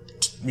matter,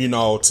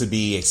 to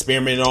be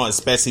experimented on,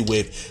 especially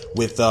with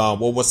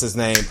what was his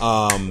name?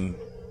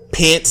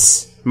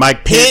 Pence.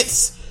 Mike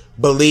Pence.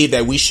 Believe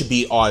that we should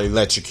be all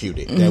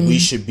electrocuted, that we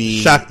should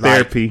be shock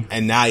therapy,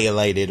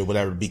 annihilated or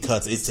whatever,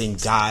 because it's in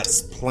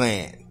God's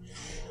plan.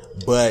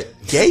 But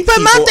gay but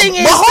people, my thing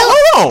is,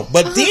 hold on.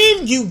 But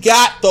then you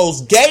got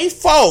those gay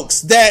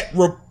folks that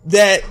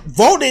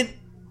voted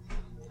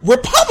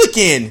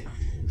Republican.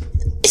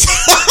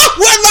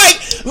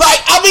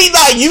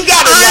 You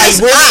gotta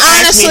really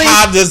ask me,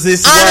 how does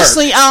this work?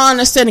 Honestly, I don't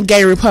understand a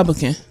gay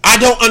Republican. I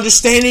don't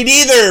understand it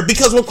either,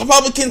 because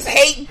Republicans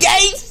hate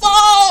gay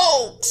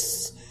folks.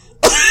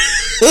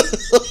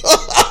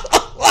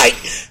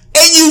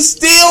 And you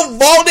still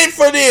voted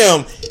for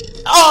them.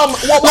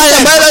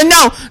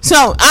 No.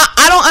 So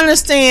I don't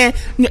understand.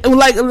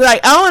 Like I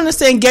don't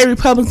understand gay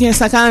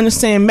Republicans like I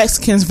understand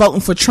Mexicans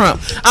voting for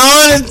Trump.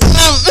 I don't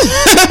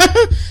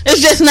understand. It's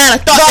just not a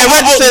thought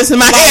that registers in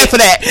my head for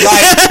that.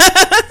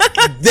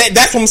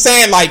 That's what I'm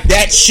saying. Like,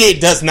 that shit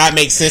does not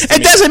make sense to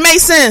me. It doesn't make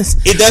sense.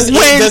 It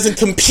doesn't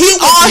compute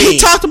with all me. He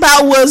talked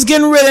about was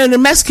getting rid of the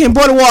Mexican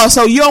border wall.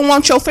 So you don't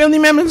want your family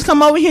members to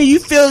come over here? You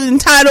feel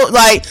entitled?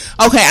 Like,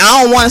 okay,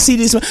 I don't want to see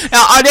these.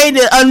 Are they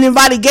the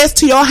uninvited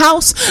guests to your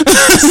house? So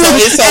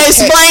it's okay.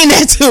 Explain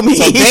that to me.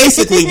 So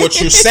basically, what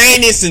you're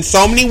saying is, in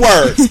so many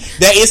words,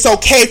 that it's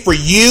okay for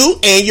you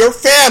and your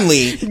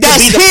family to be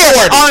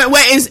deported.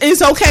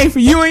 It's okay for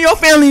you and your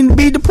family to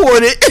be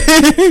deported.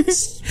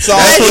 So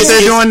that's what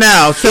they're doing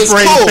now,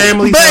 separating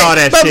families and all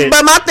that shit.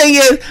 But my thing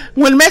is,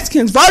 when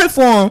Mexicans voted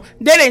for him,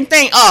 they didn't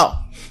think,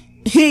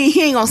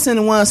 he ain't gonna send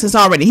the ones that's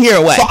already here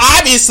away. So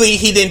obviously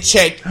he didn't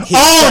check his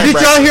did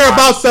y'all hear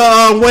about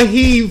the when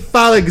he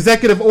filed an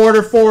executive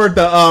order for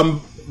the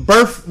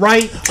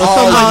birthright or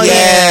something?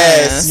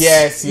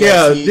 Yes.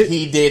 Yeah,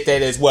 he did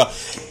that as well.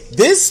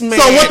 This man.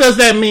 So what does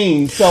that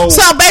mean? So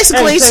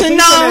basically,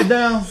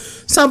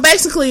 So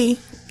basically,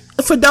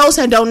 for those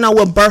that don't know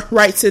what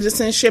birthright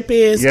citizenship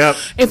is,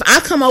 if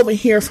I come over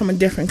here from a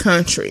different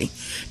country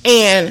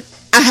and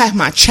I have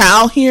my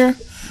child here,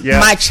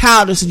 my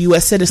child is a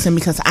U.S. citizen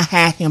because I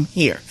had him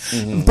here.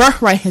 Mm-hmm.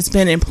 Birthright has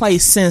been in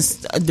place since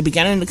the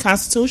beginning of the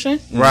Constitution.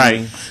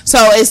 Right. So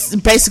it's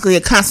basically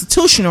a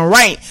constitutional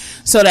right,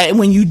 so that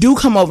when you do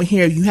come over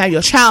here, you have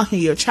your child here,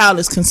 your child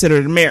is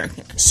considered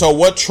American. So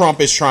what Trump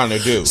is trying to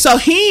do? So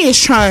he is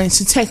trying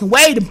to take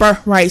away the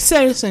birthright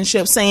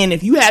citizenship, saying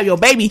if you have your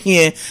baby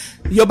here,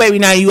 your baby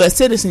not a U.S.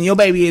 citizen, your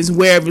baby is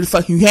wherever the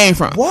fuck you came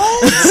from.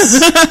 What?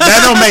 That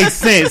don't make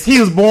sense.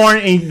 He was born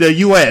in the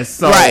U.S.,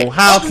 so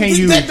how can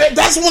you...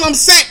 That's what I'm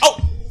saying.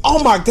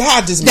 Oh my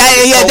God, this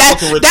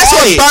that's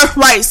what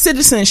birthright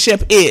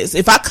citizenship is.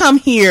 If I come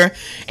here,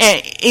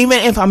 and even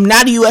if I'm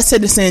not a U.S.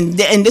 citizen,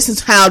 and this is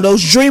how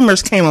those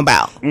dreamers came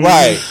about.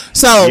 Right.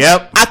 So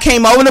I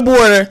came over the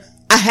border,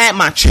 I had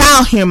my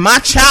child here. My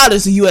child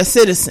is a U.S.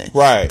 citizen.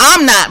 Right.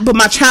 I'm not, but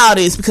my child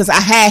is because I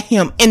had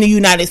him in the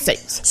United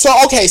States. So,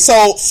 okay,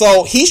 so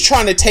he's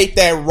trying to take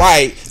that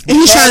right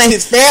because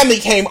his family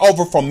came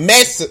over from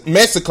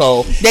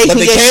Mexico. They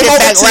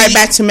came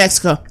back to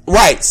Mexico.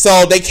 Right.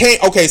 So they came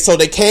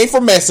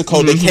from Mexico.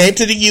 Mm-hmm. They came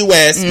to the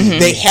U.S. Mm-hmm.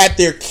 They had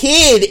their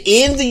kid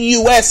in the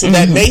U.S., so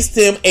that makes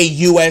them a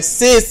U.S.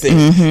 citizen.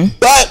 Mm-hmm.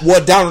 But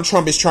what Donald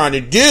Trump is trying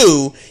to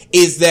do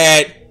is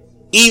that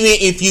even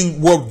if you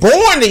were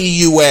born in the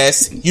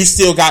U.S., you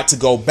still got to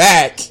go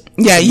back.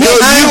 Yeah, you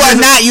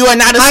are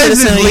not a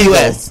citizen of the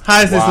U.S.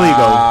 How is this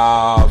legal?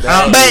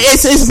 But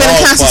it's been a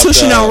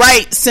constitutional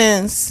right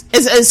since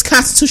it's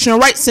constitutional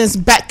right since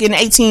back in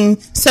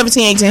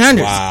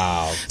 1800s.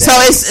 Wow. So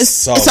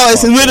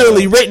it's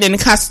literally written in the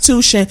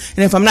Constitution,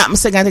 and if I'm not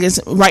mistaken, I think it's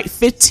right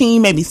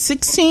 15, maybe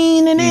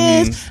 16. It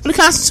is in the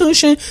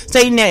Constitution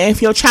stating that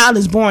if your child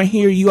is born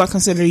here, you are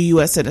considered a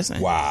U.S.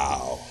 citizen.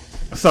 Wow.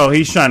 So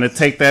he's trying to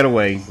take that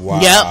away.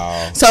 Wow.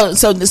 Yep. So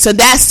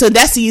that's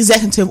the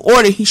executive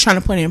order he's trying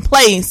to put in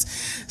place,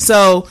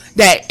 so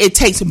that it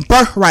takes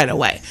birth right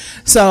away.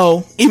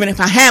 So even if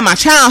I had my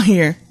child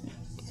here,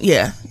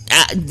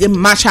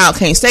 my child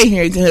can't stay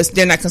here because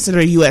they're not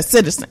considered a U.S.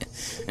 citizen.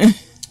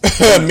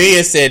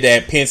 Mia said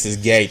that Pence is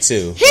gay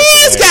too. He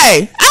is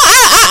gay.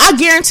 I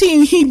guarantee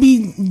you, he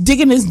be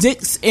digging his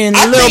dicks in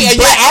black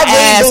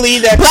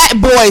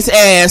boy's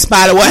ass.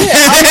 By the way,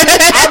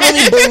 I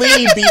really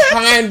believe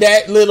behind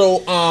that little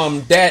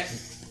that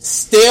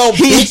stale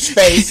bitch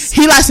face,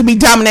 he likes to be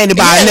dominated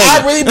by a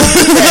nigga. I really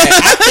believe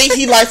that. I think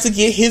he likes to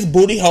get his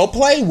booty hole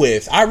played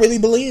with. I really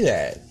believe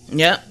that.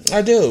 Yep,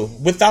 I do.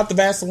 Without the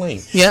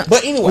Vaseline. Yeah,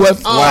 but anyway,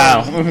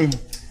 wow.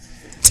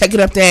 Take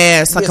it up the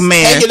ass like a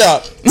man. Take it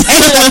up the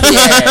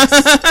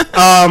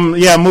ass.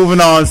 Yeah,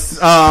 moving on.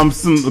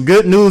 Some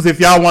good news. If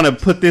y'all want to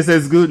put this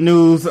as good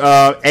news,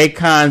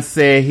 Akon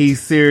said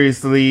he's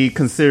seriously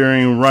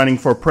considering running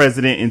for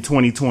president in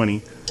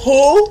 2020.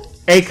 Who?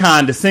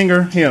 Akon, the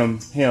singer. Him.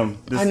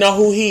 I know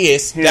who he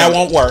is. Him. That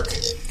won't work.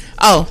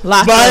 Oh,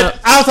 locked up.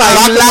 I was like,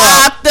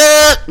 locked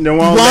up. They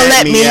won't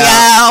let me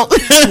out.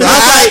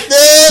 Locked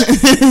up.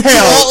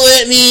 Won't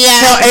let me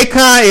out. Hell,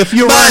 Akon, if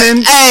you're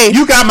running,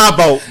 you got my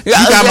vote. You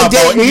got my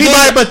vote.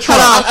 Anybody but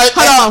Trump.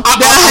 Hold on.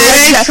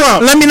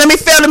 Trump. Let me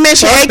fail to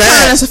mention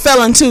Akon is a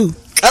felon too.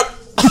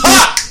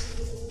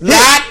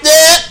 Locked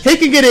up. He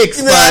can get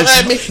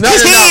expunged. He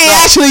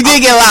actually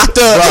did get locked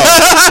up. Bro,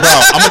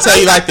 I'm gonna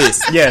tell you like this.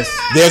 Yes.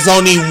 There's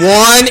only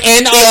one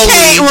and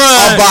only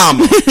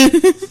Obama.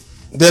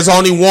 There's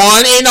only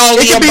one and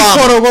only it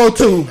Obama. Be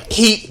too.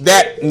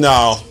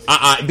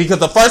 Because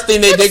the first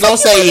thing they're gonna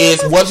say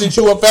is, wasn't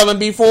you a felon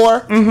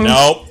before? Mm-hmm.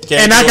 Nope.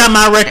 And I got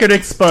my record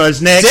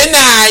expunged. Next.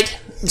 Denied.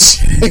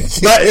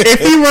 But if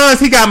he runs,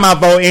 he got my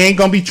vote. It ain't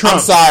gonna be Trump.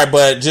 I'm sorry,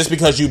 but just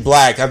because you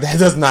black, that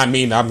does not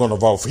mean I'm gonna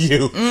vote for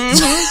you.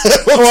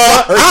 Mm-hmm.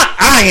 Well,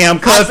 I am,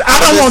 because I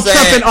don't want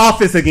Trump in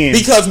office again.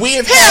 Because we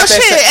have had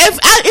that.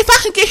 If I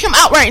could get him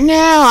out right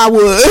now, I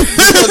would.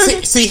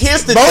 Because, see,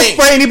 here's the thing.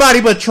 Vote for anybody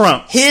but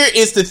Trump. Here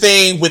is the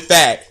thing with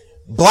that.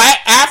 Black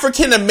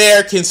African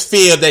Americans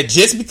feel that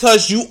just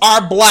because you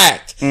are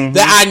black,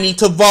 that I need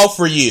to vote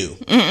for you.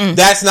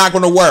 That's not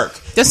going to work.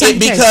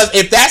 Because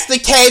if that's the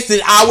case,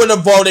 then I would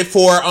have voted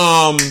for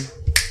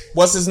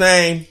what's his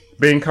name?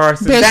 Ben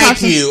Carson.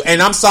 Thank you.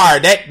 And I'm sorry,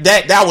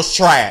 that was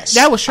trash.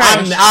 That was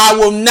trash. I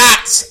will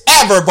not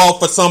ever vote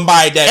for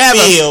somebody that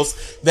feels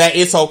that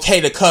it's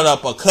okay to cut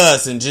up a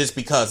cousin just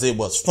because it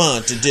was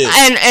fun to do.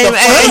 And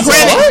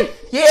granted,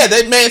 yeah,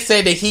 that man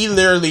said that he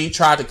literally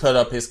tried to cut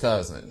up his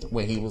cousin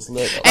when he was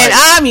little. And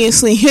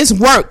obviously his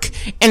work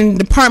in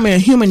the Department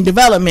of Human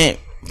Development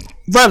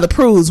rather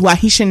proves why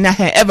he should not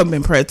have ever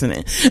been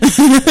president.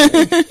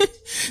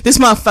 This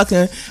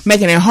motherfucker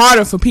making it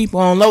harder for people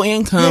on low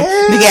income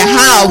to get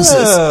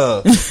houses.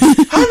 How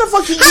the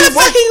fuck you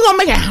gonna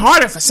make it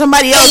harder for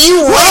somebody else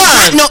who ain't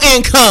got no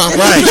income?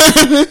 Right.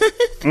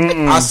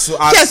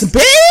 Just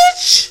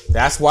bitch.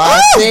 That's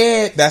why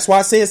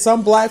I said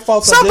some black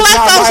folks ain't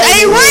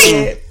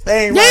right.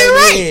 They ain't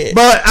right.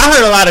 But I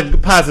heard a lot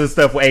of positive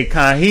stuff with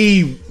Akon.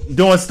 He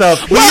doing stuff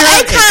here in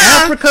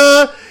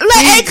Africa.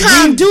 Let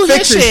Akon do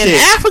his shit in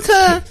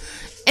Africa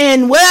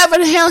and whatever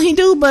the hell he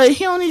do, but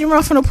he don't need to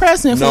run for the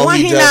president. For one,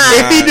 he not.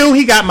 If he do,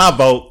 he got my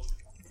vote.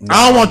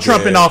 I don't want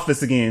Trump in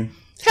office again.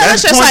 Hell,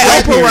 that's just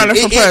like Oprah running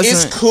for president.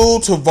 It's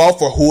cool to vote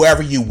for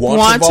whoever you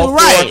want to vote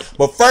for,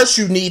 but first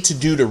you need to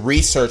do the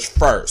research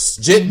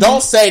first.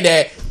 Don't say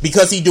that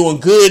because he's doing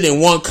good in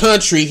one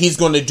country, he's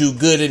going to do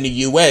good in the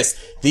U.S.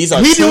 These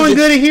are doing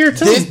good in here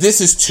too. This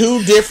is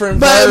two different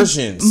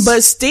versions.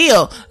 But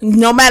still,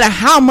 no matter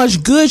how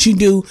much good you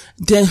do,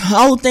 the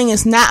whole thing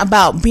is not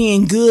about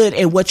being good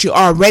at what you're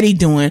already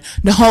doing.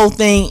 The whole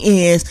thing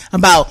is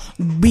about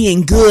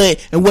being good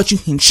at what you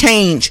can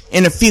change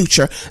in the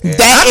future. Yeah.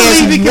 That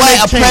is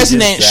what a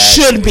president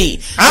should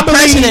be. A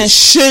president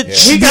should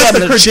be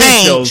able to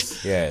change.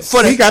 Yes.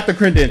 He got the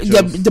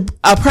credentials.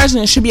 A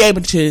president should be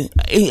able to.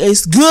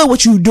 It's good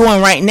what you're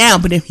doing right now,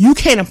 but if you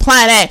can't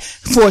apply that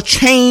for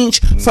change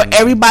for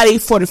everybody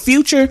for the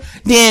future,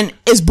 then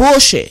it's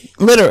bullshit.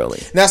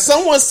 Literally. Now,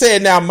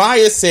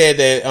 Maya said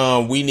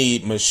that we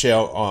need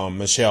Michelle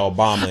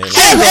Obama.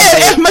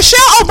 If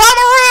Michelle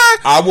Obama run,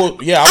 I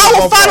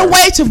will find a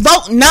way to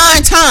vote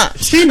 9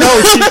 times. She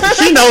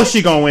knows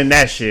she gonna win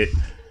that shit.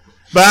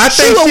 But I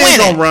think she's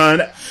gonna run.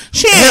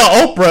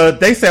 Hell, Oprah.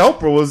 They say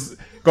Oprah was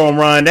gonna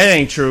run. That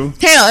ain't true.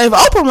 Hell, if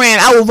Oprah ran,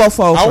 I would vote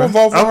for Oprah. I would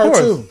vote for her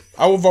too.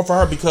 I would vote for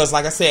her because,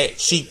 like I said,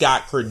 she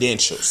got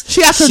credentials.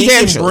 She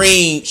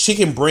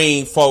can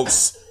bring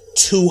folks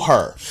to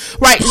her.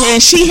 Right,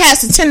 and she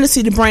has a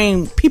tendency to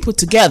bring people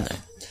together.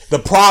 The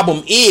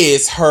problem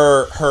is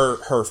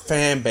her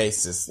fan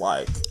base is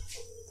like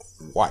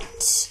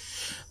white.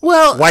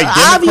 Well, White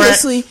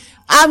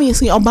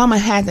obviously Obama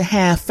had to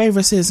have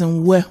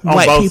favoritism with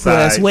white people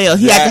sides. as well.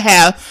 He had to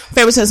have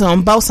favoritism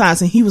on both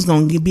sides, and he was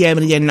going to be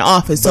able to get in the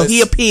office. So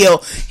he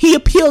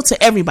appealed to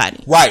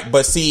everybody. Right,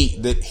 but see,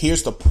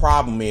 here's the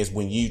problem is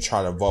when you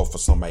try to vote for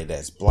somebody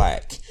that's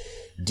black,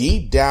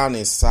 deep down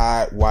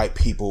inside, white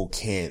people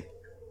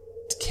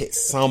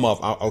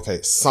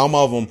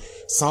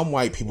some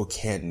white people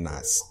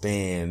cannot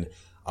stand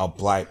a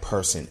black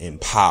person in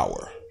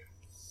power.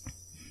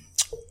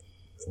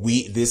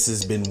 This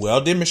has been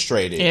well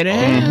demonstrated,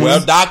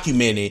 well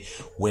documented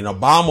when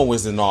Obama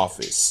was in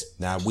office.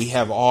 Now we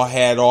have all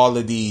had all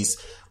of these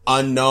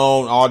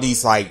unknown, all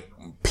these like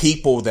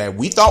people that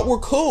we thought were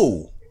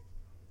cool.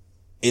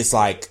 It's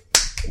like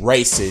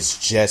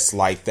racist just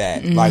like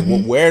that. Like,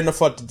 where in the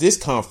fuck did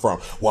this come from?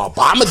 Well,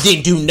 Obama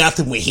didn't do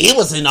nothing when he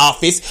was in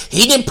office.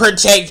 He didn't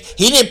protect,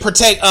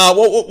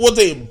 what was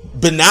it?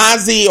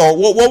 Benghazi or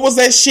what was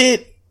that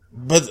shit?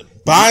 But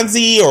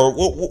Bonzi or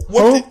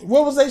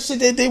what was that shit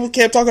that they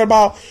kept talking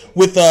about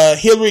with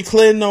Hillary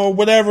Clinton or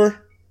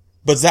whatever?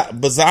 It's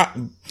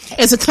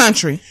a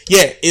country.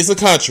 Yeah, it's a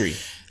country.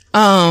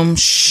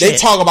 Shit. They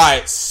talk about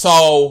it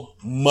so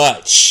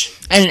much.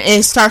 And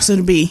it starts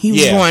to be, he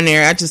was going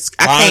there. I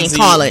can't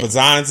call it.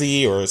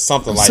 Bazanzi or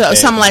something like that.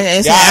 Something like that.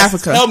 It's Guys, in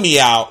Africa. Help me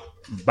out.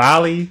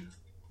 Bali?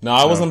 No,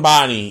 it wasn't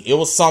Bonnie. It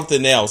was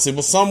something else. It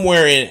was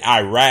somewhere in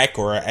Iraq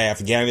or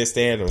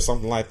Afghanistan or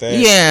something like that.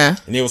 Yeah.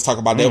 And they was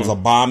talking about there was a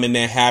bombing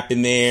that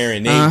happened there,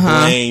 and they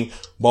blamed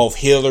both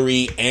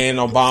Hillary and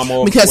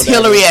Obama. Because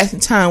Hillary at the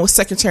time was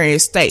Secretary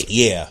of State.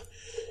 Yeah.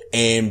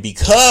 And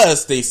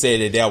because they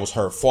said that was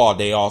her fault,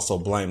 they also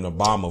blamed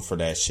Obama for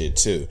that shit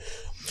too.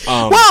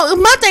 Well,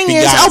 my thing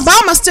is,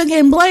 Obama's still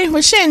getting blamed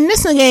for shit, and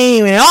this nigga ain't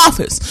even in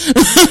office.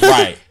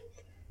 Right.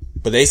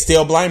 But they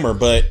still blame her.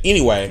 But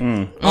anyway.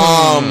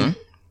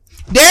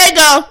 There you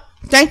go.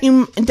 Thank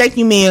you,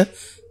 Mia.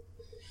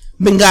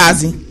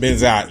 Benghazi.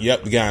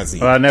 Yep, Benghazi.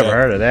 Well, I never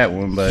heard of that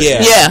one, but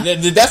yeah.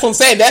 That's what I'm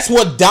saying. That's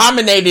what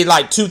dominated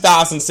like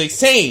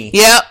 2016.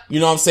 Yep. You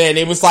know what I'm saying?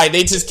 It was like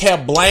they just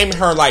kept blaming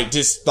her, like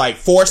just like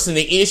forcing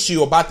the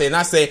issue about that. And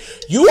I said,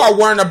 you are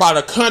worrying about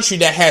a country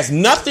that has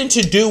nothing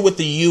to do with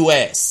the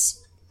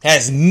U.S.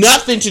 Has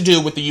nothing to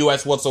do with the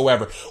U.S.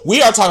 whatsoever.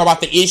 We are talking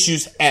about the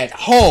issues at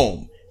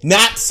home,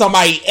 not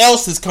somebody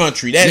else's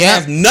country. That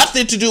has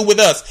nothing to do with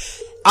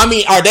us. I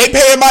mean, are they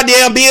paying my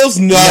damn bills?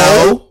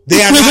 No.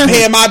 They are not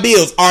paying my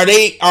bills. Are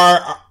they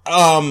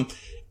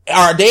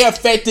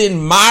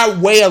affecting my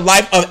way of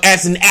life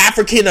as an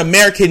African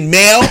American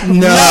male?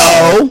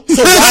 No.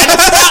 So why the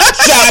fuck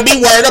should I be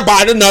worried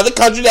about another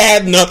country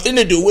that has nothing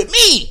to do with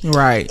me?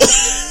 Right.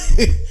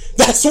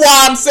 That's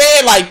why I'm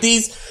saying like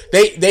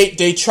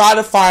they try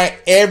to find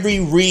every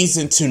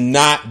reason to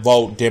not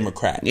vote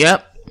Democrat.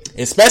 Yep.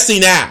 Especially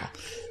now.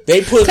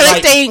 They put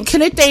my thing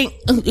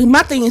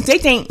is they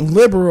think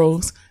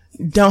liberals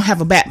don't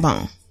have a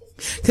backbone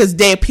because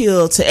they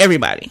appeal to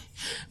everybody,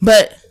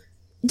 but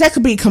that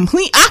could be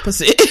complete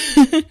opposite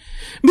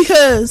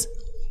because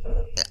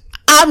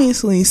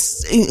obviously,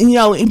 you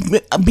know,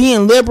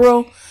 being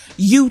liberal,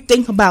 you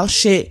think about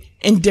shit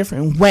in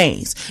different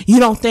ways.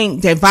 You don't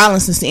think that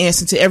violence is the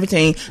answer to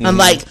everything,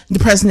 unlike the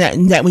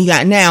president that we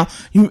got now.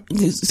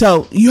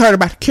 So you heard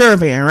about the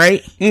caravan,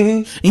 right?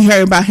 Mm-hmm. You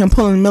heard about him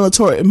pulling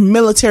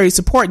military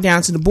support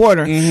down to the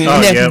border,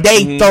 and if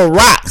they throw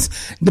rocks,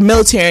 the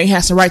military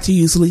has the right to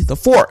use lethal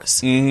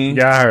force.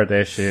 Yeah, I heard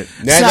that shit.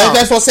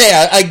 That's what I'm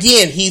saying.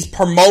 Again, he's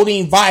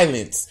promoting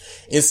violence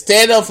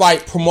instead of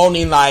like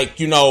promoting like,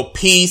 you know,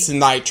 peace and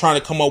like trying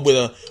to come up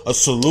with a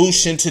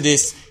solution to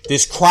this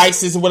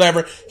crisis or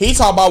whatever. He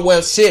talk about,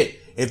 well, shit,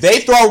 if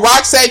they throw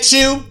rocks at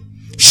you,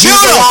 shoot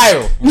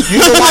them. Use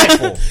a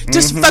rifle.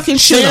 Just fucking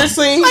shoot them.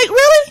 Seriously? Like,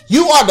 really?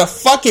 You are the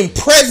fucking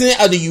president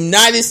of the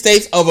United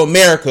States of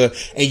America,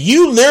 and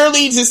you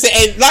literally just say,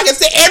 and like I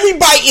said,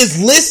 everybody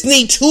is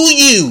listening to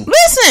you.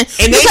 Listen,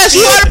 and because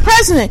you are the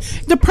president.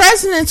 The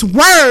president's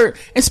word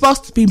is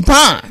supposed to be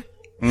bond.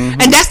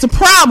 Mm-hmm. And that's the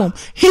problem.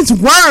 His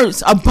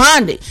words are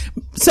bonded.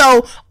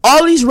 So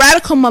all these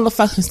radical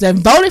motherfuckers that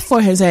voted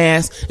for his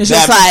ass is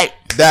just like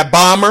that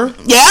bomber.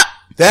 Yep.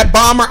 That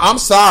bomber. I'm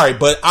sorry,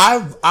 but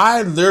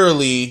I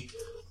literally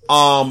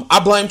I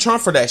blame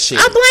Trump for that shit.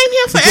 I blame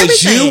him for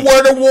everything. Because you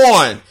were the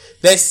one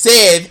that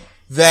said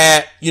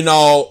that, you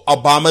know,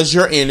 Obama's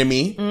your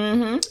enemy.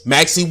 Mm-hmm.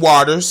 Maxine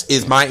Waters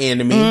is my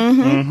enemy.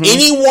 Mm-hmm.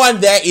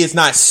 Anyone that is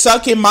not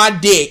sucking my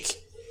dick,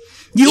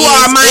 you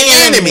are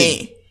my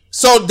enemy.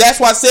 So that's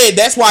why I said,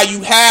 that's why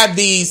you have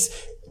these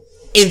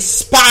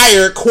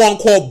inspired, quote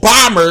unquote,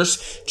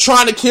 bombers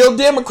trying to kill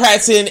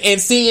Democrats and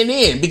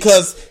CNN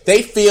because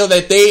they feel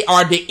that they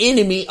are the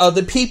enemy of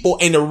the people.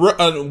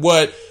 And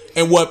what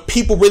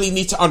people really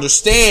need to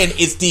understand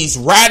is these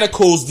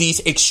radicals,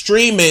 these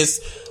extremists,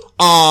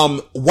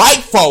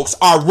 white folks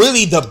are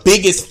really the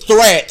biggest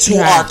threat to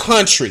our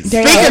country.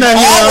 Speaking of him,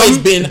 always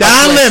been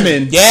Don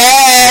Lemon.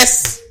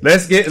 Yes.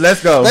 Let's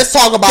go. Let's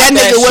talk about that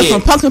nigga went shit.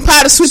 from pumpkin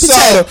pie to sweet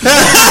potato.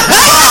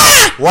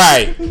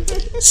 Right.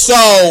 So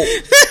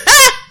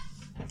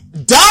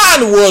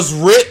Don was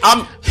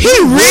he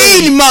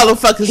reading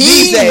motherfuckers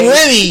these days. He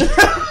really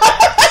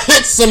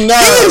hit some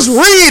nerves. He's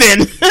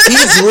reading.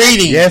 He's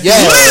reading. Yes,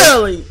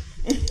 literally.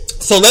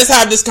 So let's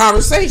have this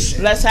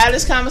conversation.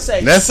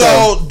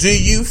 So do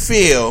you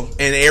feel,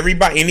 and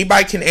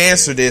anybody can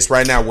answer this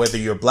right now, whether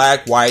you're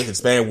black, white,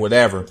 Hispanic,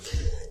 whatever.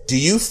 Do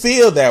you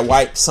feel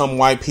that some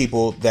white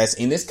people that's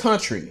in this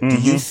country, do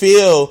you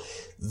feel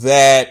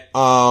that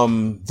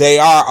they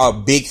are a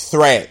big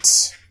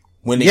threat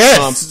when it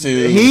comes to...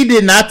 He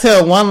did not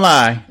tell one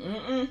lie.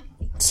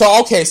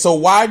 So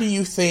why do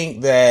you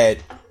think that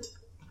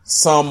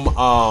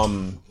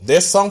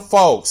there's some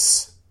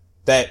folks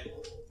that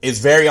is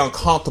very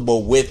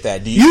uncomfortable with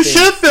that? You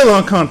should feel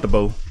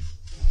uncomfortable.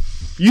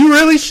 You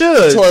really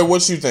should. Tori,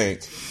 what you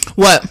think?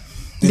 What?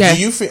 Do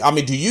you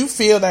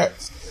feel that,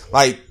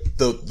 like,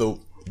 the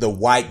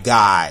white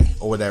guy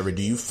or whatever,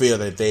 do you feel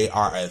that they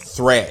are a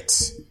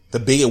threat?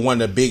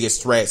 One of the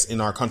biggest threats in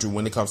our country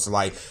when it comes to,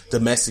 like,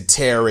 domestic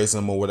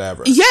terrorism or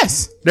whatever?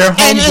 Yes. They're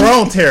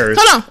homegrown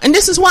terrorists. Hold on. And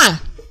this is why.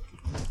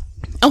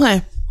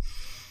 Okay.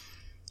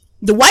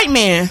 The white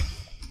man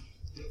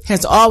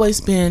has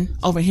always been,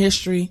 over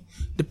history,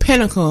 the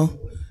pinnacle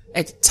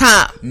at the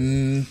top.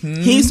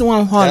 Mm-hmm. He's the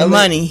one with all the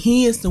money.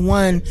 He is the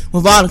one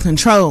with all the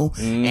control.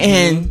 Mm-hmm.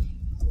 And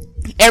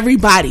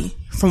everybody,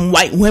 from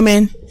white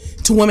women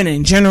to women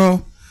in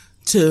general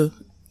to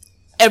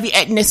every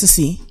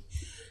ethnicity,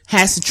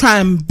 has to try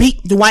and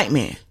beat the white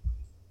man.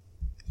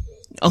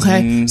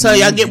 Okay? Mm-hmm. So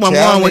y'all get where I'm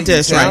going with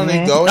this,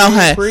 right?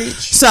 Okay. Preach.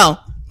 So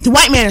the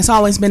white man has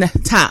always been at the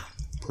top.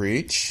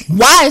 Preach.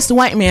 Why is the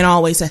white man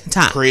always at the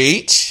top?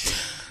 Preach.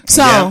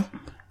 So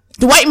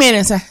the white man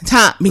is at the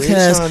top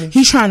because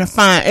he's trying to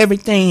find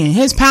everything in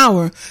his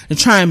power to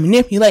try and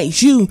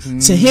manipulate you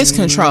to his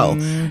control.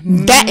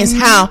 That is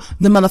how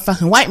the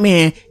motherfucking white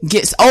man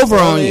gets over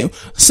on you.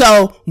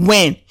 So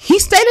when he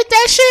stated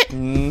that shit,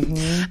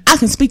 I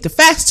can speak the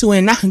facts to it,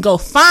 and I can go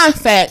find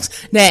facts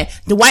that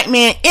the white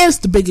man is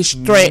the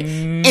biggest threat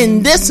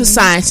in this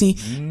society,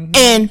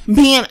 and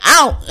being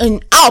out,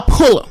 and I'll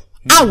pull him.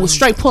 I will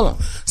straight pull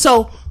him.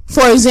 So,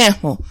 for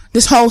example,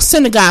 this whole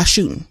synagogue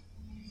shooting.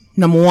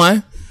 Number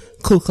one,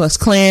 Ku Klux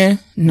Klan.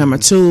 Number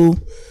two,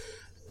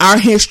 our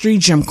history,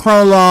 Jim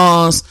Crow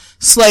laws,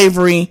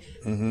 slavery.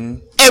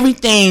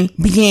 Everything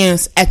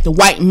begins at the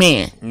white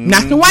man,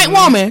 not the white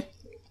woman.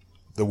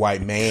 The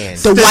white man.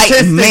 The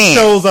white man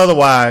shows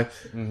otherwise.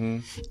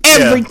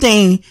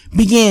 Everything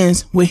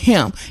begins with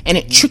him, and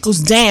it trickles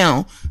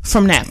down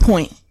from that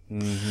point.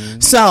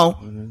 So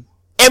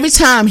every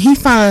time he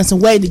finds a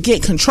way to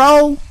get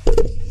control,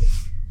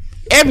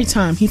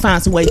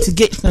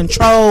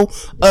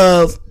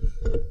 of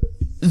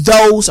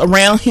those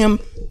around him,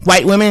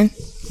 white women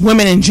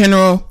in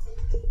general,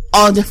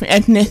 all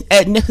different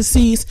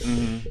ethnicities,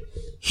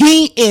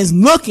 he is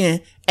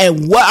looking at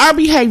what our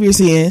behaviors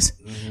is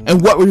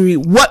and what we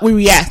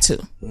react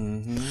to.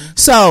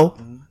 So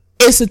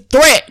it's a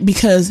threat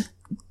because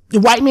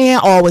the white man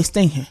always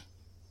thinking.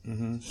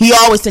 He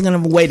always thinking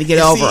of a way to get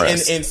over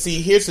us. And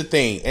see, here's the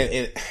thing,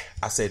 and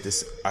I said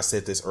this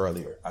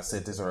earlier,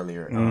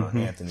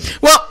 Anthony.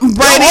 Well,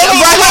 Brady,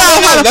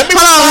 let me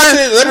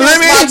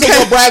respond to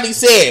what Bradley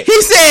said.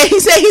 He said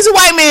he's a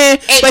white man,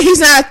 but he's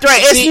not a threat.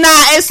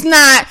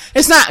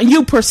 It's not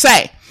you per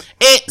se.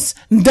 It's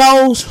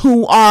those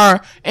who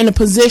are in a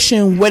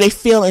position where they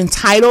feel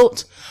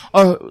entitled,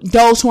 or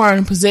those who are in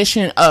a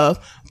position of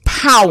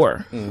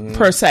power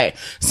per se.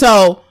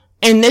 So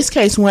in this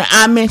case, when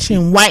I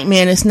mention white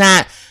man, it's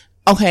not,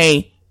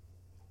 okay,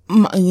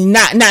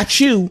 not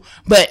you,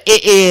 but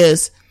it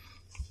is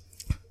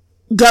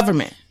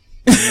government.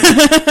 And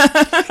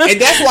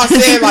that's why I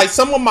said, like,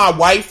 some of my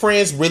white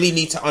friends really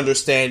need to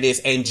understand this.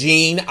 And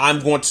Gene,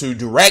 I'm going to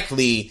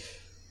directly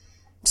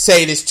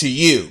say this to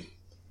you.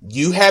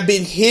 You have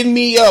been hitting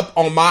me up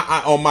on my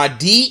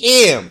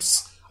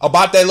DMs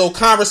about that little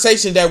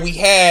conversation that we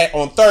had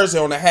on Thursday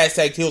on the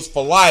hashtag Heels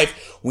for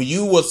Life when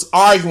you was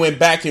arguing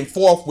back and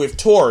forth with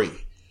Tori.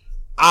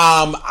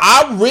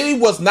 I really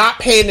was not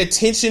paying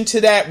attention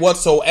to that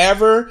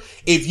whatsoever.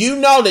 If you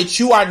know that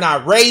you are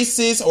not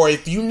racist, or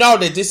if you know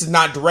that this is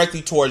not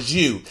directly towards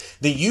you,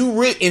 then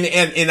you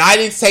and I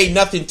didn't say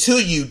nothing to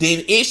you,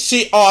 then it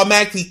should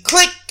automatically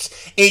click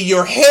in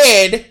your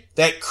head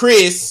that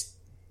Chris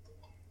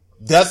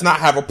does not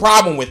have a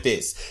problem with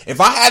this.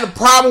 If I had a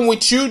problem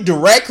with you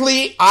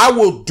directly, I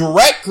will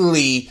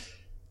directly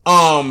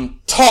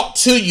talk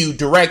to you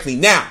directly.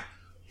 Now,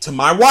 to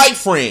my white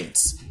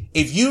friends,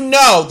 if you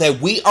know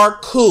that we are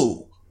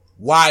cool,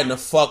 why in the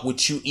fuck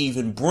would you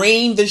even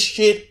bring the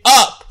shit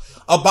up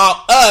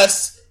about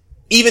us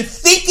even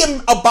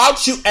thinking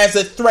about you as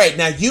a threat?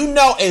 Now, you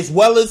know as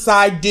well as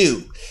I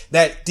do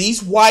that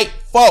these white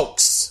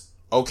folks,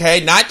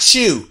 okay, not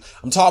you,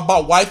 I'm talking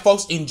about white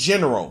folks in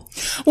general.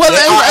 Well,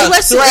 they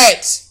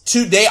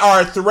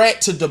are a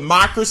threat to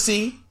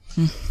democracy.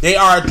 They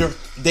are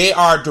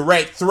a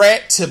direct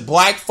threat to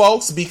black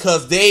folks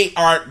because they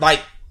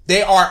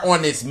They are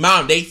on this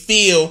mountain. They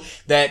feel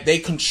that they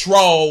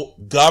control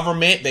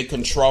government. They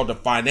control the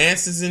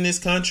finances in this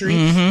country.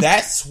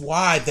 That's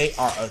why they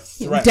are a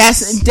threat.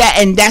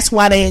 That's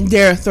why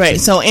they're a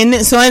threat. So in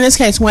this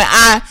case, when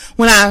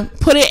I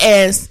put it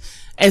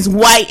as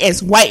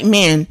white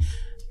men,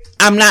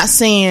 I'm not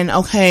saying,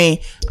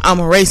 okay, I'm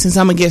a racist,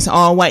 I'm against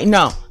all white.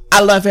 No,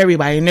 I love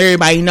everybody, and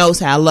everybody knows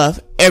how I love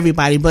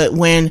everybody. But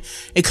when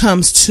it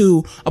comes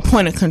to a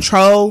point of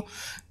control,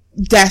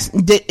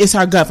 it's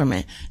our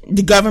government.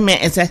 The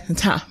government is at the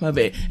top of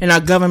it, and our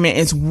government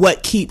is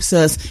what keeps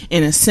us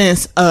in a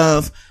sense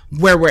of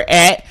where we're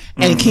at,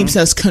 and it keeps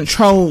us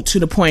controlled to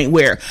the point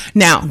where,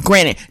 now,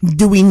 granted,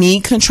 do we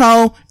need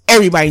control?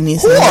 Everybody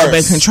needs a little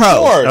bit of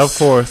control. Of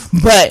course.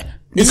 But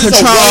the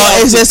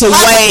control is just a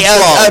way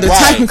of the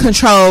type of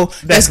control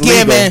that's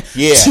given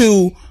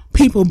to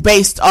people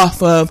based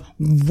off of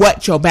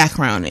what your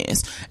background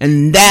is.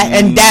 And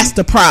that's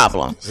the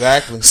problem.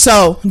 Exactly.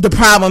 So the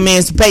problem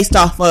is based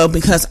off of,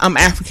 because I'm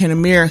African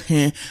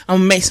American, I'm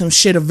gonna make some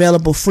shit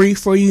available free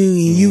for you,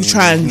 and you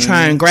try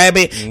and grab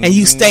it, and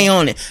you stay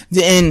on it.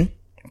 Then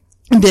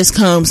this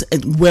comes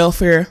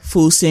welfare,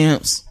 food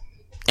stamps,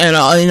 and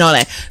all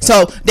that.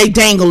 So they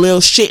dangle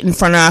little shit in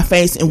front of our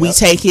face, and we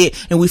take it,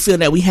 and we feel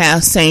that we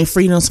have same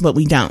freedoms, but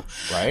we don't.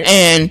 Right.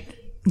 And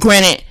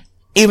granted,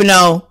 even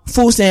though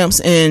food stamps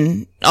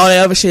and all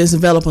that other shit is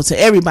available to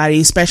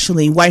everybody,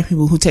 especially white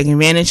people who take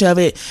advantage of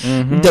it,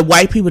 the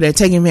white people that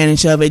take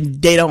advantage of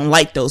it, they don't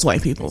like those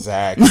white people.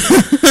 Exactly.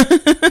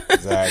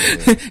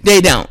 Exactly.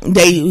 They don't.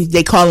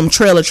 They call them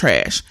trailer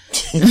trash.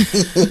 Hey,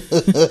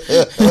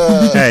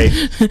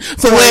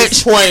 for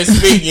which point is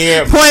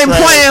speaking. Point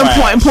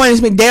is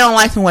speaking. They don't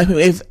like them white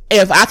people.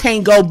 If I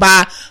can't go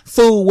buy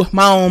food with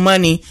my own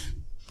money,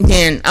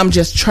 then I'm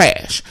just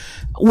trash,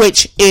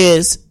 which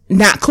is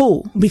not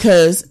cool,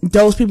 because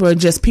those people are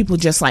just people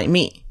just like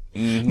me.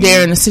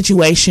 They're in a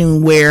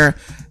situation where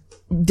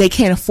they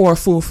can't afford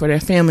food for their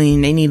family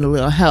and they need a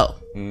little help.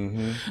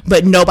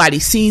 But nobody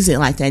sees it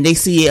like that. They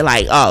see it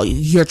like, oh,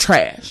 you're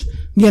trash.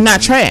 You're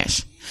not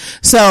trash.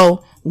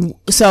 So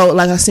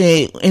like I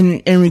said,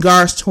 in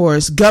regards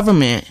towards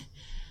government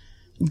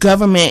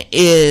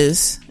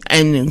is,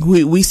 and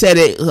we said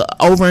it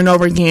over and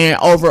over again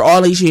over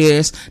all these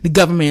years, the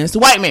government is the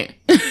white man.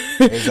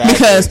 Exactly.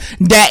 Because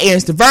that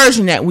is the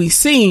version that we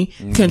see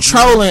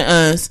controlling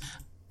us,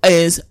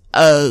 is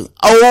a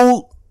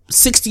old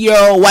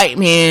 60-year-old white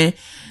man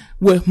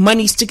with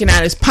money sticking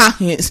out his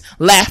pockets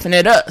laughing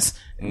at us.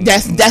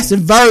 That's the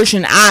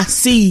version I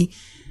see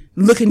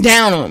looking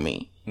down on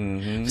me.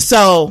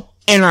 So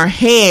in our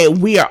head,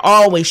 we are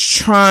always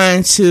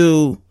trying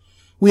to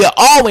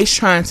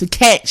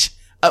catch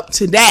up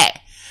to that.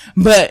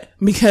 But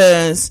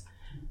because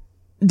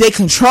they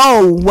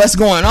control what's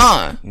going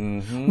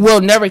on,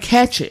 we'll never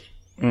catch it.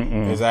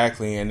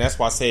 Exactly. And that's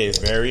why I say it's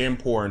very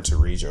important to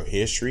read your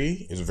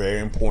history. It's very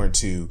important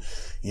to,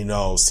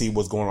 see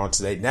what's going on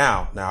today.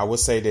 Now I will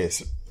say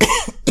this.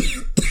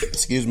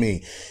 Excuse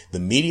me. The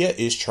media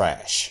is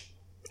trash.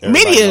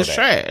 Media is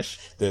trash.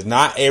 There's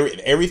not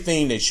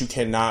everything that you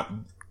cannot,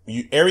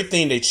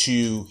 everything that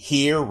you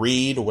hear,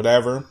 read, or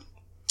whatever.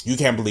 You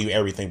can't believe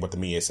everything what the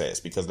media says,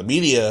 because the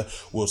media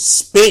will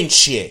spin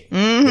shit.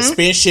 They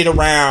spin shit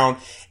around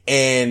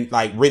and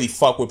like really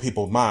fuck with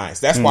people's minds.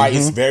 That's why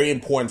it's very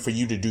important for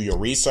you to do your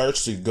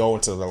research, to go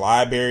into the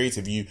libraries.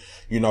 If you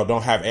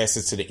don't have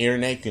access to the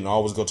internet, you can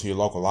always go to your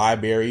local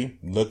library,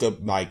 look up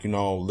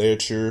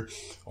literature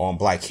on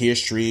Black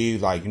history,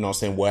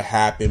 what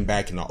happened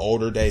back in the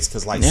older days.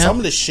 Cause some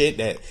of the shit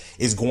that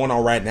is going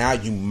on right now,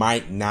 you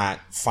might not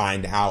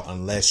find out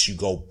unless you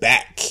go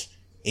back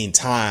in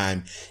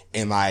time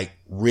and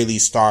really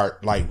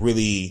start when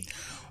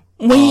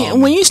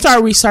you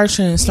start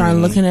researching and start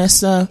looking at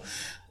stuff,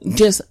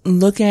 just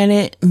look at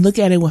it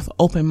with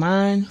open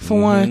mind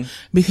for one,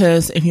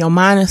 because if your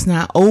mind is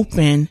not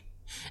open,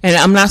 and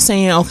I'm not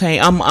saying, okay,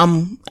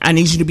 I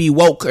need you to be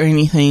woke or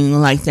anything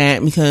like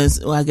that,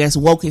 because I guess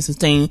woke is a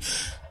thing.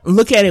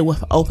 Look at it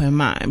with open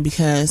mind,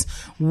 because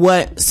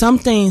what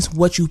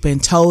you've been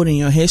told in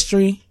your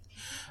history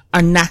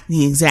are not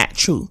the exact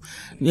truth.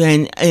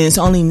 And it's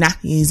only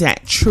not the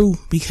exact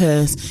truth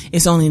because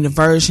it's only the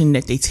version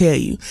that they tell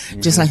you.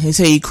 Just like they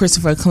tell you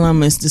Christopher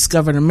Columbus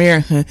discovered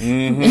America.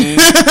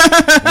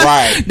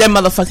 Right. That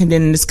motherfucker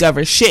didn't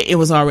discover shit. It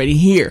was already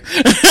here.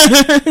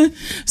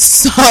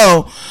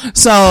 So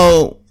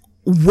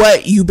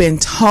what you've been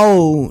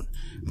told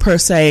per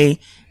se,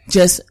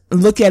 just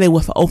look at it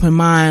with an open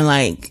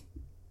mind.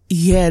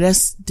 Yeah,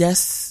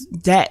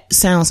 that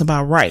sounds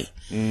about right.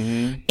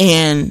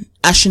 And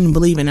I shouldn't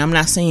believe it. I'm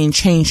not saying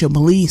change your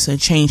beliefs or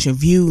change your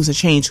views or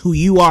change who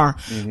you are,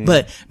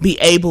 but be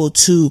able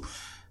to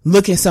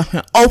look at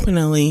something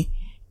openly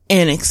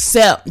and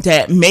accept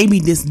that maybe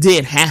this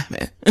did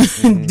happen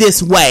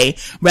this way,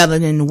 rather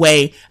than the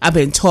way I've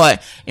been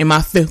taught in my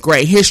 5th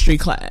grade history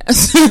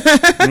class.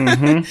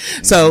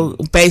 So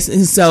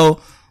basically,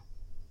 so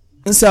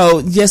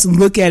just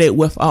look at it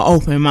with an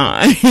open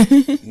mind.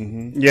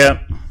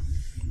 Yeah.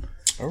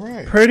 All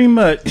right. Pretty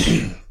much.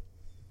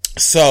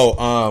 So,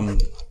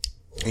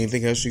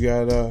 Anything else you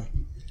got?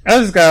 I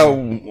just got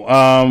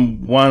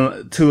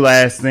two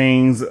last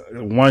things.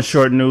 One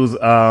short news.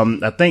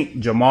 I think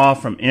Jamal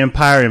from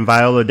Empire and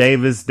Viola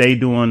Davis, they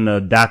doing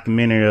the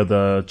documentary of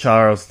the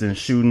Charleston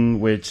shooting,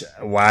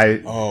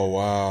 why? Oh,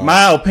 wow.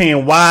 My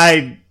opinion,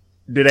 why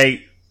do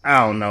they,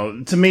 I don't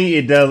know. To me,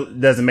 it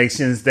doesn't make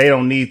sense. They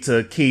don't need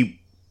to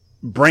keep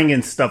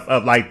bringing stuff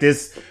up like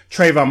this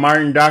Trayvon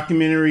Martin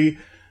documentary.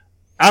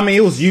 I mean,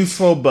 it was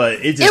useful, but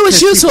it was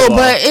useful,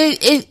 but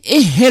it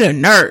hit a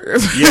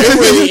nerve. Yeah,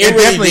 it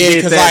really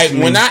did. Because like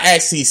when I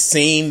actually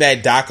seen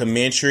that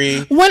documentary,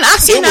 when I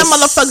seen that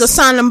motherfucker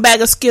sign them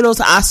bag of Skittles,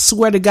 I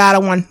swear to God, I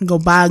wanted to go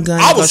buy a gun.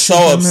 I was so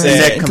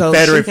upset. That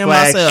Confederate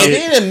flag, and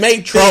then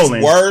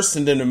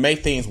to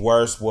make things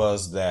worse,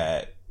 was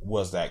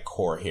that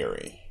court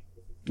hearing.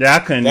 Yeah, I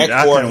couldn't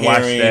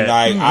watch that.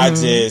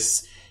 Like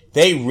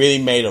they really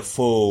made a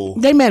fool.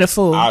 They made a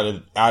fool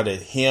out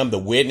of him, the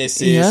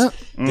witnesses. Yep.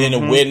 Then the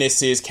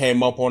witnesses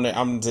came up on it.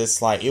 I'm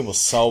just like, it was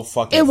so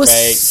fucking fake. It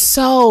was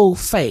so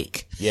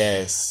fake.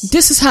 Yes.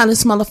 This is how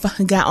this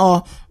motherfucker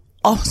got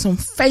off some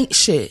fake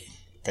shit.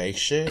 Fake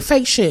shit?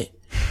 Fake shit.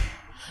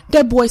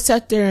 That boy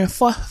sat there and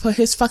fought for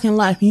his fucking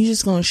life. And you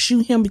just gonna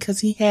shoot him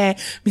because he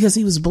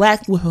was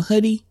black with a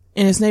hoodie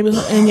in his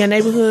neighborhood, in your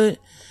neighborhood?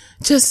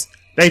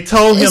 They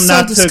told him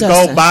not to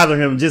go bother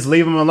him. Just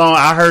leave him alone.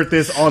 I heard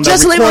this on the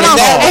just leave him alone.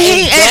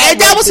 And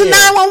that was a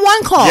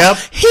 911 call. Yep.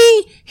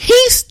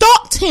 He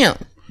stalked him.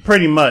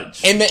 Pretty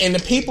much. And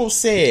the people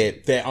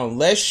said that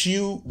unless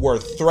you were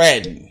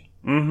threatened,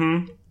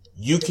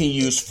 you can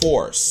use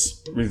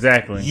force.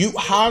 Exactly.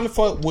 How the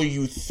fuck were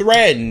you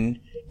threatened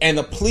and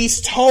the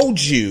police told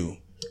you,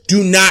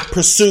 do not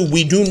pursue.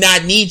 We do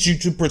not need you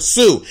to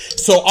pursue.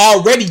 So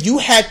already you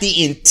had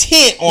the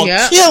intent on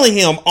killing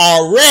him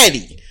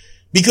already.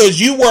 Because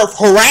you were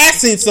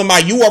harassing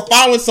somebody, you were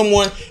following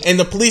someone, and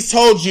the police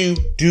told you,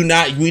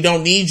 we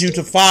don't need you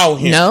to follow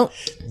him. No.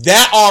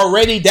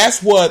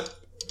 That's what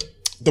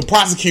the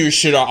prosecutors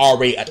should have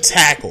already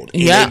tackled.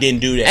 And they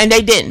didn't do that. And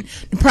they didn't.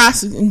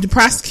 The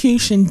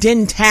prosecution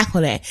didn't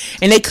tackle that.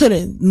 And they could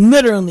have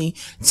literally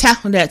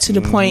tackled that to the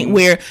point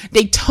where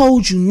they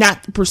told you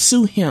not to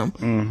pursue him.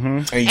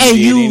 And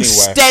you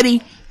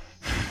steady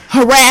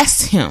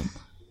harassed him.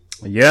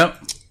 Yep.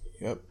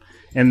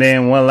 And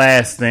then one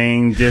last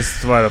thing, just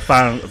for the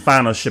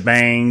final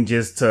shebang,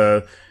 just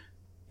to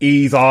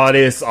ease all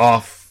this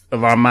off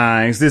of our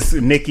minds. This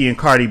Nicki and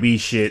Cardi B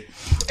shit.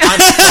 I'm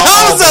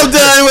so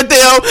done with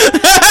them.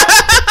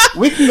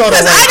 We can go to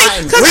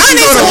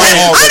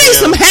I need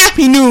some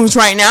happy news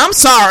right now. I'm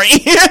sorry.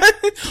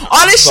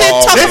 All this shit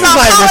talking about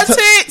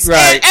politics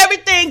and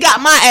everything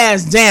got my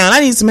ass down. I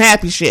need some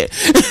happy shit.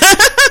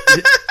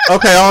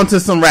 Okay, on to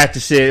some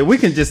ratchet shit. We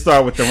can just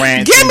start with the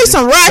rant. Give me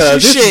some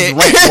ratchet shit.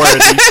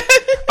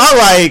 All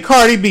right,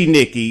 Cardi B,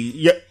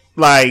 Nicki.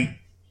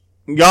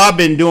 Y'all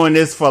been doing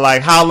this for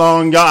like how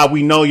long?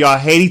 We know y'all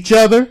hate each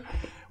other.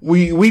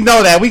 We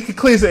know that. We can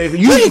clearly say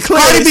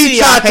Cardi B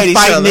tried to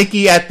fight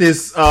Nicki at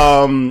this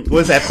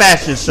what's that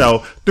fashion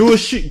show.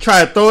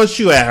 Tried to throw a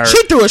shoe at her.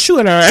 She threw a shoe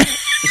at her.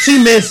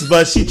 She missed,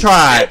 but she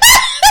tried.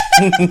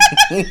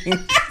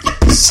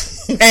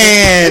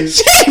 And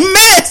she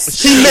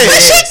missed.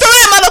 But she threw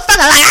that motherfucker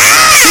like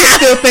She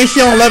still thinks she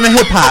don't love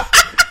hip hop.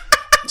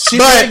 She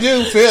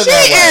do feel that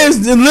way. She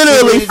is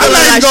literally. I'm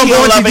not even gonna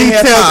go into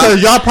details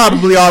because y'all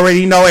probably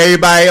already know.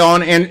 Everybody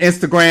on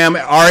Instagram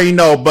already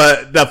know.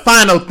 But the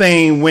final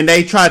thing when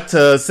they tried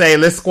to say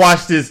let's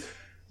squash this,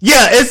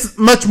 it's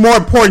much more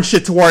important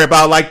shit to worry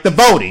about, like the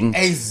voting.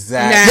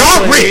 Exactly.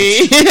 Y'all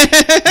rich.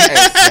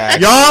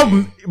 Exactly.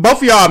 Y'all,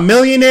 both of y'all are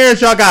millionaires.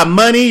 Y'all got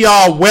money.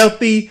 Y'all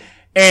wealthy,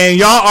 and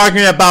y'all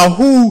arguing about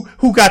who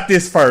got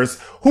this first.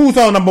 Who's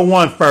on number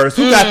one first?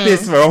 Who got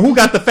this first? Who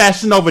got the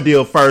Fashion Nova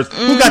deal first?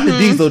 Who got the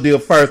Diesel deal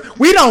first?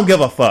 We don't give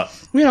a fuck.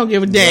 We don't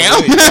give a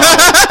damn.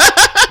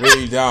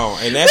 Really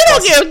don't. And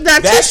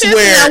that's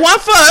where one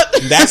fuck.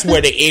 That's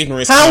where the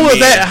ignorance. How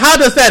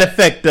does that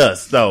affect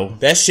us though?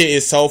 That shit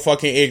is so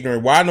fucking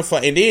ignorant. Why the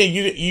fuck? And then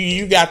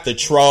you got the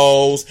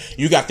trolls.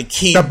 You got the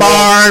keyboard, the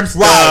barbs,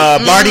 right?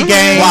 Barty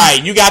gang,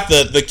 right? You got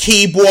the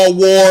keyboard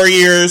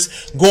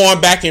warriors going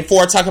back and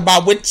forth talking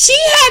about when she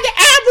had the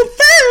album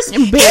first. It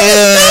was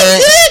so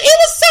good. It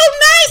was so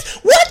nice.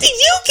 What do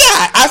you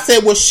got? I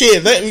said, well,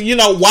 shit. You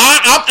know why?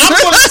 I'm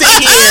going to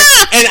sit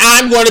here and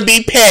I'm going to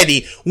be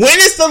petty. When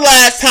is the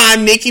last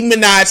time Nicki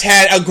Minaj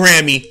had a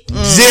Grammy?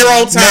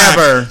 0 times.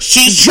 Never.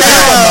 She's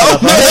trash.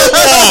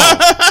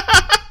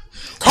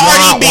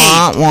 Cardi B.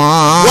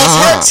 Was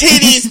her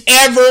titties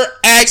ever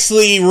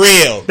actually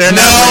real? They're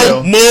not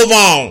real. Move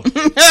on.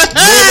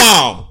 Move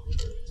on.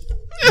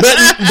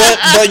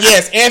 But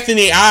yes,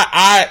 Anthony,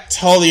 I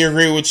totally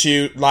agree with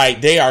you.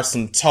 Like, they are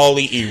some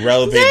totally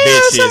irrelevant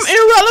bitches. Some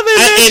irrelevant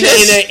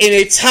bitches. In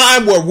a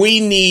time where we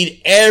need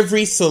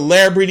every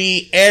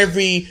celebrity,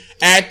 every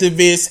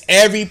activist,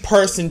 every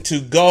person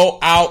to go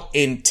out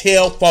and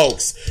tell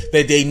folks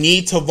that they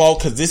need to vote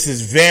because this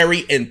is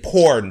very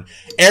important.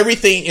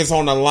 everything is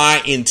on the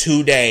line in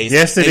 2 days.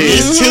 Yes, it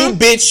is. These two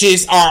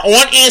bitches are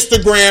on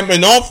Instagram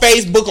and on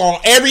Facebook, on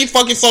every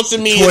fucking social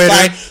media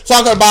site,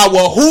 talking about,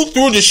 well, who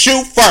threw the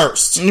shoe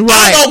first? Right.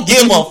 I don't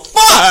give a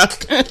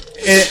fuck.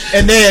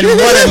 And then one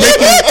of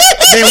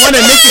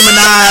Nicki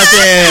Minaj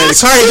and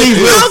Cardi B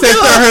will sit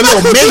there her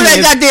little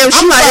minions.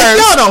 I'm like, if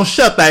y'all don't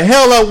shut the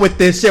hell up with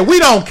this shit, we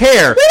don't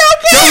care. We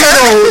don't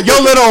care.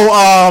 Your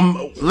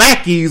little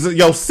lackeys,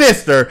 your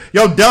sister,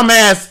 your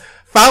dumbass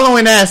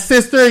following ass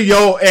sister,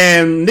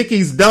 and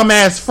Nicki's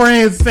dumbass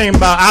friends saying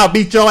about I'll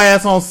beat your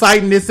ass on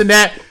sight and this and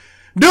that.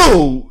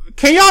 Dude,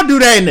 can y'all do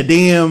that in the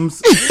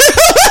DMs?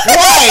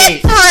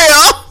 Right. For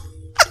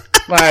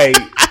real.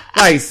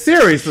 Like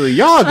seriously,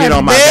 y'all get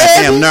on my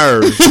goddamn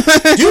nerves.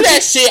 Do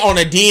that shit on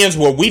the DMs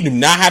where we do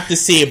not have to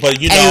see it,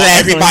 but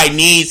everybody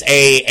needs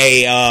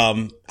a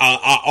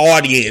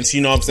audience.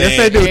 You know what I'm saying?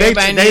 Yes, they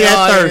do. They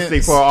are thirsty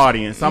for an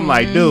audience. I'm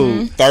like,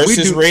 dude, thirst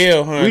is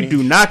real, honey. We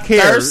do not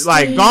care. Thirsty.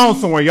 Like, go on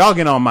somewhere. Y'all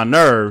get on my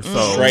nerves.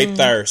 So straight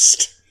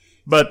thirst.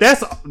 But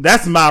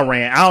that's my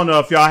rant. I don't know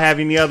if y'all have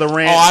any other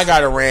rants. Oh, I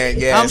got a rant.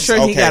 Yes, I'm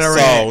sure he got a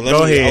rant.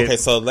 Go ahead. Okay,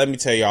 so let me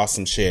tell y'all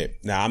some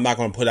shit. Now, I'm not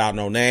going to put out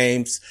no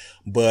names,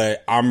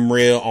 but I'm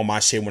real on my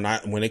shit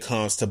when it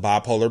comes to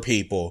bipolar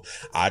people.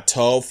 I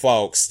told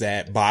folks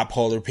that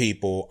bipolar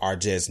people are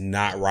just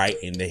not right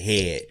in the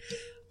head.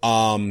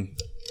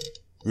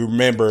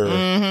 Remember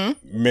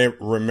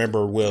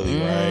Willie,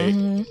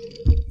 right?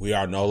 We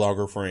are no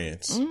longer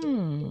friends.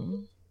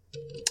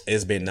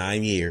 It's been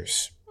 9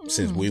 years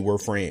since we were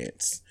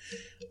friends.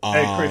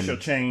 Hey, Chris, your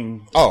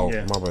chain. Oh,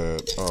 yeah. My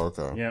bad. Oh,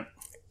 okay. Yep.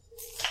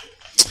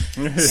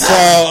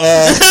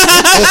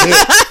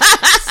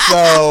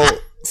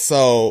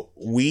 So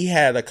we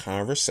had a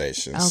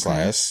conversation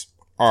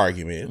 /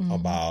 argument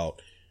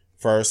about,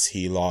 first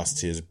he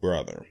lost his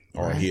brother,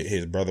 or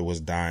his brother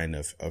was dying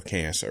of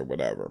cancer,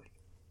 whatever.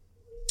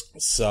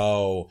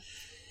 So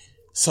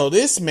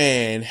this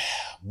man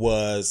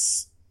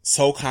was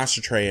so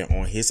concentrated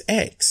on his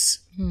ex.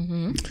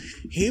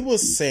 He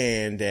was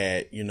saying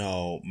that,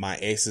 my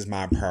ex is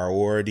my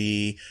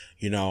priority.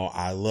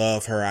 I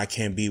love her. I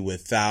can't be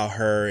without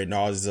her and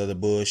all this other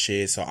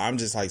bullshit. So I'm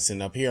just like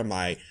sitting up here.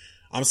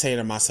 I'm saying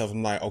to myself,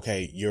 I'm like,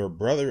 okay, your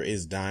brother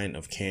is dying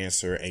of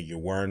cancer and you're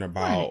worrying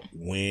about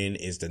when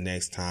is the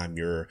next time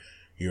your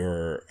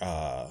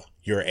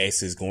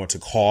ex is going to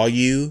call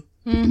you.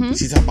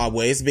 She's talking about,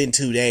 well, it's been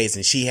 2 days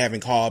and she haven't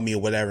called me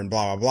or whatever and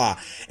blah, blah,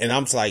 blah. And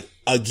I'm just like,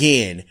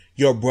 again,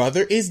 your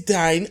brother is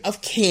dying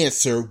of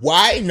cancer.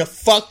 Why in the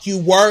fuck you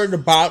worried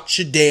about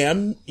your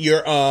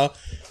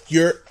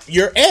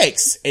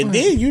ex? And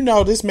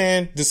then, this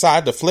man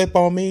decided to flip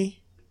on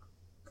me.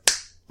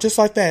 Just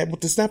like that, with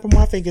the snap of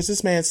my fingers,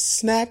 this man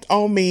snapped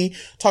on me,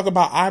 talking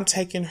about I'm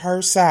taking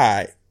her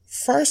side.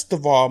 First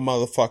of all,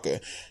 motherfucker,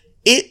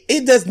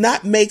 it does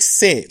not make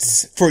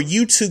sense for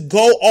you to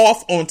go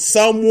off on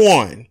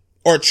someone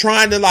or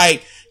trying to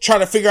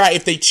figure out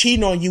if they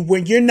cheat on you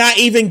when you're not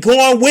even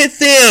going with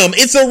them.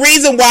 It's a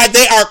reason why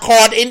they are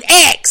called an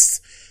ex.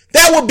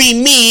 That would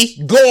be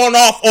me going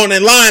off on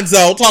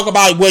Alonzo, talk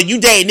about, well, you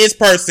dating this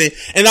person,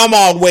 and I'm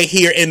all the way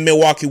here in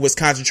Milwaukee,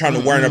 Wisconsin, trying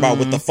to worry about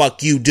what the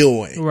fuck you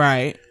doing.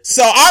 Right.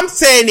 So I'm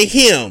saying to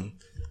him,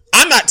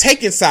 I'm not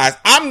taking sides.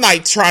 I'm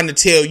like trying to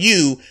tell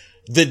you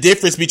the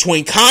difference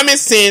between common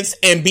sense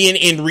and being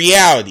in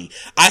reality.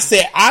 I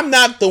said, I'm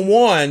not the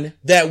one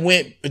that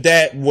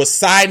was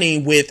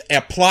siding with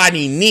a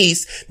plotting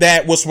niece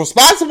that was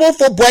responsible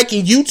for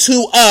breaking you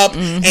two up.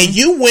 And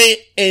you went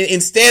and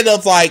instead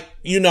of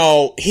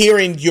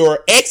hearing your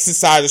ex's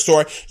side of the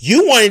story,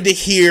 you wanted to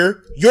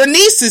hear your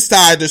niece's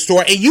side of the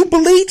story and you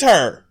believed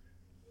her.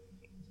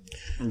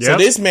 Yep. So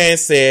this man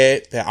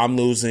said that I'm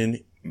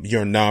losing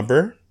your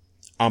number.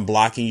 I'm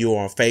blocking you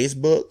on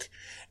Facebook.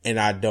 And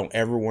I don't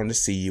ever want to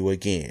see you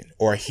again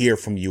or hear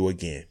from you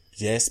again.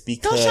 Just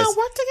because. Don't y'all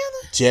work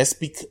together?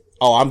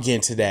 I'm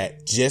getting to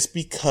that. Just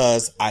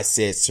because I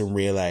said some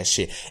real ass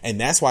shit. And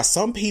that's why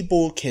some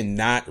people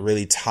cannot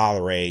really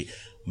tolerate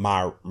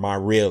my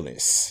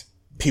realness.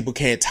 People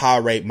can't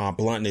tolerate my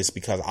bluntness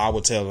because I will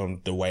tell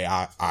them the way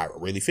I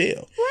really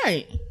feel.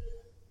 Right.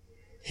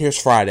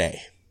 Here's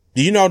Friday.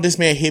 Do you know this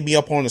man hit me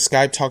up on the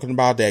Skype talking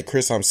about that,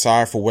 Chris, I'm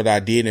sorry for what I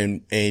did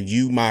and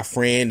you, my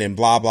friend, and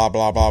blah, blah,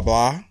 blah, blah,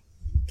 blah.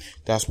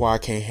 That's why I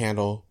can't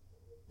handle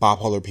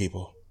bipolar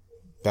people.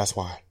 That's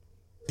why.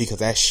 Because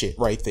that shit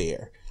right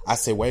there. I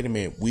said, wait a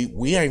minute.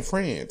 We ain't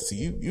friends.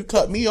 You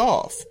cut me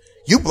off.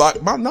 You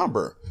blocked my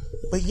number.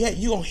 But yet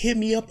you gonna hit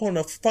me up on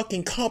a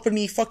fucking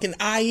company fucking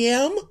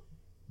IM?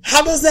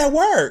 How does that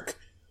work?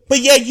 But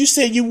yet you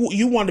said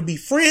you want to be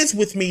friends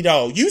with me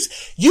though. You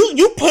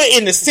put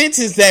in the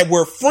sentence that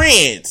we're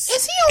friends.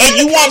 Is he on and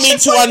you want me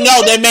to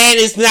know that man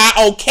is not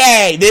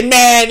okay. That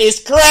man is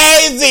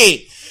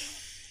crazy.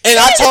 And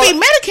I told him to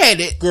be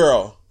medicated.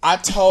 Girl, I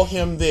told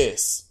him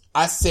this.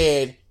 I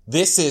said,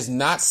 this is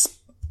not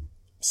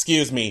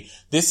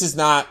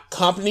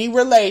company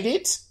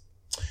related.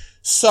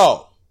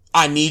 So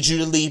I need you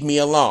to leave me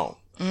alone.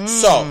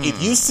 So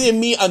if you send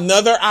me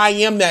another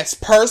IM that's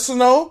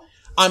personal,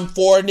 I'm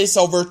forwarding this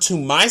over to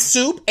my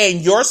soup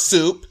and your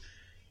soup,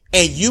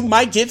 and you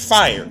might get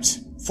fired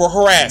for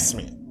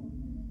harassment.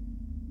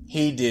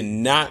 He did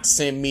not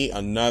send me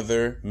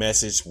another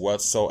message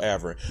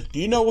whatsoever. Do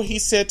you know what he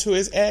said to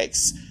his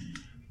ex?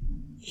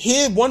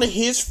 One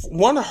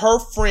of her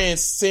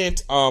friends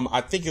sent,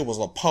 I think it was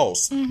a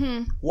post.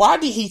 Mm-hmm. Why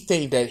did he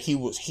think that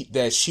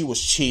that she was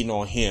cheating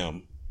on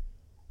him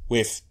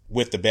with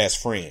the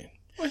best friend?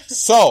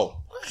 So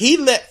he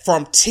let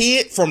from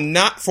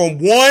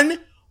 1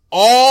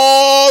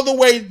 all the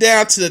way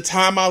down to the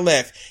time I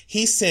left.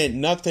 He sent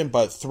nothing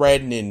but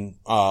threatening,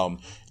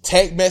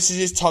 text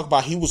messages, talk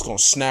about he was gonna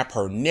snap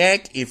her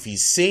neck if he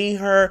seen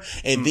her.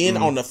 And then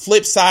on the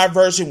flip side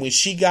version, when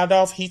she got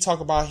off, he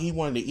talked about he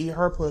wanted to eat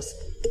her pussy.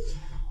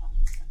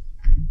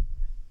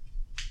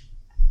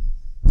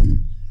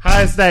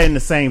 How is that in the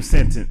same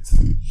sentence?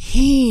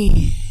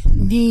 He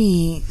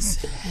needs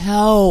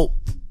help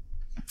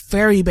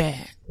very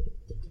bad.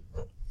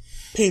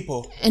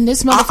 People. And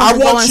this motherfucker I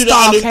want you to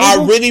cable?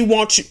 I really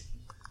want you.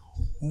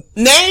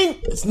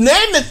 Name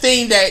the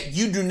thing that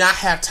you do not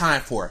have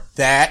time for.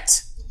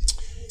 That.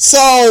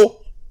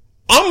 So,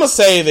 I'm gonna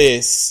say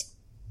this.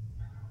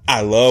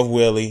 I love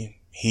Willie.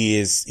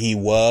 He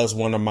was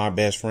one of my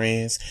best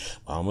friends.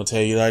 I'm gonna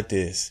tell you like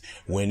this.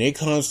 When it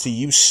comes to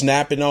you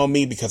snapping on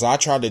me because I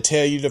tried to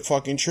tell you the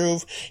fucking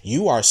truth,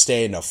 you are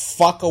staying the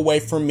fuck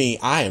away from me.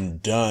 I am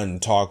done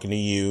talking to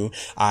you.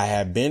 I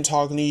have been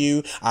talking to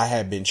you. I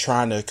have been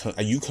trying to,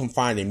 you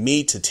confiding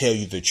me to tell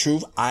you the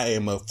truth. I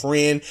am a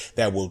friend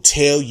that will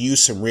tell you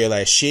some real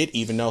ass shit,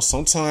 even though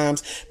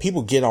sometimes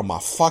people get on my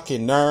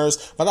fucking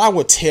nerves, but I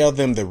will tell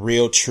them the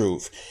real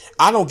truth.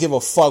 I don't give a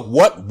fuck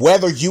what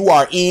weather you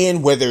are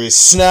in, whether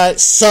it's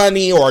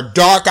sunny or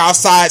dark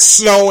outside,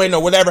 snowing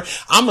or whatever.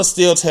 I'ma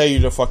still tell you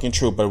the fucking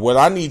truth. But what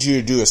I need you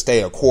to do is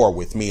stay accord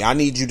with me. I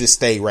need you to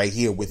stay right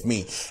here with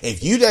me.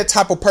 If you that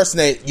type of person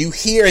that you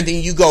hear and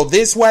then you go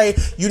this way,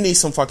 you need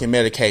some fucking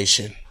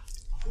medication.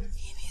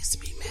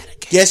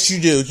 Yes,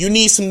 you do. You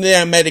need some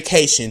damn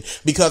medication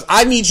because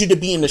I need you to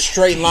be in a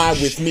straight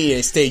line with me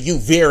instead you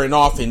veering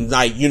off and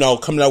like,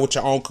 coming up with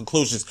your own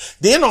conclusions.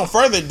 Then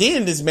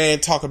this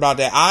man talked about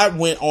that. I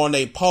went on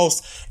a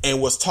post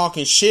and was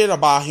talking shit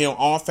about him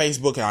on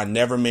Facebook and I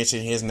never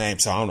mentioned his name.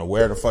 So I don't know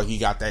where the fuck he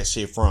got that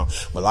shit from.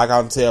 But like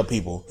I tell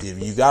people, if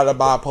you got a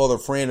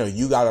bipolar friend or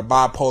you got a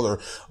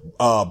bipolar,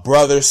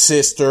 brother,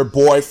 sister,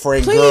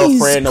 boyfriend,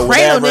 girlfriend or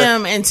whatever,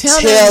 them and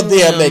tell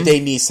them that they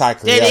need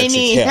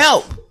psychiatric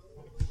help.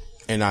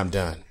 And I'm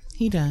done.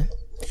 He done.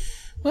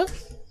 Well,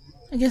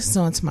 I guess it's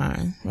on to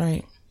mine,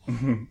 right?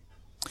 Mm-hmm.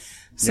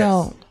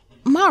 So,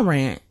 my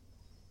rant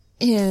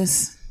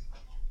is...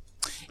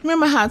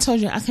 Remember how I told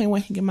you I can't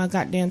wait to get my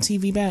goddamn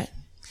TV back?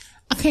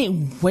 I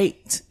can't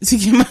wait to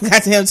get my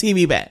goddamn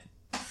TV back.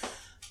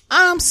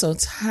 I'm so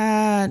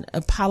tired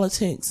of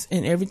politics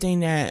and everything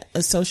that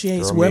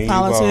associates with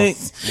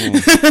politics.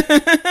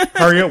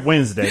 Hurry up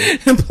Wednesday.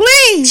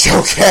 Please.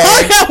 Okay.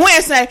 Hurry up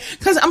Wednesday.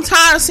 Because I'm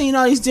tired of seeing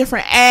all these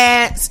different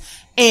ads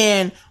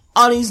and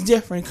all these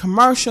different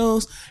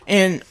commercials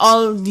and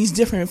all of these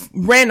different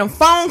random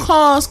phone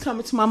calls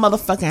coming to my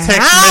motherfucking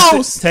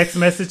house. Text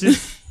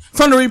messages.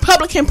 From the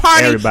Republican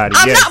Party. Everybody,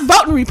 I'm not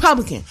voting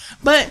Republican.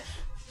 But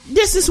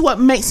this is what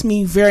makes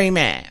me very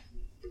mad.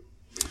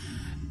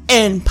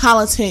 And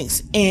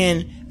politics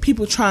and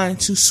people trying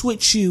to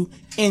switch you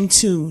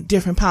into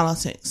different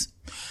politics.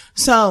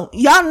 So,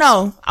 y'all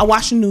know I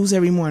watch the news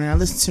every morning. I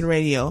listen to the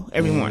radio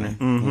every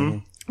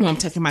morning when I'm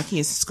taking my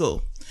kids to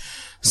school.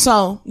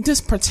 So,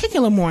 this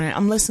particular morning,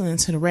 I'm listening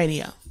to the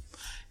radio.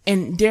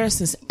 And there's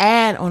this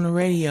ad on the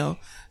radio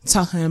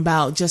talking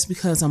about just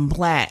because I'm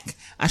black,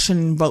 I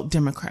shouldn't vote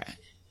Democrat.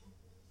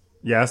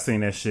 Yeah, I seen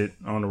that shit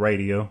on the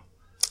radio.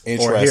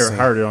 Interesting. Or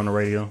heard it on the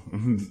radio.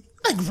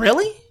 Like,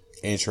 really?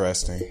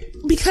 Interesting.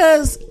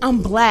 Because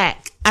I'm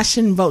black, I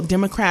shouldn't vote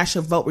Democrat, I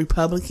should vote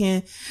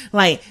Republican.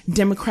 Like,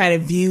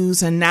 Democratic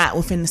views are not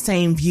within the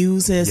same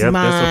views as mine.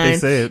 That's what they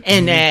said.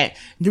 And that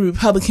the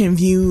Republican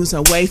views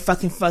are way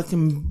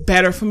fucking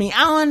better for me.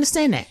 I don't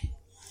understand that.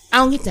 I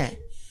don't get that.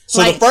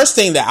 So the first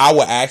thing that I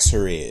would ask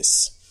her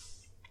is,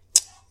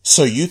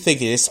 so you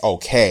think it's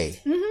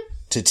okay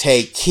to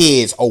take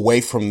kids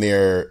away from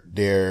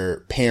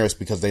their parents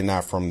because they're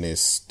not from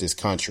this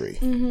country?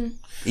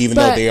 Even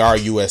though they are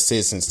U.S.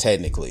 citizens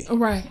technically.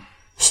 Right.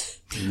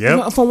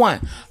 Yep. For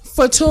one.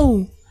 For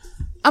two,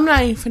 I'm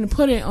not even finna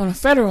put it on a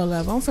federal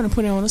level. I'm finna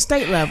put it on a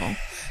state level.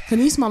 Because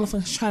these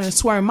motherfuckers trying to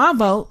swerve my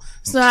vote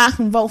so that I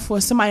can vote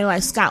for somebody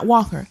like Scott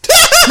Walker.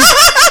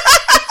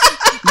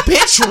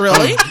 Bitch,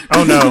 really?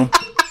 Oh, no.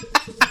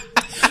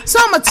 So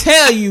I'm going to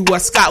tell you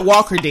what Scott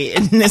Walker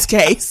did in this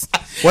case.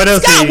 What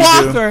else Scott did he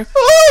Walker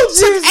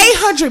took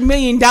 $800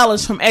 million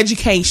from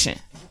education.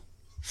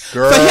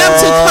 Girl. For him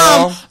to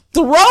come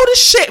throw the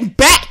shit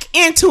back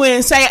into it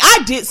and say,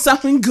 I did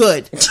something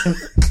good.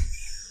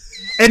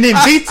 And then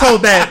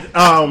vetoed that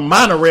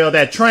monorail,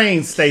 that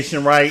train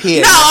station, right?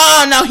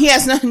 Yeah. No, he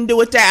has nothing to do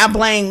with that. I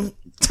blame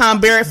Tom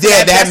Barrett.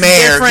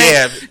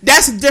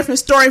 That's a different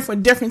story for a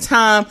different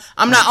time.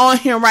 I'm not on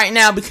him right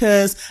now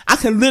because I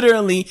can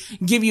literally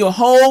give you a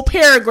whole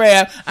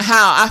paragraph of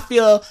how I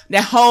feel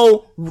that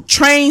whole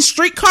train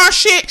streetcar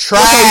shit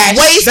trash. Was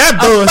a waste that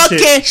of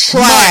fucking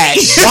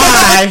trash.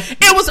 Why?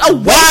 It was a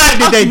waste Why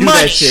did they do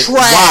money. that shit?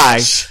 Trash. Why?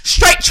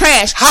 Straight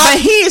trash. But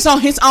he is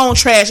on his own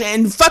trash.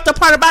 And the fucked up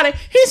part about it,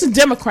 he's a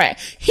Democrat.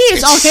 He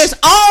is on his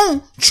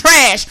own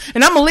trash.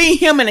 And I'm gonna leave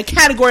him in a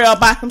category all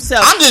by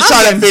himself. I'm just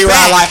trying to figure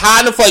out, like,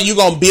 how the fuck you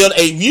gonna build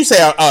you say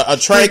a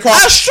train car?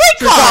 A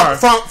streetcar.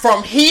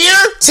 From here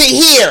to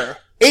here.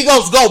 It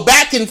go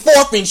back and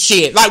forth and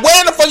shit. Like,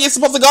 where the fuck you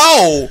supposed to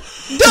go?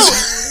 Dude,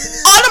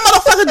 all the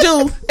motherfucker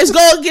do is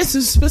go against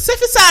the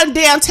specific side of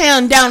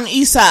downtown, down the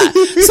east side.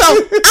 So,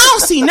 I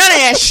don't see none of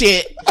that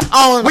shit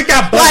on, we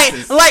got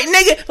buses. like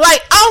nigga,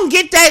 like, I don't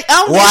get that,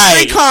 I don't get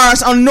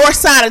streetcars on the north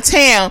side of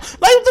town.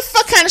 Like, what the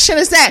fuck kind of shit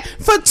is that?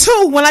 For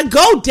two, when I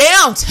go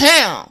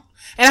downtown,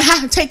 and I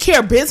have to take care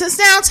of business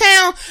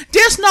downtown,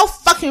 there's no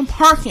fucking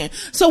parking.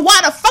 So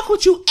why the fuck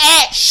would you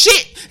add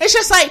shit? It's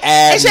just like,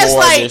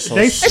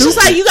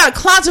 you got a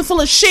closet full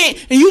of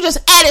shit and you just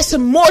added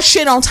some more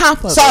shit on top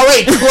of it. It's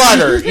already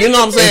cluttered. You know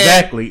what I'm saying?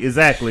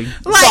 Exactly.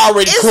 Like, it's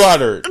already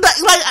cluttered. Like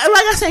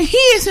I said, he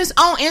is his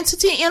own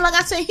entity, and like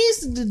I said,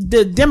 he's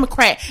the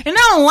Democrat, and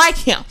I don't like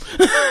him.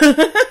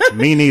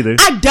 Me neither.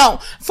 I don't.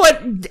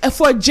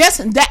 For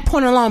just that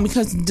point alone,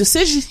 because the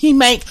decisions he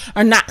make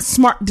are not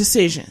smart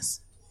decisions.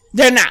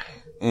 They're not.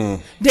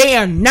 They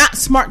are not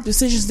smart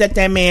decisions that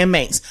man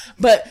makes.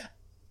 But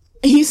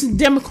he's a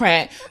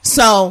Democrat,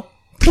 so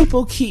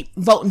people keep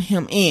voting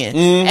him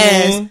in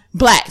as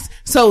blacks.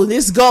 So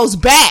this goes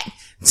back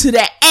to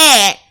that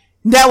ad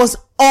that was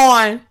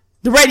on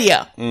the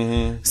radio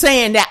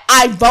saying that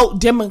I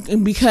vote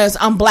Democrat because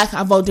I'm black.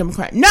 I vote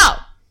Democrat. No,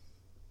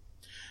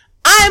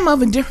 I'm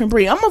of a different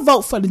breed. I'm gonna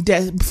vote for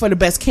the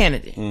best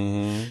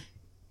candidate.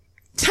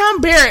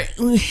 Tom Barrett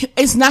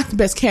is not the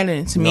best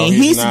candidate to me. No,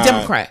 he's a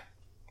Democrat.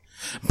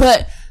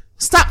 But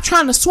stop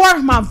trying to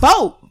swerve my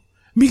vote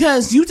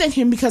because you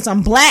thinking because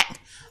I'm black,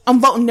 I'm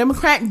voting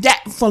Democrat.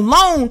 That for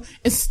long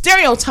is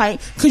stereotype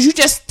because you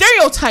just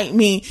stereotype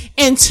me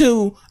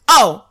into,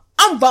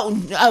 I'm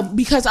voting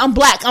because I'm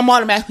black, I'm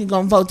automatically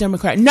going to vote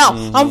Democrat.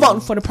 No, I'm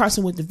voting for the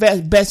person with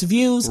the best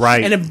views,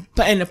 right?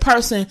 And the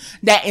person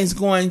that is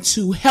going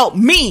to help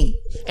me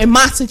in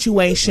my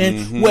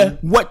situation with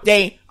what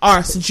they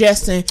are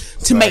suggesting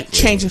to make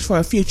changes for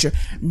a future.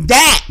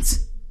 That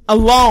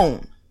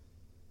alone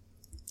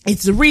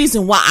is the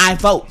reason why I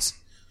vote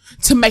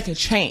to make a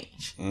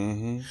change.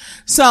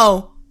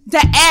 So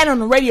that ad on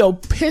the radio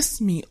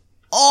pissed me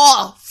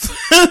off.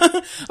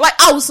 Like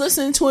I was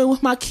listening to it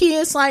with my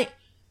kids, like,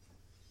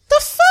 the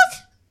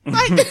fuck?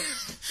 Like,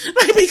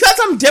 like, because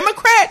I'm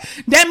Democrat,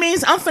 that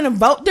means I'm finna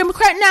vote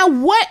Democrat. Now,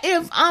 what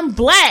if I'm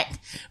black,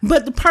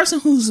 but the person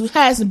who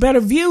has the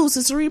better views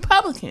is a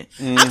Republican?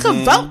 I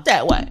could vote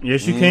that way.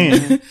 Yes, you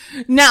can.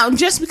 Now,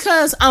 just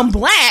because I'm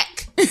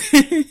black,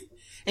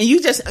 and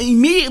you just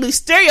immediately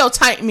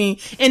stereotype me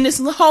in this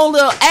whole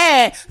little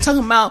ad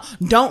talking about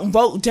don't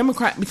vote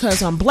Democrat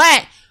because I'm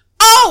black.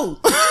 Oh,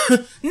 now I'm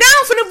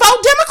finna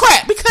vote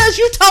Democrat because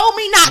you told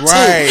me not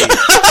to.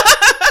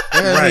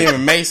 That doesn't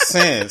even make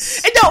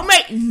sense. It don't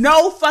make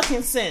no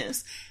fucking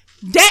sense.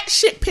 That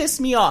shit pissed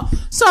me off.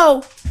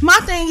 So my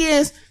thing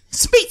is,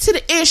 speak to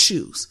the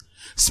issues.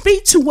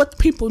 Speak to what the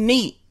people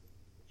need.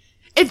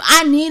 If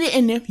I need it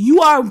and if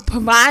you are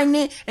providing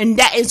it and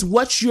that is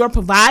what you're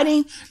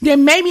providing,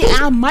 then maybe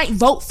I might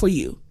vote for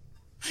you.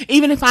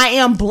 Even if I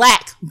am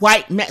black,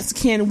 white,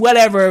 Mexican,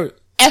 whatever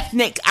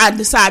ethnic I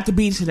decide to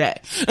be today.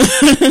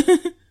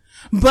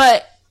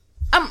 But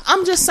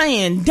I'm just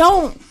saying,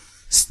 don't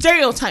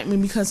stereotype me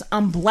because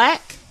I'm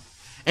black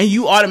and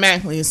you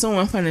automatically assume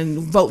I'm going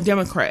to vote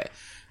Democrat.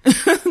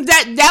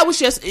 that was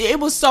just, it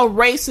was so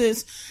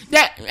racist.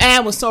 That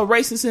ad was so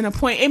racist in a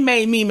point. It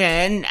made me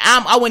mad, and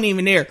I wasn't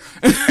even there.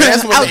 I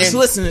was just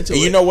listening to it.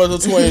 You know what,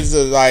 Latoya, is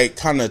to like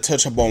kind of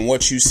touch up on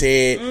what you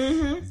said.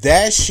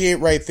 That shit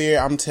right there,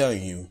 I'm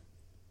telling you,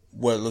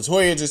 what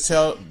Latoya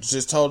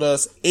just told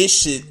us, it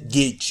should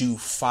get you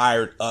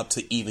fired up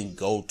to even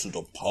go to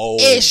the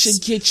polls. It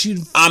should get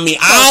you. I mean,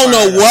 I don't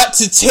know what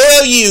to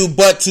tell you,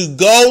 but to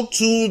go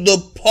to the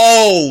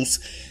polls.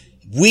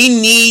 We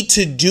need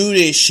to do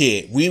this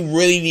shit. We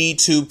really need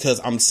to, because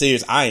I'm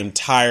serious. I am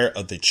tired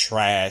of the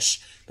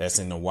trash that's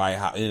in the White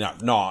House.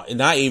 No,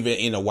 not even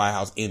in the White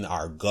House, in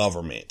our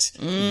government.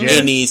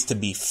 It needs to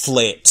be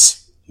flipped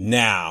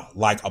now,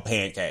 like a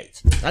pancake.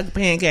 Like a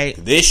pancake.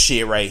 This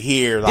shit right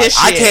here, like,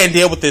 I can't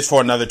deal with this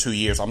for another 2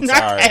 years. I'm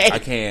sorry. I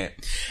can't.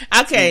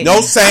 Okay. No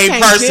same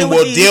person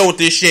will deal with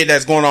this shit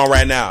that's going on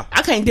right now.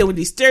 I can't deal with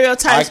these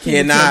stereotypes. I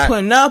cannot. People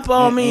putting up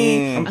on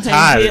me. I'm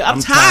tired.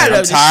 I'm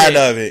tired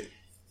of it.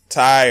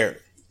 Tired.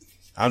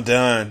 I'm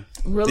done.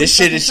 Really, this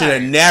shit should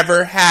have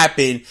never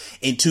happened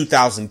in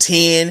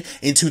 2010,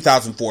 in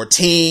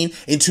 2014,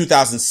 in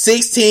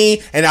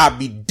 2016, and I'll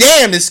be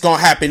damned it's gonna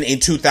happen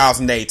in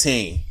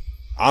 2018.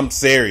 I'm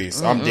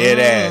serious. I'm dead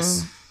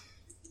ass.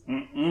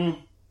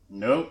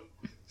 Nope.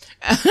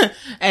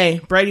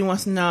 Hey, Brady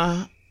wants to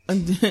know,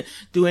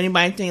 do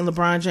anybody think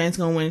LeBron James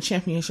going to win a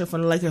championship for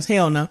the Lakers?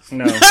 Hell no.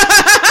 No.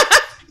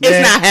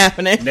 It's not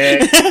happening.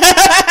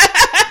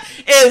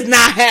 It's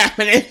not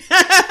happening.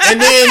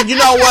 And then, you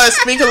know what?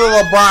 Speaking of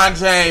LeBron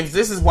James,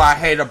 this is what I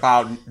hate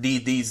about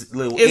these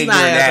little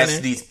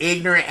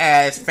ignorant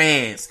ass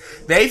fans.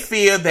 They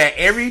feel that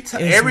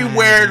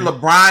everywhere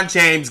LeBron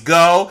James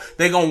go,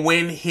 they gonna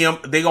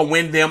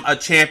win them a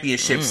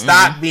championship. Mm-mm.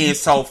 Stop being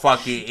so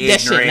fucking ignorant.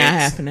 That shit not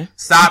happening.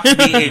 Stop being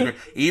ignorant.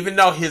 Even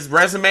though his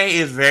resume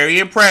is very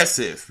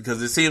impressive,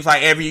 because it seems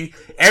like every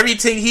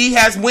team he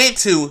has won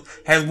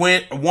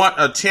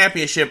a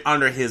championship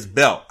under his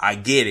belt. I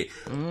get it.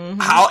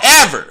 Mm-hmm.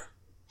 However,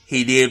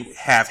 he did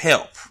have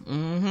help.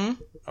 Mm-hmm.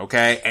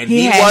 Okay, and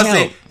he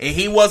might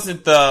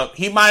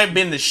have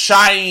been the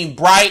shining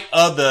bright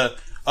of the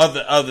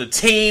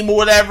team or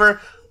whatever,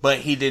 but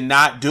he did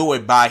not do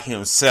it by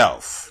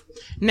himself.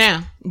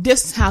 Now,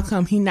 this is how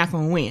come he not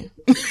gonna win.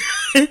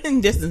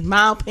 This is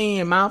my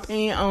opinion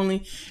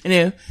only. And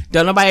if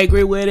don't nobody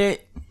agree with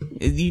it,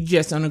 you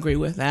just don't agree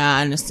with it.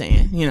 I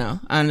understand.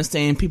 I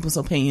understand people's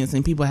opinions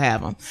and people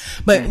have them.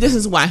 But this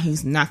is why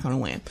he's not going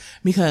to win.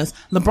 Because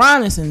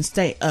LeBron is in the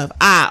state of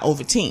I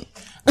over team.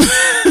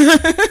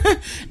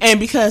 And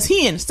because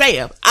he in the state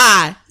of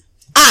I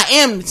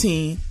am the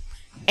team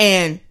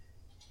and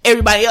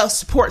everybody else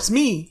supports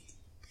me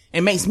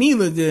and makes me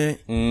look good,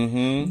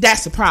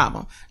 that's the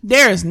problem.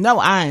 There is no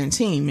I in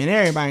team and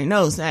everybody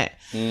knows that.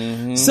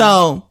 Mm-hmm.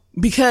 So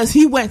because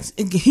he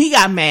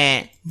got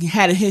mad,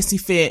 had a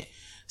hissy fit,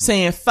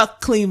 saying,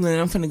 fuck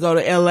Cleveland, I'm finna go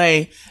to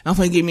LA, I'm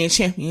finna get me a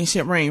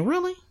championship ring.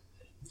 Really?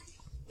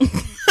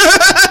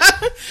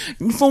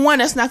 For one,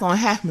 that's not gonna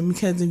happen,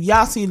 because if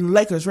y'all see the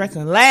Lakers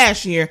record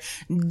last year,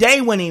 they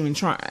weren't even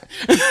trying.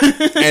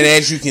 And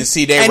as you can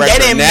see, their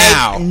record they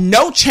now. Make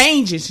no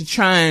changes to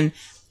try and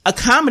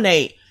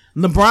accommodate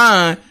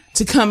LeBron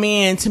to come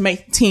in to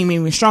make the team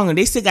even stronger.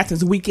 They still got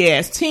this weak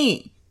ass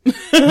team.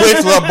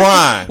 With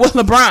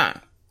LeBron.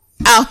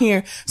 Out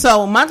here.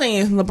 So my thing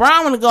is,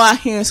 LeBron want to go out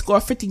here and score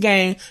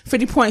 50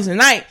 points a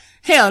night.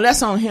 Hell,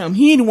 that's on him.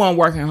 He the one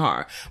working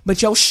hard.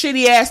 But your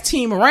shitty ass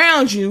team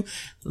around you,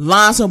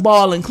 Lonzo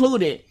Ball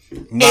included.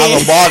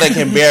 Lonzo Ball that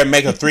can barely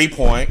make a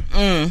 3-point.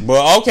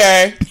 But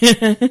okay.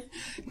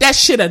 That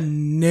should have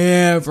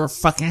never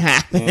fucking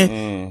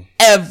happened.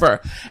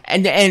 Ever.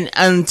 And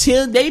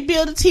until they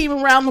build a team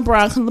around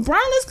LeBron, because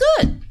LeBron is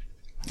good.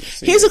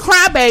 He's a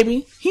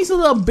crybaby. He's a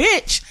little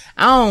bitch.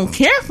 I don't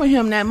care for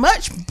him that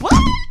much, but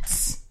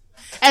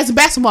as a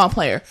basketball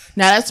player,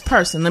 now that's a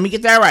person. Let me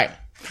get that right.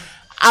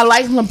 I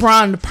like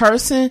LeBron the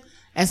person.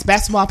 As a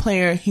basketball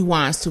player, he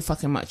whines too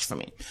fucking much for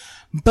me.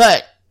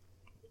 But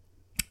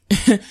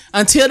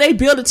until they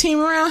build a team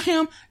around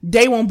him,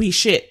 they won't be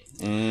shit.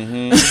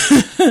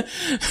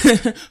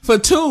 For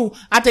two,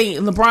 I think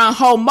LeBron's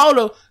whole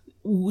motive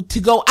to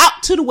go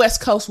out to the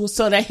West Coast was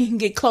so that he can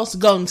get close to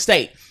Golden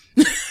State.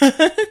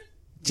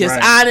 Just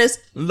honest,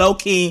 low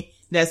key.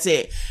 That's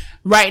it.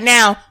 Right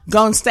now,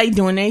 Golden State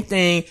doing their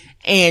thing,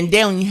 and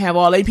they don't even have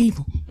all their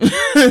people.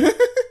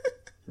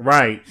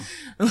 Right.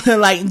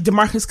 Like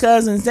DeMarcus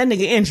Cousins, that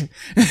nigga injured.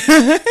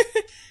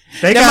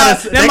 They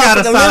got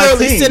a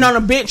literally sitting on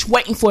a bench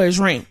waiting for his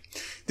ring.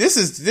 This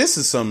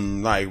is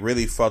some like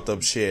really fucked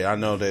up shit. I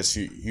know that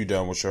you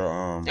done with your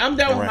I'm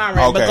done with my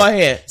rant, but go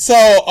ahead. So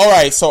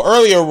alright, so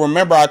earlier,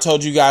 remember I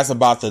told you guys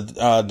about the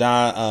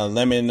Don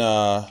Lemon.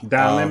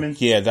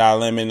 Yeah, Don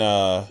Lemon.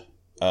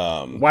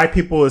 White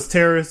people as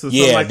terrorists or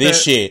something like that? Yeah,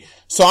 this shit.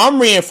 So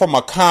I'm reading from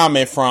a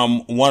comment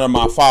from one of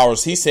my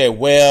followers. He said,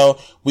 well,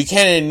 we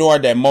can't ignore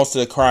that most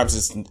of the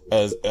crimes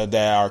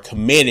that are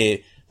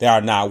committed,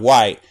 that are not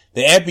white.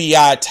 The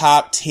FBI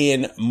top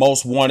 10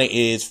 most wanted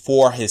is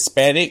 4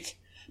 Hispanic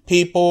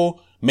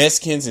people,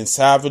 Mexicans and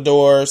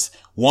Salvadors,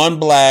 1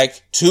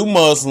 black, 2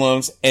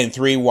 Muslims, and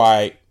 3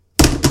 white.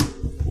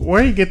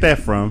 Where you get that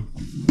from?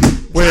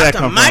 Where did that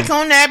come from? Mic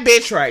on that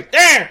bitch right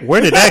there. Where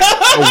did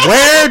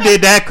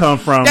that come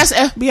from? That's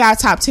FBI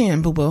top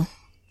 10, boo boo.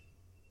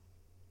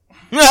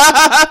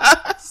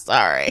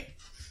 Sorry.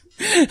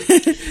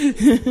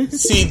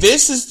 See,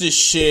 this is the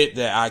shit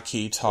that I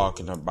keep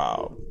talking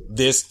about.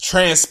 This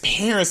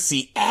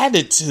transparency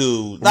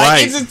attitude.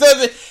 Like, it just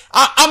doesn't.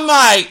 I'm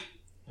like,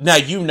 now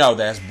you know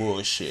that's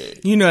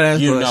bullshit. You know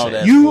that's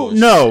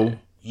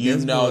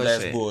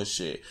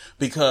bullshit.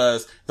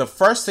 Because the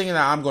first thing that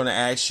I'm going to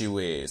ask you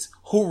is,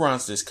 who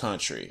runs this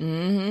country?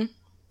 Mm-hmm.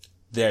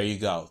 There you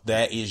go.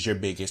 That is your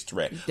biggest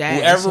threat.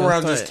 Whoever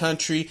runs this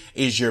country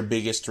is your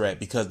biggest threat,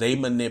 because they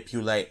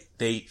manipulate.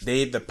 They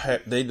the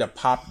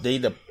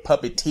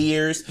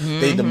puppeteers.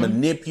 Mm-hmm. They the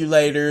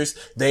manipulators.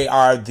 They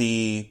are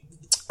the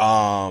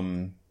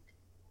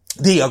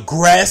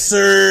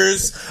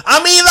aggressors.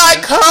 I mean,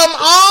 like, come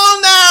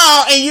on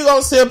now. And you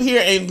gonna sit up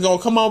here and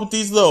gonna come up with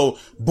these little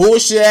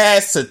bullshit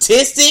ass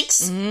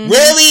statistics? Mm-hmm.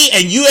 Really?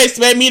 And you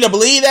expect me to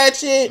believe that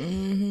shit?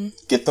 Mm-hmm.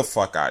 Get the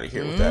fuck out of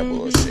here with that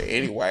bullshit.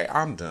 Anyway,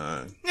 I'm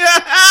done. This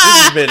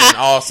has been an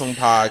awesome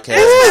podcast.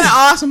 It's been an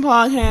awesome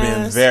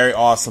podcast. Been very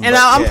awesome. And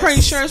I'm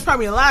pretty sure it's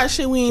probably a lot of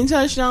shit we ain't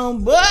touched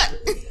on, but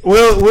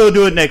We'll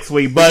do it next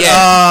week. But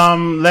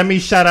let me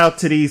shout out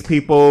to these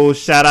people.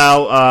 Shout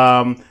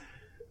out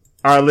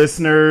our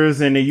listeners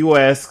in the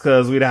U.S.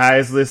 because we're the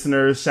highest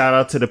listeners. Shout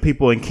out to the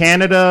people in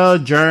Canada,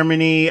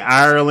 Germany,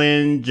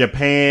 Ireland,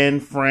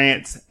 Japan,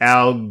 France,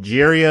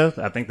 Algeria.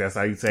 I think that's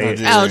how you say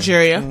it.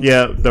 Algeria.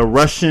 Yeah, the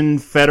Russian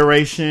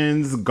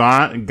Federations,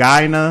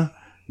 Guyana,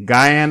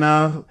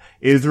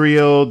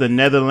 Israel, the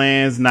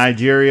Netherlands,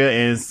 Nigeria,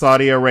 and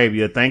Saudi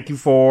Arabia. Thank you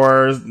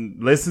for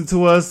listening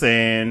to us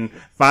and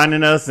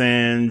finding us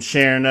and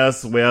sharing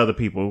us with other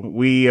people.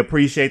 We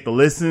appreciate the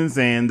listens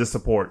and the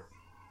support.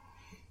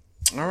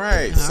 All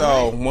right.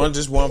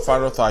 Just one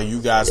final thought.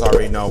 You guys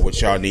already know what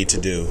y'all need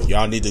to do.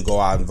 Y'all need to go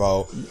out and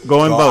vote.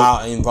 Go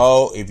out and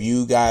vote. If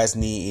you guys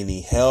need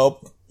any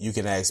help, you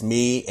can ask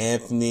me,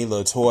 Anthony,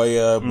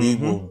 LaToya. We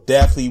will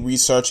definitely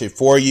research it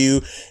for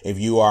you. If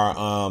you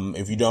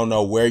don't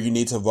know where you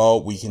need to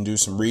vote, we can do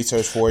some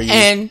research for you.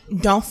 And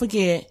don't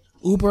forget,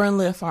 Uber and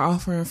Lyft are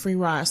offering free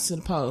rides to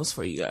the polls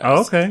for you guys.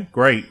 Oh, okay.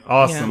 Great.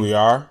 Awesome. We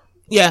are?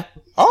 Yeah.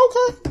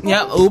 Okay.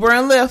 Yep. Uber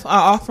and Lyft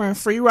are offering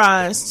free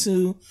rides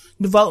to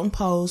the voting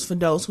polls for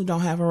those who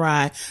don't have a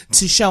ride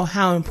to show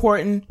how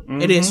important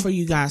it is for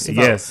you guys to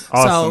vote. Yes.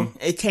 Awesome.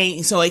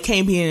 So it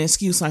can't be an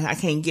excuse like I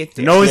can't get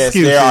there. No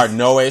excuses. There are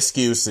no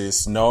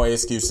excuses. No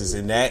excuses.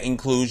 And that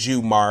includes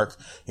you, Mark,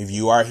 if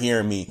you are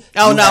hearing me.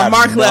 Oh no,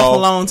 Mark left a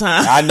long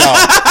time. I know.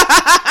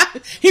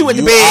 He went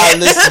to bed.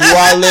 You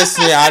are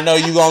listening. I know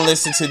you gonna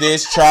listen to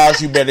this,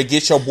 Charles. You better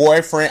get your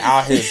boyfriend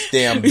out his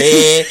damn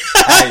bed,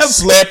 out his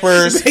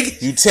slippers.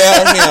 You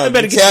tell him.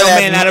 You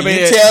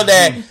tell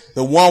that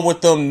the one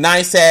with them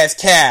nice ass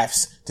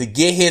calves to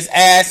get his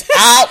ass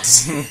out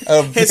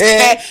of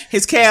bed.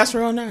 His calves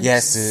real nice.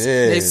 Yes, it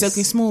is. They're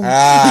silky smooth.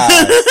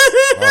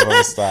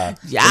 Stop.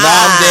 Yeah.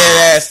 I'm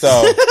dead ass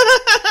though.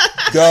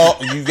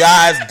 You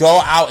guys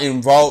go out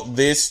and vote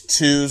this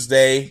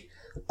Tuesday.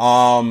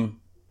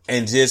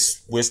 And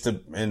just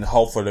and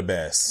hope for the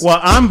best. Well,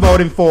 I'm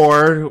voting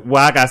for,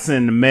 I got sent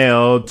in the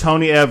mail,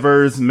 Tony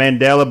Evers,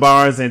 Mandela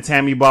Barnes, and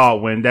Tammy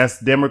Baldwin. That's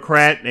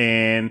Democrat,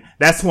 and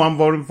that's who I'm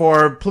voting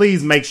for.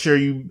 Please make sure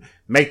you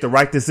make the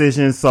right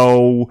decision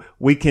so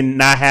we can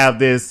not have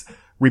this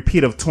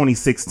repeat of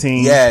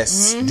 2016.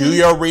 Yes. Mm-hmm. Do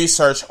your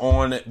research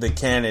on the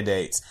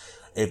candidates.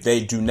 If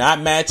they do not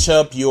match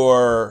up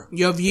your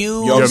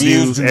views,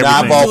 do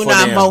not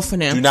vote for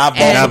them. Do not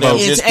vote for them.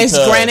 It's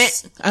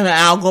granted. I mean,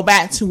 I'll go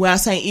back to what I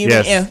say.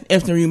 Even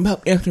if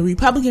the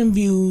Republican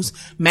views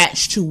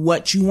match to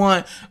what you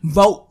want,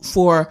 vote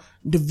for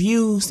the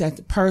views that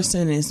the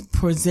person is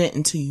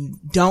presenting to you.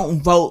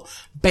 Don't vote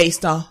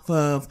based off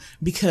of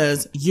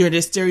because you're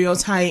this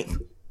stereotype.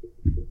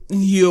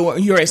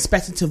 You're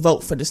expected to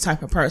vote for this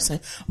type of person.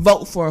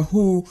 Vote for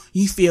who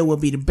you feel will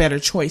be the better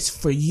choice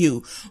for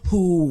you,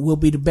 who will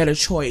be the better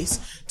choice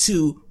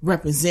to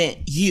represent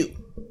you.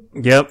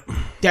 Yep.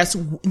 That's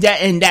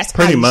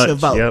pretty how much. You should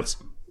vote. Yep.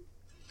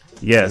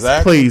 Yes.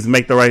 Exactly. Please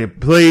make the right.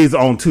 Please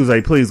on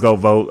Tuesday. Please go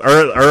vote.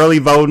 Early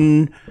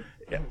voting.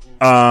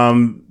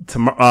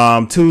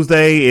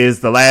 Tuesday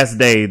is the last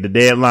day, the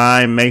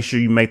deadline. Make sure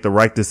you make the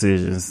right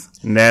decisions.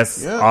 And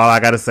that's all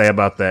I got to say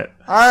about that.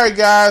 All right,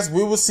 guys.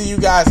 We will see you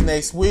guys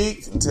next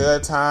week. Until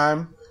that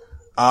time,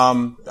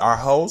 our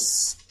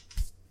hosts,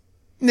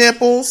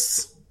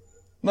 Nipples,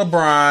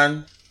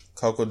 LeBron,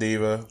 Coco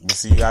Diva. We'll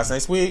see you guys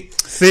next week.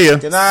 See ya.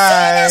 Good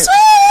night.